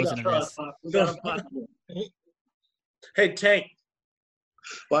talk to you disposing of this. We got a platform. Hey, Tank,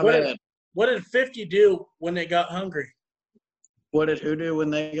 My What- bad. what did 50 do when they got hungry? What did who do when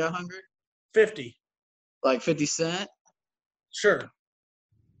they got hungry? 50. Like 50 Cent? Sure.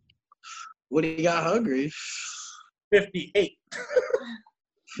 When he got hungry? 58.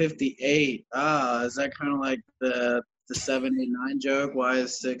 58. Ah, is that kind of like the 7, 8, 9 joke? Why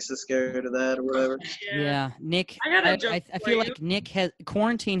is 6 so scared of that or whatever? Yeah, Nick. I got a I joke for feel you. like Nick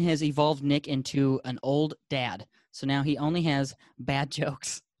quarantine has evolved Nick into an old dad. So now he only has bad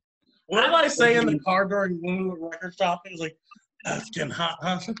jokes. What did I say in the car during when we were record shopping? It was like, that's getting hot,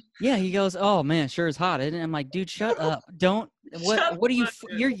 huh? Yeah, he goes, "Oh man, sure is hot." And I'm like, "Dude, shut up! Don't what? Shut What are you? up,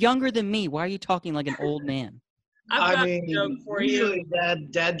 dude. You're younger than me. Why are you talking like an old man?" I've got I a mean, joke for you. usually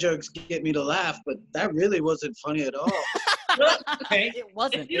dad jokes get me to laugh, but that really wasn't funny at all. Tank, It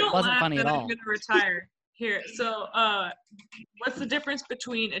wasn't. If you It don't wasn't laugh, funny then at I'm all. gonna retire. Here, so what's the difference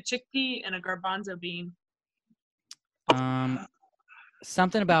between a chickpea and a garbanzo bean?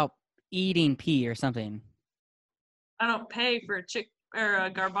 Something about eating pea or something. I don't pay for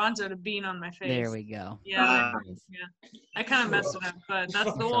a garbanzo to bean on my face. There we go. Yeah, I kind of messed it up, but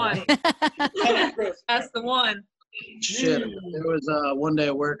that's the one. That's the one. Shit. There was one day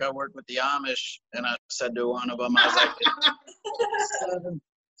at work, I worked with the Amish, and I said to one of them, I was like,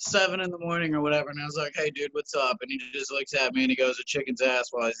 7 in the morning or whatever, and I was like, hey, dude, what's up? And he just looks at me and he goes, a chicken's ass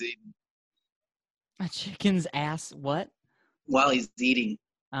while he's eating. A chicken's ass what? While he's eating.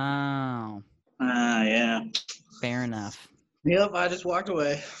 Oh. Yeah. Fair enough. Yep, I just walked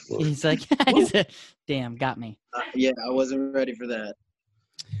away. He's like, damn, got me. Yeah, I wasn't ready for that.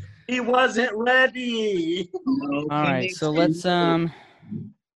 He wasn't ready. All right, so let's Yeah,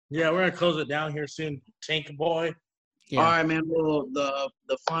 we're gonna close it down here soon, Tank Boy. Yeah. All right, man. Well,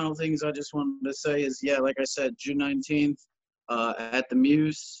 the final things I just wanted to say is, yeah, like I said, June 19th at the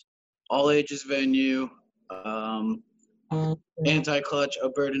Muse, all ages venue, Anti-Clutch, A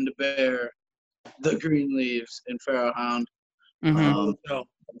Burden to Bear, The Green Leaves, and Pharaoh Hound.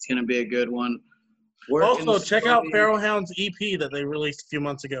 It's gonna be a good one. Also, check out Pharaoh Hound's EP that they released a few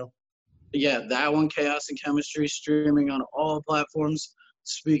months ago. Yeah, that one, Chaos and Chemistry, streaming on all platforms.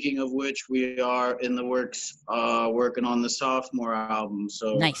 Speaking of which, we are in the works working on the sophomore album.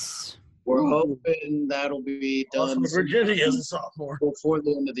 So nice. We're hoping that'll be done. Virginia is a sophomore. Before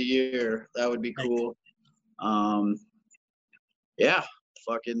the end of the year. That would be cool. Yeah.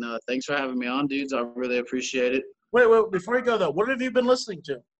 Fucking thanks for having me on, dudes. I really appreciate it. Wait, before you go though, what have you been listening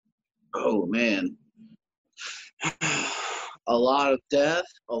to? Oh man. A lot of Death,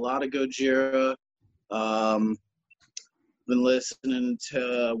 a lot of Gojira. Been listening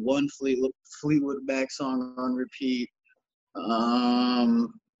to one Fleetwood Mac song on repeat.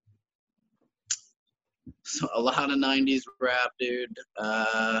 So a lot of 90s rap, dude.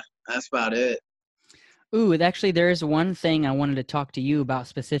 That's about it. Ooh, actually, there is one thing I wanted to talk to you about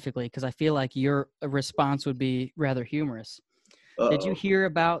specifically because I feel like your response would be rather humorous. Did you hear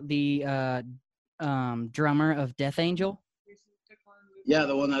about the drummer of Death Angel? Yeah,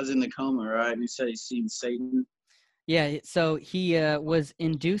 the one that was in the coma, right? And he said he's seen Satan. Yeah, so he was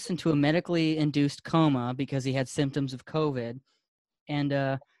induced into a medically induced coma because he had symptoms of COVID. And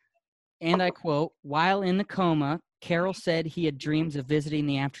I quote, while in the coma, Carroll said he had dreams of visiting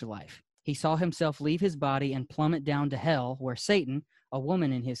the afterlife. He saw himself leave his body and plummet down to hell, where Satan, a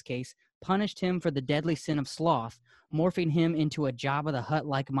woman in his case, punished him for the deadly sin of sloth, morphing him into a Jabba the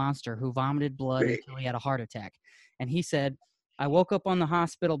Hutt-like monster who vomited blood until he had a heart attack. And he said, I woke up on the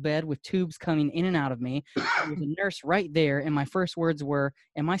hospital bed with tubes coming in and out of me. There was a nurse right there, and my first words were,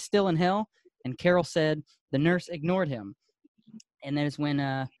 am I still in hell? And Carroll said the nurse ignored him. And that is when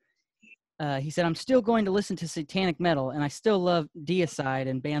he said, I'm still going to listen to satanic metal, and I still love Deicide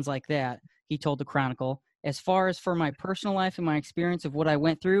and bands like that, he told the Chronicle. As far as for my personal life and my experience of what I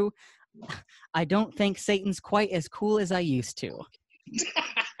went through, I don't think Satan's quite as cool as I used to.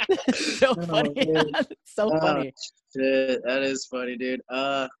 So funny. So funny. Shit, that is funny, dude.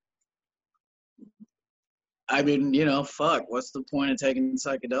 I mean, fuck. What's the point of taking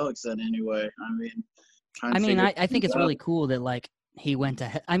psychedelics then anyway? I think it's really cool that, like, he went to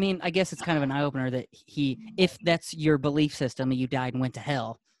hell. I mean, I guess it's kind of an eye-opener that if that's your belief system, you died and went to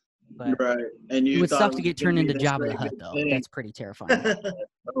hell. But right. And it would suck to get turned into Jabba the Hutt, though. That's pretty terrifying.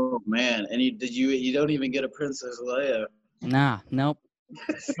 Oh, man. And you don't even get a Princess Leia. Nah, nope.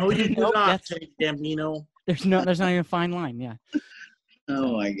 No, you do not, Gambino. There's not even a fine line, yeah.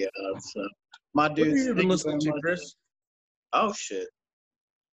 Oh, my God. So, my dudes. What have you been listening to, Chris? Oh, shit.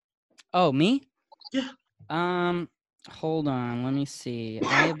 Oh, me? Yeah. Hold on, let me see.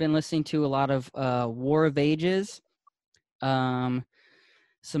 I have been listening to a lot of War of Ages, some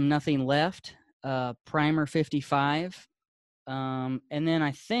Nothing Left, Primer 55, and then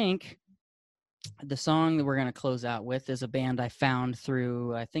I think the song that we're going to close out with is a band I found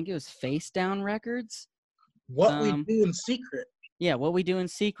through, I think it was Face Down Records. What We Do in Secret. Yeah, What We Do in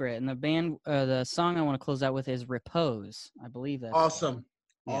Secret. And the song I want to close out with is Repose. I believe that's awesome.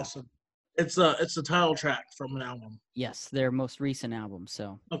 Yeah. Awesome. It's the title track from an album. Yes, their most recent album.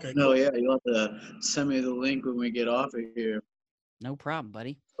 So. Okay. No, yeah, you'll have to send me the link when we get off of here. No problem,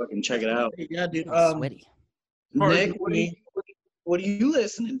 buddy. Fucking check it out. Yeah, dude. Sweaty. Nick, what are you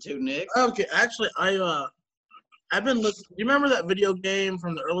listening to, Nick? Okay, actually, I've been listening. Do you remember that video game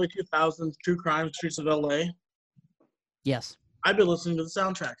from the early 2000s, True Crime: Streets of LA? Yes. I've been listening to the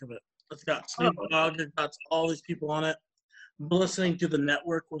soundtrack of it. It's got Snoop Dogg. It's got all these people on it. I'm listening to The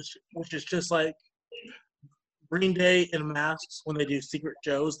Network, which is just like Green Day in masks when they do Secret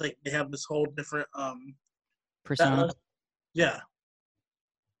Joes. They have this whole different persona. Yeah.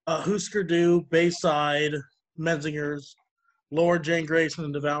 Husker Du, Bayside, Menzingers, Laura Jane Grayson,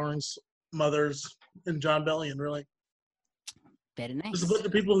 and Devouring Mothers, and John Bellion, really. Very nice. Just look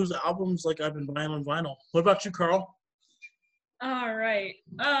at people whose albums like I've been buying on vinyl. What about you, Carl? All right.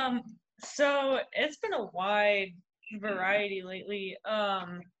 So it's been a wide variety lately.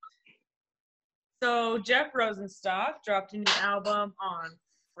 So Jeff Rosenstock dropped a new album on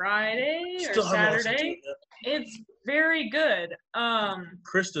Friday or Saturday. It's very good.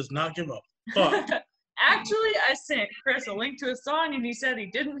 Chris does not give up. Fuck. Actually, I sent Chris a link to a song and he said he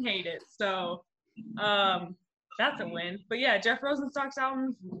didn't hate it. So that's a win. But yeah, Jeff Rosenstock's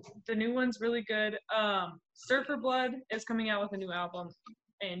album, the new one's really good. Surfer Blood is coming out with a new album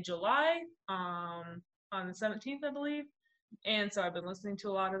in July, on the 17th, I believe. And so I've been listening to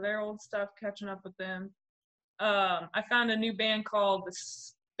a lot of their old stuff, catching up with them. I found a new band called The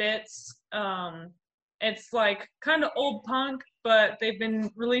Spits. It's like kind of old punk, but they've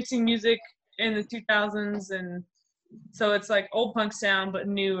been releasing music in the 2000s, and so it's like old punk sound, but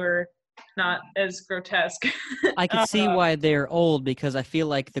newer, not as grotesque. I could see why they're old, because I feel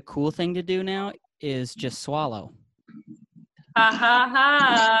like the cool thing to do now is just swallow. Ha ha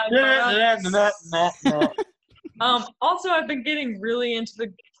ha. Also, I've been getting really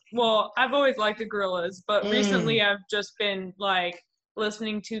into I've always liked the Gorillaz, but recently I've just been like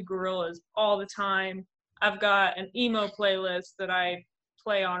listening to Gorillaz all the time. I've got an emo playlist that I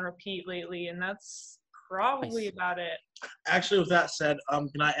play on repeat lately, and that's probably about it. Actually, with that said,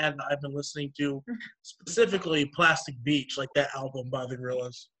 can I add that I've been listening to specifically Plastic Beach, like that album by the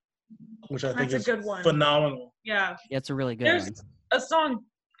Gorillaz, which I think is a good one. Phenomenal. Yeah. It's a really good one. There's a song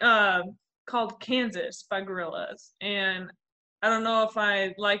called Kansas by Gorillaz, and I don't know if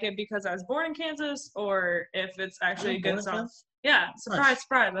I like it because I was born in Kansas or if it's actually a good song. Yeah, surprise.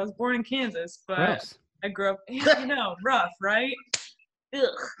 I was born in Kansas, but Gross. I grew up, rough, right? Ugh.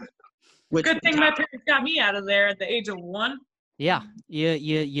 Good thing my parents got me out of there at the age of 1. Yeah,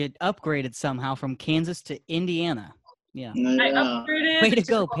 you upgraded somehow from Kansas to Indiana. Yeah. I upgraded. Way to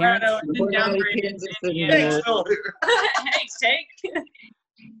go, parents. And then downgraded to Indiana. Hey, take.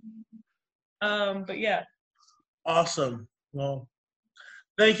 But yeah. Awesome. Well,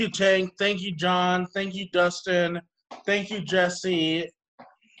 thank you, Tank. Thank you, John. Thank you, Dustin. Thank you, Jesse.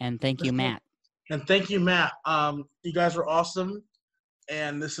 And thank you, Matt. And thank you, Matt. You guys are awesome.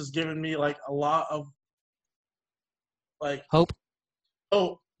 And this has given me like a lot of like hope.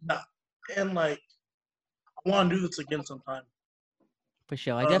 Oh, and like I want to do this again sometime. For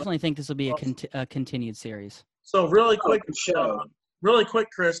sure. I definitely think this will be a continued series. So really quick,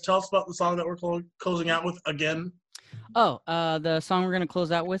 Chris, tell us about the song that we're closing out with again. The song we're going to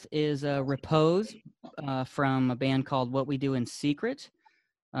close out with is Repose from a band called What We Do in Secret.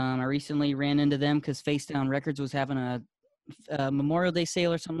 I recently ran into them because Face Down Records was having a Memorial Day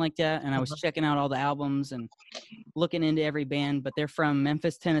sale or something like that, and I was checking out all the albums and looking into every band, but they're from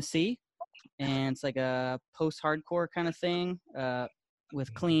Memphis, Tennessee, and it's like a post-hardcore kind of thing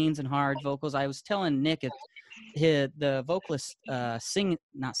with cleans and hard vocals. I was telling Nick the vocalist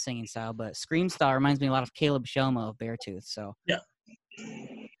not singing style, but scream style reminds me a lot of Caleb Shelmo of Beartooth. So yeah,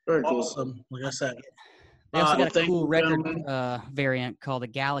 very awesome. Like I said, they also got a cool record variant called a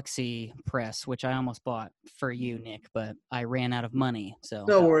Galaxy Press, which I almost bought for you, Nick, but I ran out of money. So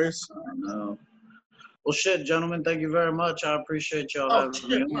no worries. No. Well, shit, gentlemen, thank you very much. I appreciate y'all.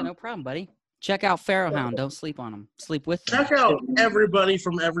 Yeah, no problem, buddy. Check out Pharaoh Hound. Don't sleep on them. Sleep with them. Check out everybody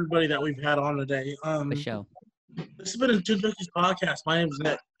that we've had on today. The show. This has been a Two Junkies podcast. My name is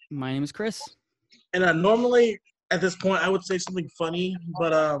Nick. My name is Chris. And normally at this point I would say something funny,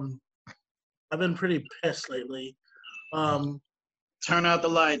 but I've been pretty pissed lately. Turn out the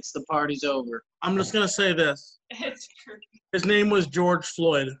lights. The party's over. I'm just gonna say this. It's true. His name was George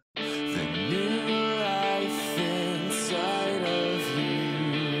Floyd.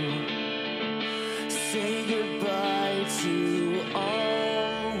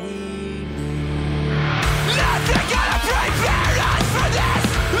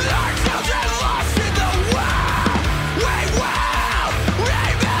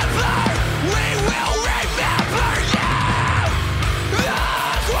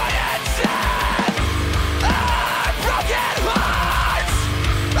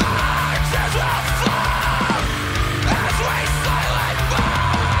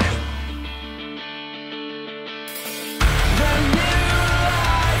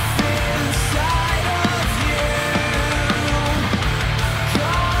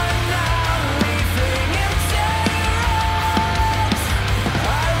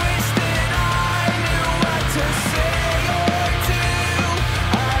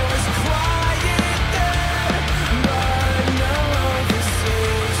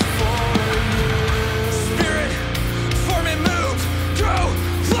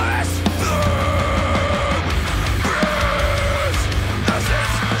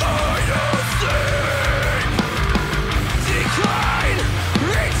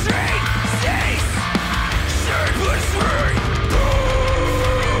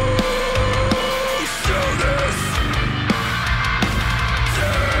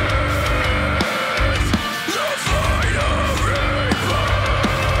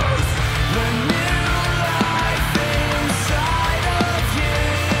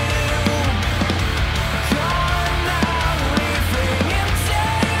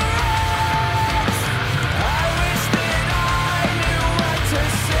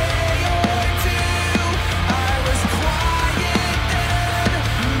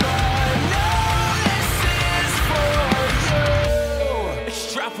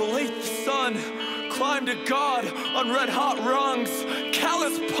 on red-hot rungs,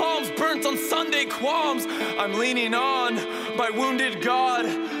 callous palms burnt on Sunday qualms. I'm leaning on my wounded God.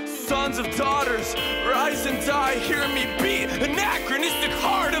 Sons of daughters, rise and die, hear me beat, anachronistic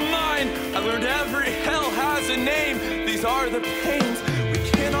heart of mine. I learned every hell has a name, these are the pains